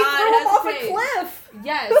 Thalia did not hesitate. She threw him off a cliff.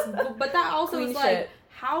 Yes, but that also is like,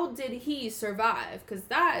 how did he survive? Because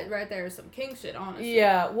that right there is some king shit, honestly.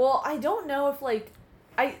 Yeah, well, I don't know if, like,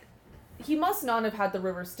 he must not have had the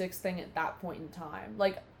River Styx thing at that point in time.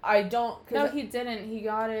 Like, I don't... No, he didn't. He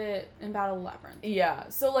got it in Battle Labyrinth. Yeah,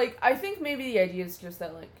 so, like, I think maybe the idea is just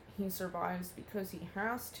that, like, he survives because he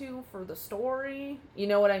has to for the story. You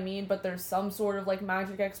know what I mean? But there's some sort of, like,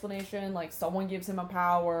 magic explanation. Like, someone gives him a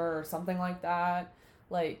power or something like that.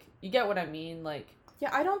 Like, you get what I mean? Like... Yeah,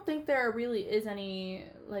 I don't think there really is any,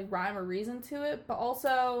 like, rhyme or reason to it, but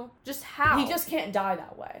also, just how? He just can't die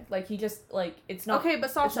that way. Like, he just, like, it's not... Okay, but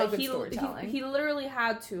Sasha, he literally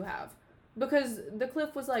had to have. Because the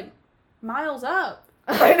cliff was, like, miles up.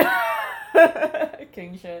 I know.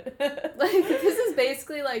 King shit. Like, this is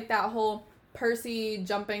basically, like, that whole Percy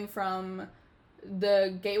jumping from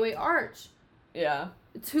the Gateway Arch. Yeah.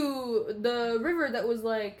 To the river that was,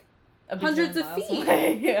 like, hundreds of feet.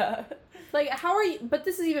 Away. Yeah. Like, how are you... But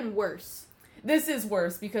this is even worse. This is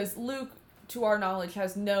worse, because Luke to our knowledge,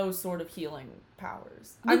 has no sort of healing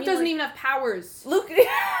powers. Luke doesn't even have powers. Luke,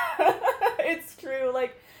 it's true.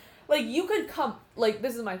 Like you could come, like,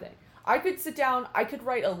 this is my thing. I could sit down, I could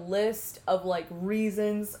write a list of, like,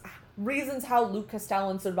 reasons how Luke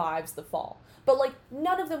Castellan survives the fall. But, like,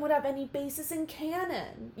 none of them would have any basis in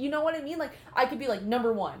canon. You know what I mean? Like, I could be like,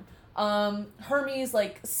 number 1, Hermes,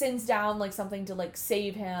 like, sends down, like, something to, like,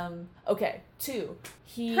 save him. Okay. 2,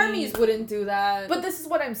 Hermes wouldn't do that. But this is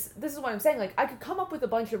what I'm saying. Like, I could come up with a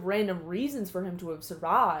bunch of random reasons for him to have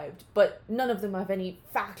survived, but none of them have any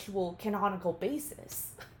factual, canonical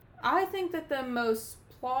basis. I think that the most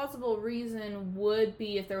plausible reason would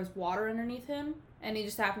be if there was water underneath him, and he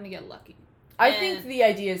just happened to get lucky. I think the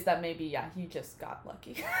idea is that maybe, he just got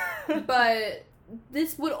lucky. But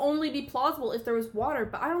this would only be plausible if there was water,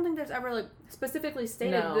 but I don't think there's ever, like, specifically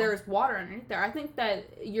stated that there's water underneath there. I think that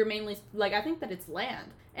you're mainly, like, I think that it's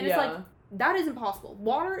land. And it's like, that is impossible.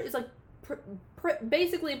 Water is, like,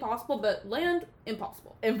 basically impossible, but land,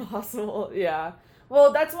 impossible. Impossible, yeah.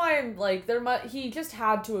 Well, that's why I'm, like,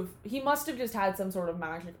 he must have just had some sort of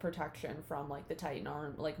magic protection from, like, the Titan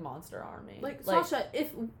monster army. Like, Sasha,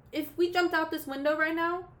 if we jumped out this window right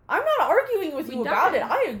now... I'm not arguing with you about it.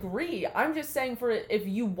 I agree. I'm just saying if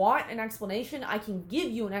you want an explanation, I can give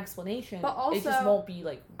you an explanation. But also... It just won't be,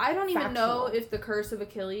 like, I don't even factual. know if the Curse of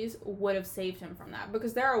Achilles would have saved him from that.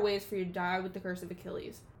 Because there are ways for you to die with the Curse of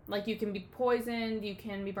Achilles. Like, you can be poisoned, you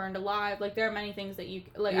can be burned alive. Like, there are many things that you...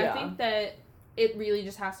 Like, I think that... It really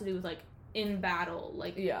just has to do with, like, in battle,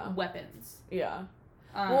 like, weapons. Yeah.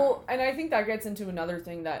 Well, and I think that gets into another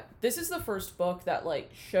thing that this is the first book that,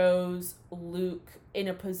 like, shows Luke in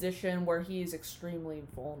a position where he is extremely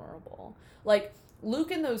vulnerable. Like, Luke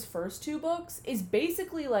in those first 2 books is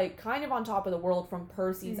basically, like, kind of on top of the world from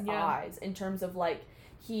Percy's eyes in terms of, like,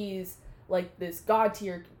 he's, like, this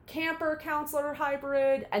god-tier camper counselor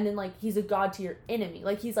hybrid, and then, like, he's a god-tier enemy.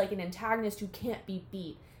 Like, he's, like, an antagonist who can't be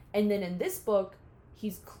beat. And then in this book,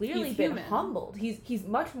 he's clearly been humbled. He's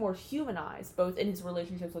much more humanized, both in his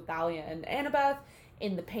relationships with Thalia and Annabeth,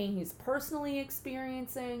 in the pain he's personally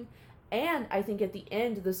experiencing, and I think at the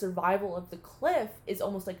end, the survival of the cliff is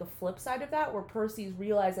almost like a flip side of that, where Percy's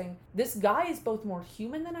realizing this guy is both more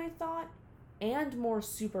human than I thought and more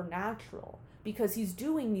supernatural, because he's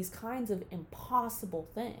doing these kinds of impossible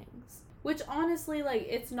things. Which, honestly, like,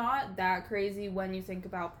 it's not that crazy when you think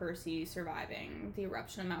about Percy surviving the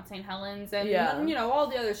eruption of Mount St. Helens and, you know, all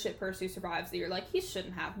the other shit Percy survives that you're like, he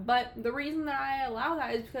shouldn't have. But the reason that I allow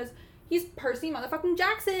that is because he's Percy motherfucking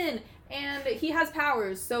Jackson, and he has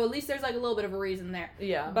powers, so at least there's, like, a little bit of a reason there.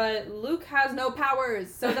 Yeah. But Luke has no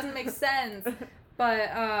powers, so it doesn't make sense.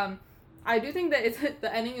 But, I do think that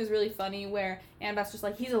the ending is really funny, where Annabeth's just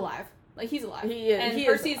like, he's alive. Like, he's alive. He is. And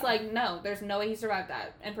Percy's like, no, there's no way he survived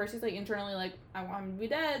that. And Percy's, like, internally like, I want him to be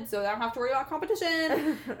dead, so I don't have to worry about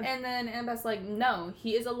competition. And then Annabeth's like, no,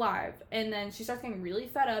 he is alive. And then she starts getting really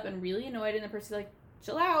fed up and really annoyed, and then Percy's like,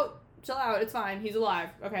 chill out, it's fine, he's alive.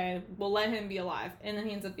 Okay, we'll let him be alive. And then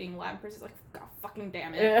he ends up being alive, and Percy's like, God fucking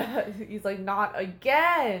damn it. Yeah, he's like, not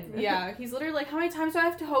again. Yeah, he's literally like, how many times do I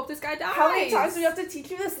have to hope this guy dies? How many times do we have to teach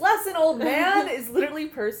you this lesson, old man? Is literally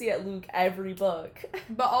Percy at Luke every book.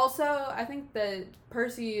 But also, I think that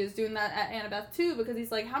Percy is doing that at Annabeth too, because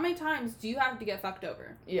he's like, how many times do you have to get fucked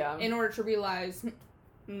over? Yeah. In order to realize,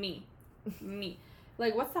 me.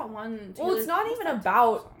 Like, what's that one? Well, it's not even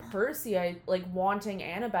about Percy, wanting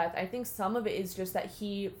Annabeth. I think some of it is just that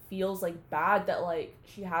he feels, like, bad that, like,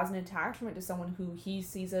 she has an attachment to someone who he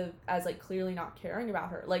sees as, like, clearly not caring about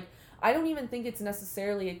her. Like, I don't even think it's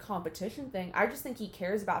necessarily a competition thing. I just think he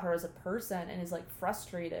cares about her as a person and is, like,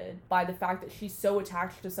 frustrated by the fact that she's so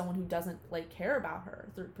attached to someone who doesn't, like, care about her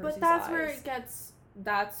through Percy's eyes.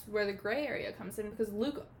 That's where the gray area comes in, because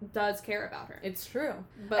Luke does care about her. It's true.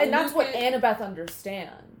 And that's what Annabeth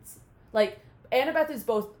understands. Like, Annabeth is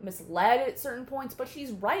both misled at certain points, but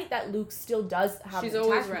she's right that Luke still does have an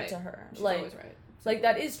attachment to her. She's always right. Like,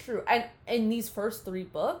 that is true. And in these first 3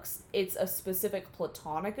 books, it's a specific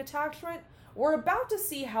platonic attachment. We're about to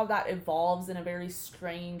see how that evolves in a very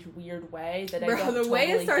strange, weird way that I don't totally get. The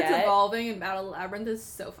way it starts evolving in Battle Labyrinth is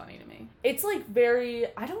so funny to me. It's, like, very...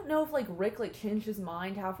 I don't know if, like, Rick, like, changed his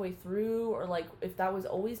mind halfway through, or, like, if that was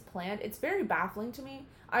always planned. It's very baffling to me.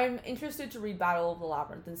 I'm interested to read Battle of the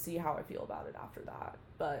Labyrinth and see how I feel about it after that.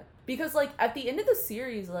 But... because, like, at the end of the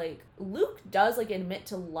series, like, Luke does, like, admit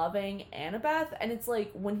to loving Annabeth, and it's,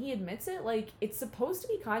 like, when he admits it, like, it's supposed to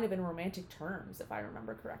be kind of in romantic terms, if I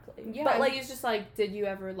remember correctly. Yeah, but, like, he's just like, did you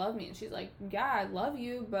ever love me? And she's like, yeah, I love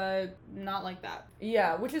you, but not like that.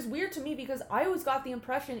 Yeah, which is weird to me, because I always got the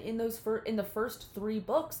impression in the first 3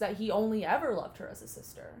 books that he only ever loved her as a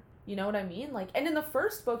sister. You know what I mean? Like, and in the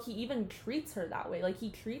first book, he even treats her that way. Like, he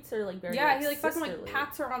treats her, like, very, yeah, like, he, like, fucking, like, sisterly.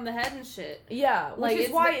 pats her on the head and shit. Yeah, Like, which is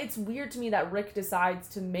it's why it's weird to me that Rick decides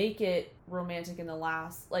to make it romantic in the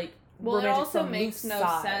last, like, well, it romantic also from makes Luke's no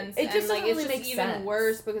side. sense. It just and, like, doesn't really it's make just even sense.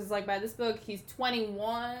 worse because, like, by this book, he's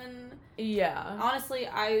 21. Yeah. Honestly,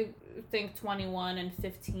 I think 21 and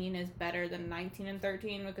 15 is better than 19 and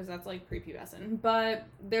 13 because that's, like, prepubescent. But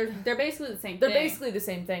they're basically the same They're thing. basically the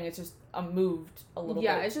same thing. It's just moved a little bit.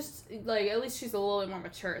 Yeah, it's just, like, at least she's a little bit more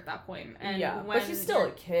mature at that point. And yeah, when but she's still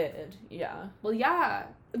a kid. Yeah. Well, yeah.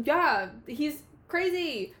 Yeah, he's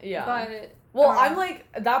crazy. Yeah. But... Well, I'm like,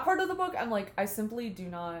 that part of the book, I'm like, I simply do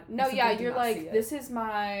not. No, simply yeah, do you're not see like, it. this is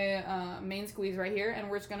my main squeeze right here, and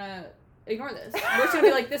we're just gonna ignore this. We're just gonna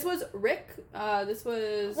be like, this was Rick, this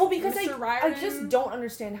was Well, because Mr. I Riordan. just don't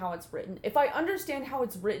understand how it's written. If I understand how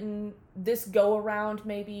it's written this go around,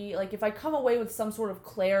 maybe, like, if I come away with some sort of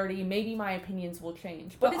clarity, maybe my opinions will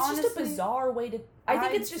change. But it's honestly, just a bizarre way to, I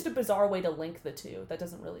think it's just a bizarre way to link the two. That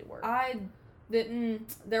doesn't really work.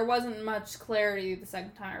 There wasn't much clarity the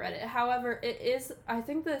second time I read it. However, it is, I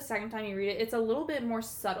think the second time you read it, it's a little bit more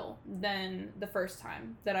subtle than the first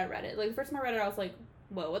time that I read it. Like, the first time I read it, I was like,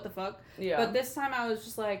 whoa, what the fuck? Yeah. But this time I was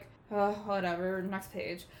just like, oh, whatever, next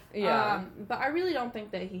page. Yeah. But I really don't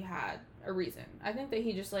think that he had a reason. I think that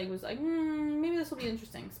he just, like, was like, maybe this will be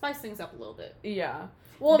interesting. Spice things up a little bit. Yeah.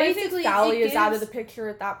 Well, basically, Thalia is out of the picture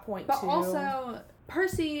at that point, but too. But also,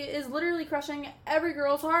 Percy is literally crushing every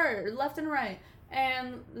girl's heart, left and right.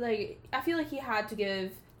 And, like, I feel like he had to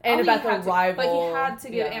give... Annabeth a rival. But he had to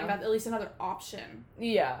give Annabeth at least another option.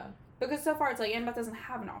 Yeah. Because so far, it's like, Annabeth doesn't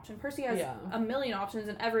have an option. Percy has a million options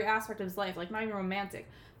in every aspect of his life, like, not even romantic.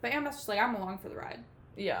 But Annabeth's just like, I'm along for the ride.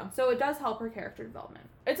 Yeah. So it does help her character development.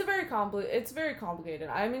 It's very complicated.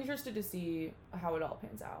 I'm interested to see how it all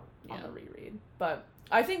pans out on the reread. But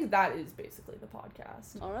I think that is basically the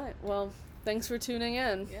podcast. All right. Well, thanks for tuning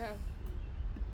in. Yeah.